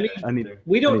 I need- chick. I mean, I need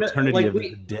We don't an know. eternity Like of we,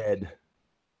 the dead.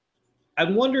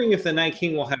 I'm wondering if the Night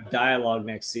King will have dialogue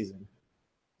next season.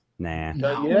 Nah.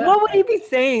 No. Yeah. What would he be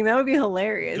saying? That would be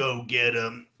hilarious. Go get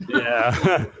him.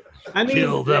 Yeah. I mean,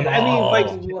 Kill them I mean, all. like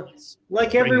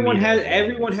Bring everyone me has the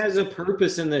everyone has a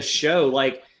purpose in this show.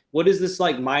 Like, what is this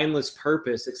like mindless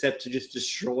purpose except to just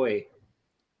destroy?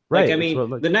 Right. Like, I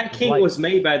mean, the Night King blight. was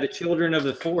made by the children of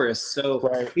the forest, so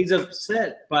Right. he's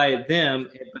upset by them,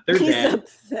 but they're He's dead.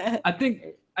 upset. I think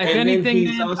if And then anything,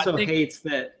 he man, also I think, hates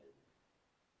that.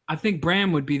 I think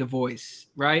Bram would be the voice,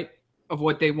 right, of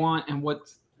what they want and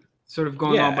what's sort of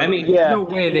going Yeah, on. But I mean, there's Yeah, no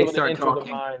way they able to start enter the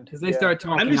talking mind. because they Yeah. start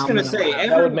talking. I'm just gonna say,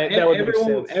 That would make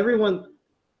sense.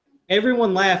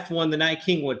 everyone laughed when the Night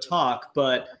King would talk,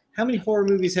 but how many horror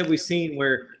movies have we seen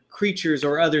where creatures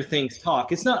or other things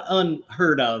talk? It's not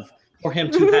unheard of for him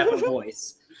to have a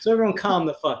voice. So everyone calm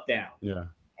the fuck down. Yeah.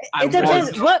 I It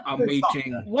depends. want What a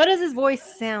meeting. what does his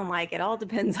voice sound like? It all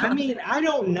depends on. I mean, I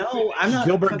don't know. I'm not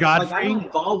Gilbert like, I'm Gottfried? not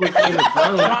involved with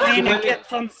Game of Thrones.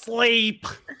 some sleep.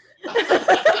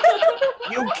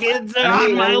 You kids are I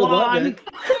mean, on my I would love lawn.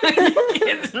 it.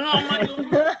 Kids are on my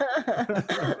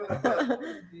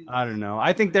I don't know.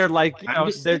 I think they're like,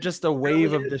 they're just a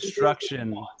wave of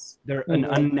destruction. They're an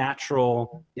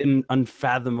unnatural,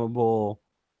 unfathomable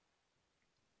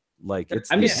Like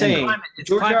it's. I'm just the end. saying,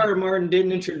 George R. R. Martin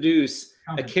didn't introduce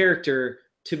a character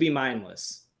to be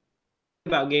mindless.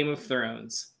 About Game of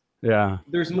Thrones. Yeah,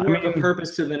 there's more of a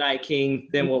purpose to the Night King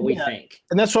than what we think.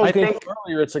 And that's what I was going to say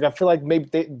earlier. It's like I feel like maybe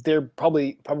there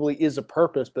probably is a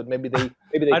purpose, but maybe they.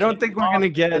 I don't think we're going to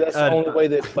get. That's the only way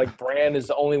that like Bran is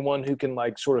the only one who can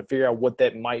like sort of figure out what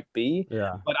that might be.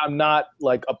 Yeah. But I'm not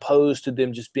like opposed to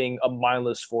them just being a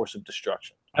mindless force of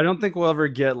destruction. I don't think we'll ever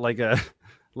get like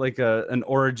an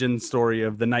origin story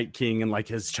of the Night King and like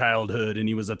his childhood, and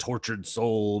he was a tortured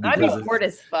soul. That'd be bored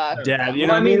as fuck. Dad, you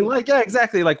know what I mean? Like, yeah,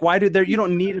 exactly. Like, why did there? You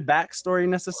don't need a backstory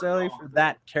necessarily for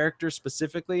that character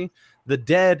specifically. The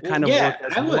dead kind of work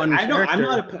as one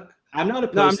character. I'm not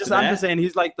opposed. No, I'm to that. just saying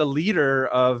he's like the leader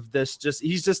of this.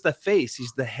 He's just the face.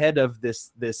 He's the head of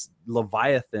this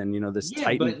Leviathan. You know, this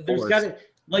Titan but there's force. got to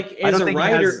like as a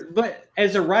writer. But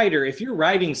as a writer, if you're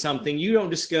writing something, you don't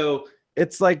just go.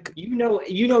 It's like you know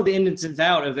the ins and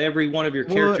outs of every one of your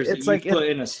characters that you put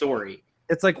in a story.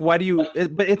 It's like why do you?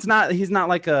 But it's not. He's not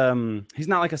like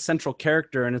a central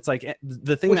character, and it's like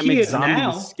the thing that makes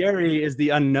zombies scary is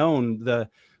the unknown, the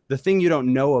thing you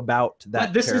don't know about that.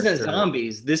 But this isn't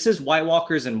zombies. This is White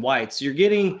Walkers and Whites. You're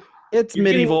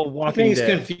medieval Walking Dead,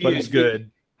 confused. but it's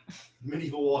good.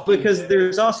 Medieval Walking because Dead.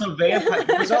 there's also vampire.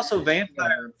 There's also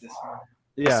vampire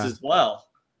as well.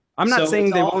 I'm not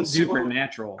saying they won't do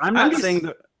supernatural. I'm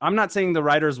not saying the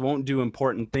writers won't do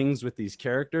important things with these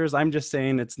characters. I'm just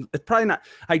saying it's probably not.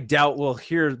 I doubt we'll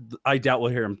hear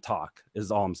him talk. Is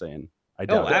all I'm saying.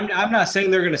 I'm not saying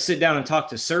they're going to sit down and talk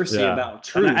to Cersei about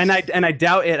truth. And I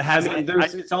doubt it has.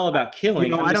 It's all about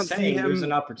killing. I don't see him. There's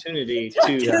an opportunity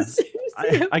to.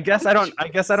 I guess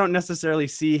I don't necessarily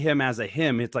see him as a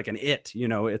him. It's like an it. You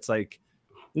know, it's like.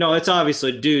 No, it's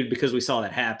obviously a dude because we saw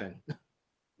that happen.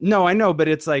 No, I know, but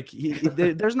it's like he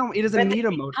doesn't need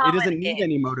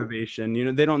any motivation. You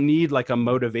know, they don't need like a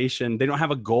motivation. They don't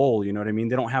have a goal. You know what I mean?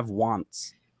 They don't have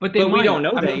wants. But we don't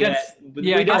know that yet.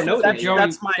 Yeah, we don't know that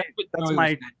yet.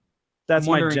 That's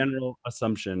my general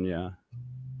assumption. Yeah.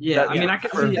 Yeah, I mean, I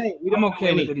can see. I'm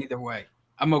okay with it either way.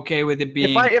 I'm okay with it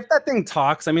being. If that thing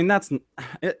talks, I mean,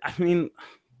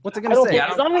 what's it gonna say?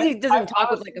 As long as he doesn't talk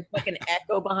with like a fucking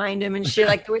echo behind him and shit,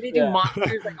 like the way they do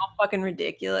monsters, like all fucking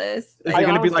ridiculous. Is it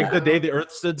gonna be like the day the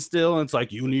Earth stood still, and it's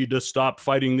like you need to stop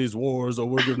fighting these wars, or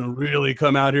we're gonna really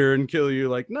come out here and kill you?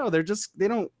 Like, no, they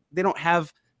don't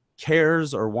have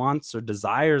cares or wants or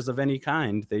desires of any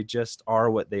kind. They just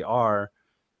are what they are,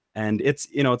 and it's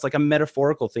like a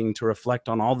metaphorical thing to reflect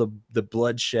on all the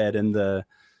bloodshed and the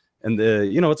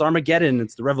it's Armageddon,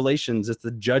 it's the revelations, it's the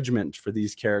judgment for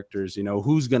these characters,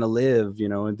 who's gonna live,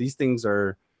 and these things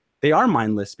are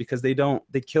mindless because they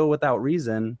kill without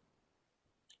reason.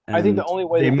 I think the only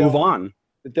way they move on,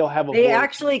 that they'll have they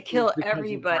actually kill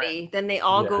everybody, then they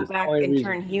all go back and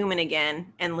turn human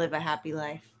again and live a happy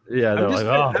life. Yeah, they're like,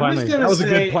 oh, finally, that was a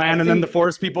good plan, and then the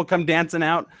forest people come dancing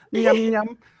out. Yum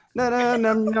yum. Num,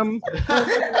 num, num.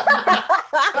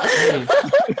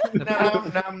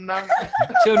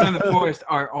 Children of the forest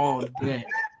are all dead.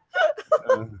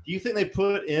 Do you think they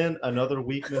put in another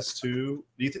weakness too?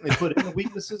 Do you think they put in the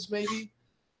weaknesses maybe?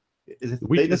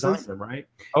 They designed them, right?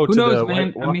 Oh, who knows,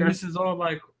 man? I mean, this is all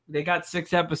like they got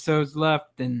 6 episodes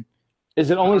left, and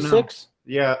is it only 6?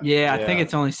 Yeah, I think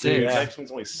it's only 6. Dude, next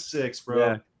one's only 6, bro.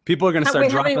 Yeah. People are gonna start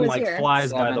dropping like here?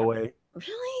 flies. 7. By the way,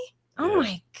 Really? Oh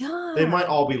my god! They might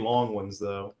all be long ones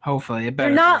though. Hopefully, they're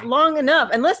not long enough.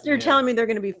 Unless you're telling me they're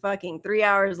going to be fucking 3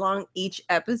 hours long each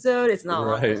episode. It's not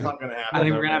long. It's not going to happen. I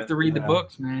think we're gonna have to read the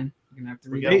books, man. We're gonna have to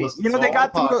read. They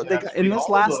got through.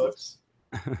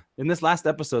 In this last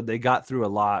episode, they got through a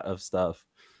lot of stuff.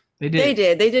 They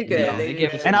did. They did good. Yeah, they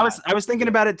gave us and I was thinking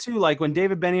about it too. Like when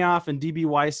David Benioff and DB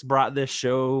Weiss brought this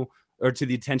show to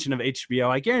the attention of HBO,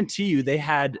 I guarantee you they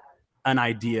had an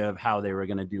idea of how they were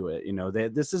going to do it.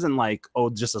 This isn't like,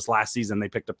 just this last season they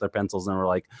picked up their pencils and were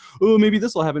like, oh, maybe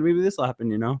this will happen,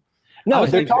 No,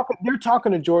 they're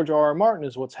talking to George R. R. Martin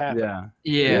is what's happening.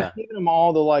 Yeah. They're giving them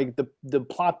all the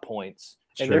plot points,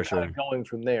 and they're kind of going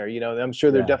from there. I'm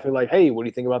sure they're definitely like, hey, what do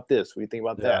you think about this? What do you think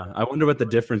about that? I wonder what the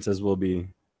differences will be.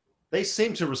 They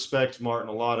seem to respect Martin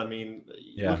a lot. I mean,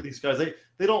 look at these guys. They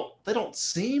don't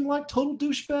seem like total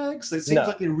douchebags. They seem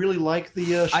like they really like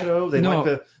the show. They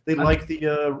like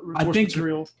the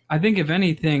material. I think if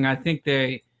anything, I think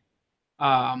they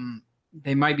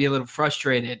might be a little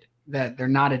frustrated that they're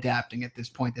not adapting at this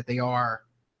point. That they are.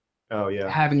 Oh yeah.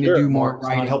 Having to do more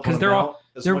writing because they're all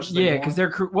because they're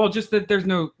just that there's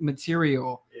no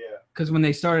material. Yeah. Because when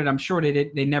they started, I'm sure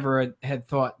they never had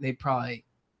thought they'd probably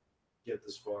get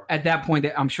this far. At that point,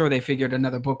 I'm sure they figured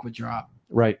another book would drop.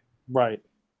 Right.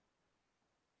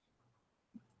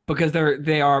 But because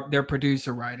they're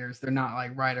producer writers. They're not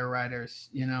like writers,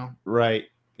 you know. Right.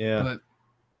 Yeah. But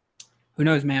who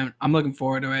knows, man? I'm looking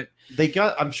forward to it.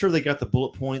 I'm sure they got the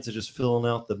bullet points of just filling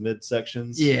out the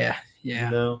midsections. Yeah. You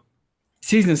know.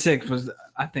 Season 6 was,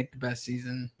 I think, the best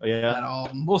season. Yeah. At all.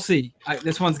 We'll see.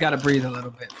 This one's got to breathe a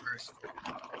little bit first.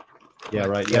 Yeah.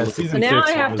 Right. Yeah. So now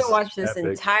I have to watch this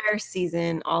entire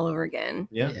season all over again.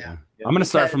 Yeah. I'm gonna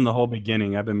start from the whole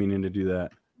beginning. I've been meaning to do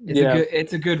that.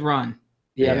 It's a good run.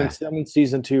 Yeah. I'm in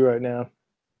season 2 right now.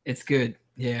 It's good.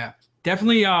 Yeah.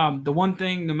 Definitely. The one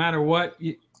thing, no matter what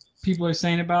people are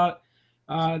saying about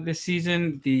this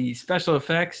season, the special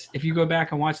effects. If you go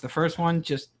back and watch the first one,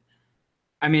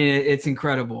 it's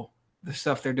incredible. The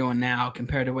stuff they're doing now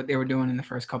compared to what they were doing in the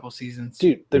first couple seasons.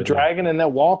 Dude, the dragon and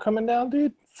that wall coming down,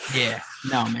 dude. Yeah.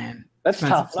 No, man. That's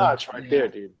top notch right there,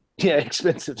 dude. Yeah,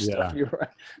 expensive stuff. You're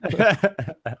right.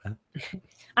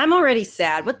 I'm already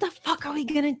sad. What the fuck are we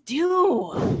gonna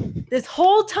do this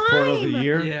whole time? For another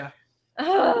year. Yeah.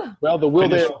 Well, the will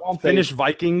finish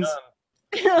Vikings.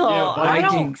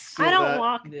 Vikings. I don't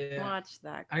watch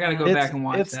that. I gotta go back and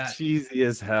watch that. It's cheesy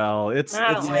as hell. I've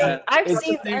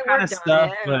seen the kind of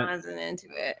stuff, but I wasn't into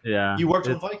it. Yeah. You worked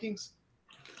on Vikings?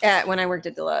 Yeah, when I worked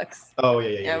at Deluxe. Oh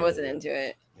yeah. I wasn't into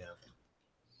it. Yeah.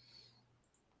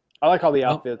 I like all the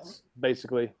outfits,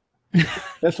 basically.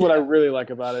 That's what I really like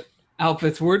about it.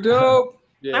 Outfits were dope.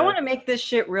 Yeah. I want to make this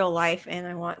shit real life, and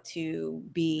I want to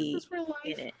be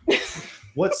in it.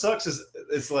 What sucks is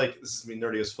it's like, this is me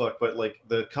nerdy as fuck, but like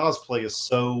the cosplay is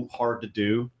so hard to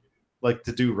do, like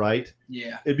to do right.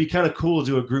 Yeah. It'd be kind of cool to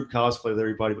do a group cosplay with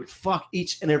everybody, but fuck,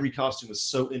 each and every costume is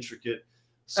so intricate,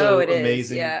 so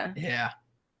amazing. Yeah. Yeah.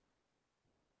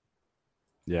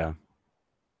 Yeah.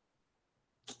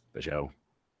 For sure.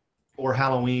 Or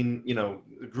Halloween,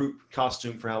 a group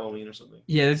costume for Halloween or something.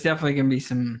 Yeah, there's definitely gonna be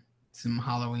some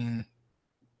Halloween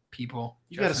people.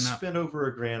 You got to spend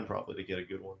over $1,000 probably to get a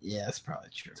good one. Yeah, that's probably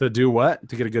true. So do what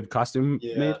to get a good costume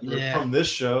made? Yeah, from this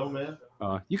show, man.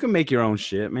 You can make your own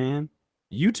shit, man.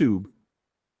 YouTube.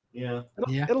 Yeah.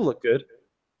 It'll look good.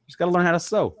 Just got to learn how to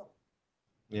sew.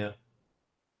 Yeah.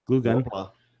 Glue gun.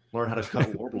 Warbler. Learn how to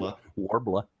cut warbler.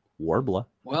 Warbler.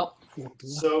 Well.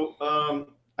 So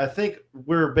I think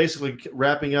we're basically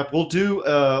wrapping up. We'll do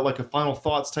like a final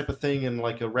thoughts type of thing and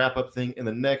like a wrap up thing in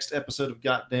the next episode of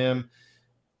Gotdamn.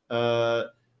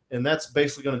 And that's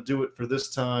basically going to do it for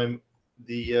this time.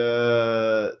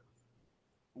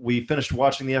 We finished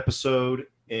watching the episode,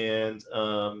 and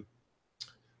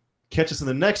catch us in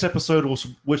the next episode,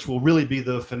 which will really be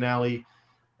the finale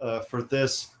for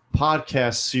this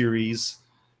podcast series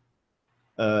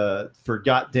for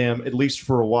Gotdamn, at least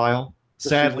for a while.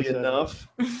 Sadly enough,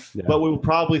 but we will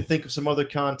probably think of some other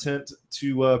content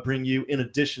to bring you in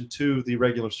addition to the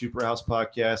regular Super House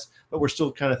podcast. But we're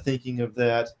still kind of thinking of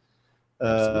that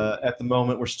at the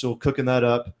moment. We're still cooking that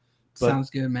up. But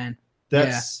sounds good, man.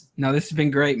 This has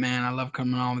been great, man. I love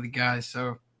coming on with you guys.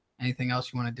 So anything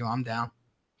else you want to do, I'm down.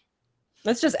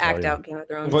 Let's just act out Game of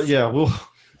Thrones. But yeah, we'll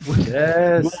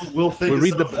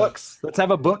read the books. Let's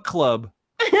have a book club.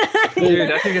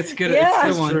 Dude, I think it's good. Yeah,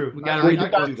 it's a good one. True. We gotta read the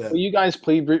book. Will you guys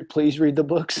please read the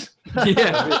books?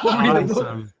 Yeah, we'll read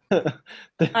the book.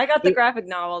 I got the graphic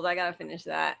novels. I gotta finish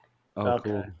that. Oh,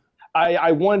 cool.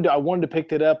 I wanted to pick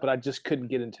that up, but I just couldn't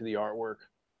get into the artwork.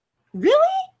 Really?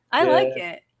 I like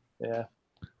it. Yeah.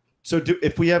 So do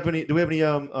we have any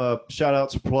shout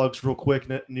outs or plugs real quick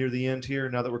near the end here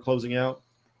now that we're closing out?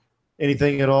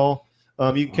 Anything at all?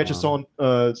 You can catch us on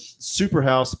Super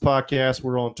House Podcast.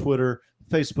 We're on Twitter,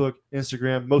 Facebook,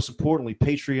 Instagram, most importantly,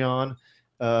 Patreon.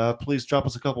 Please drop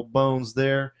us a couple bones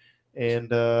there. And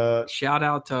shout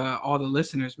out to all the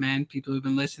listeners, man. People who've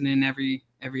been listening every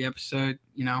episode,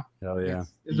 Hell yeah.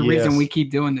 There's a reason we keep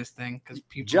doing this thing, because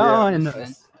people John.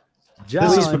 This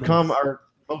has become our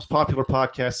most popular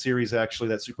podcast series, actually,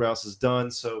 that Super House has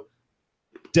done. So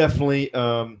definitely,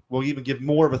 we'll even give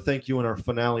more of a thank you in our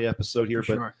finale episode here.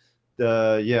 Sure.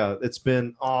 But it's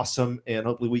been awesome, and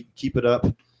hopefully we can keep it up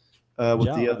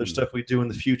with the other stuff we do in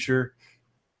the future.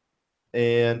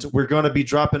 And we're going to be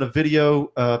dropping a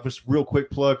video, just real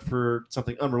quick plug for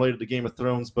something unrelated to Game of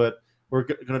Thrones, but we're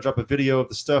going to drop a video of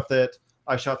the stuff that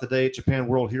I shot today at Japan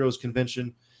World Heroes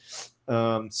Convention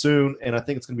soon, and I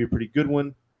think it's going to be a pretty good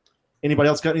one. Anybody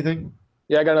else got anything?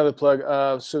 Yeah, I got another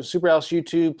plug. So Super House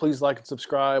YouTube, please like and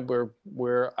subscribe.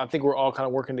 I think we're all kind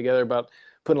of working together about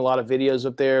putting a lot of videos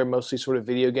up there, mostly sort of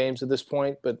video games at this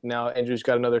point, but now Andrew's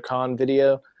got another con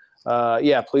video.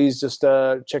 Please just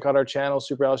check out our channel,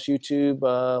 Super House YouTube,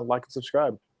 like and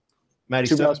subscribe. Maddie,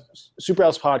 Super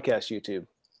House Podcast YouTube.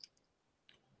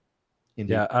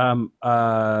 Indeed. Yeah,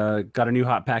 got a new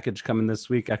hot package coming this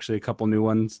week. Actually, a couple new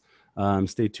ones.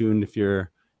 Stay tuned if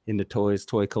you're into toys,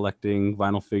 toy collecting,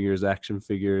 vinyl figures, action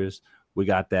figures. We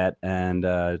got that. And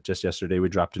just yesterday, we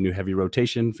dropped a new heavy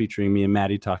rotation featuring me and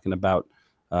Maddie talking about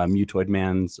Mutoid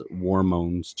Man's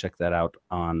Warmones. Check that out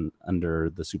under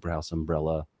the Superhouse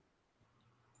umbrella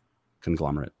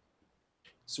conglomerate.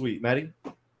 Sweet. Maddie?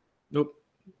 Nope.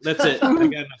 That's it. I got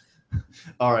enough.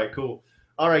 All right, cool.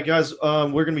 All right, guys. We're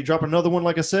going to be dropping another one,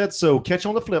 like I said. So catch you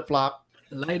on the flip-flop.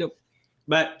 Light up.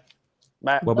 Bye.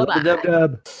 Bye.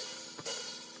 Dub.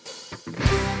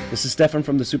 This is Stefan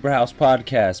from the Superhouse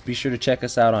Podcast. Be sure to check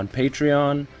us out on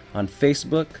Patreon, on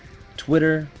Facebook,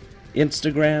 Twitter,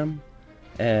 Instagram,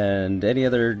 and any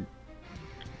other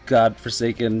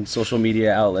godforsaken social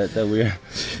media outlet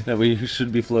that we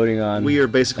should be floating on. We are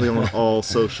basically on all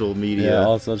social media. Yeah,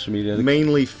 all social media.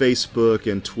 Mainly Facebook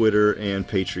and Twitter and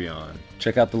Patreon.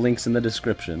 Check out the links in the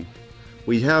description.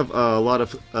 We have a lot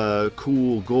of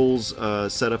cool goals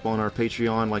set up on our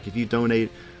Patreon. Like if you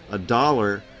donate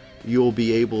 $1, you'll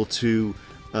be able to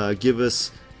give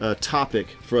us a topic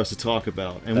for us to talk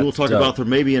about. And we'll talk about for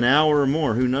maybe an hour or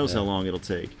more. Who knows how long it'll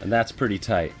take. And that's pretty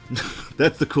tight.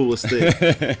 That's the coolest thing.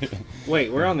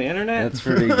 Wait, we're on the internet? That's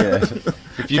pretty good.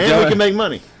 If you and we can make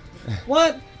money.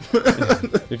 What?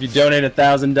 If you donate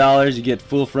 $1,000, you get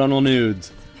full frontal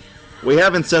nudes. We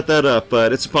haven't set that up,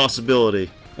 but it's a possibility.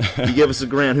 You give us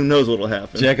 $1,000, who knows what'll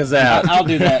happen. Check us out. I'll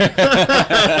do that.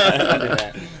 I'll do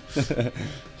that.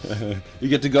 You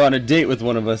get to go on a date with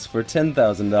one of us for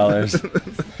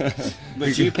 $10,000.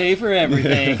 But you pay for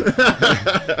everything.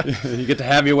 You get to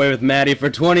have your way with Maddie for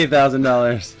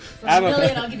 $20,000. For $1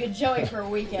 million, I'll give you Joey for a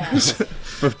weekend.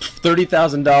 For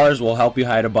 $30,000, we'll help you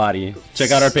hide a body.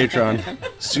 Check out our Patreon.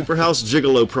 Superhouse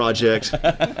Gigolo Project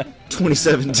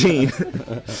 2017.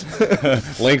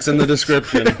 Links in the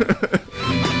description.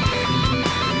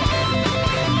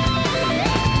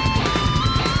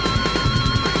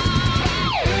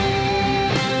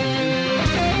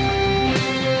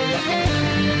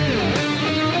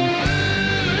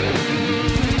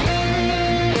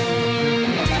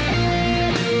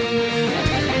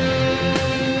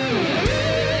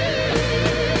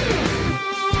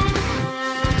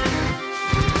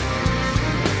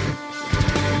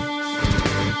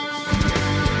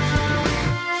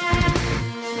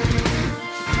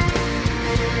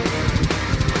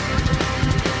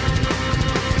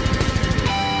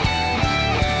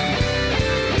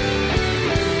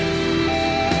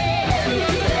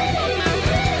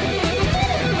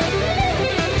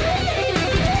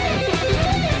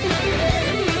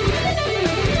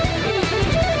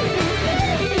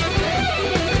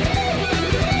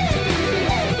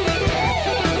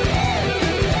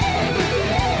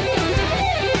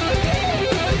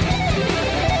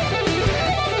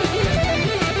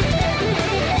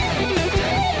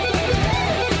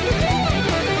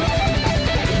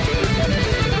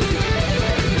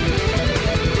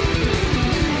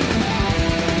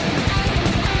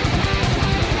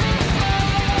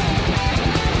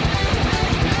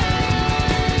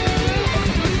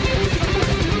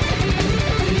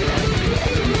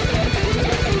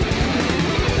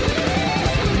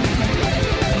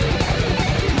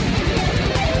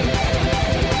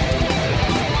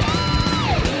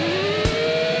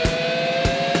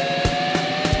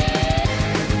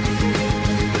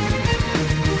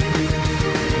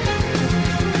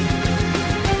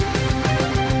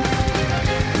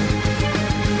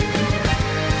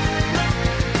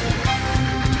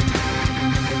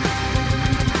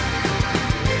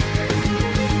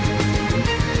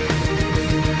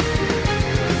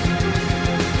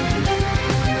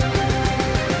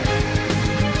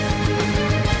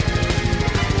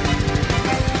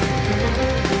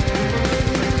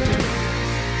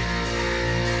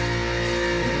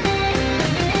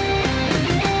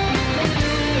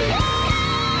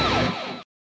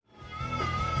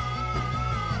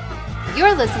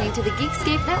 You're listening to the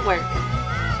Geekscape Network.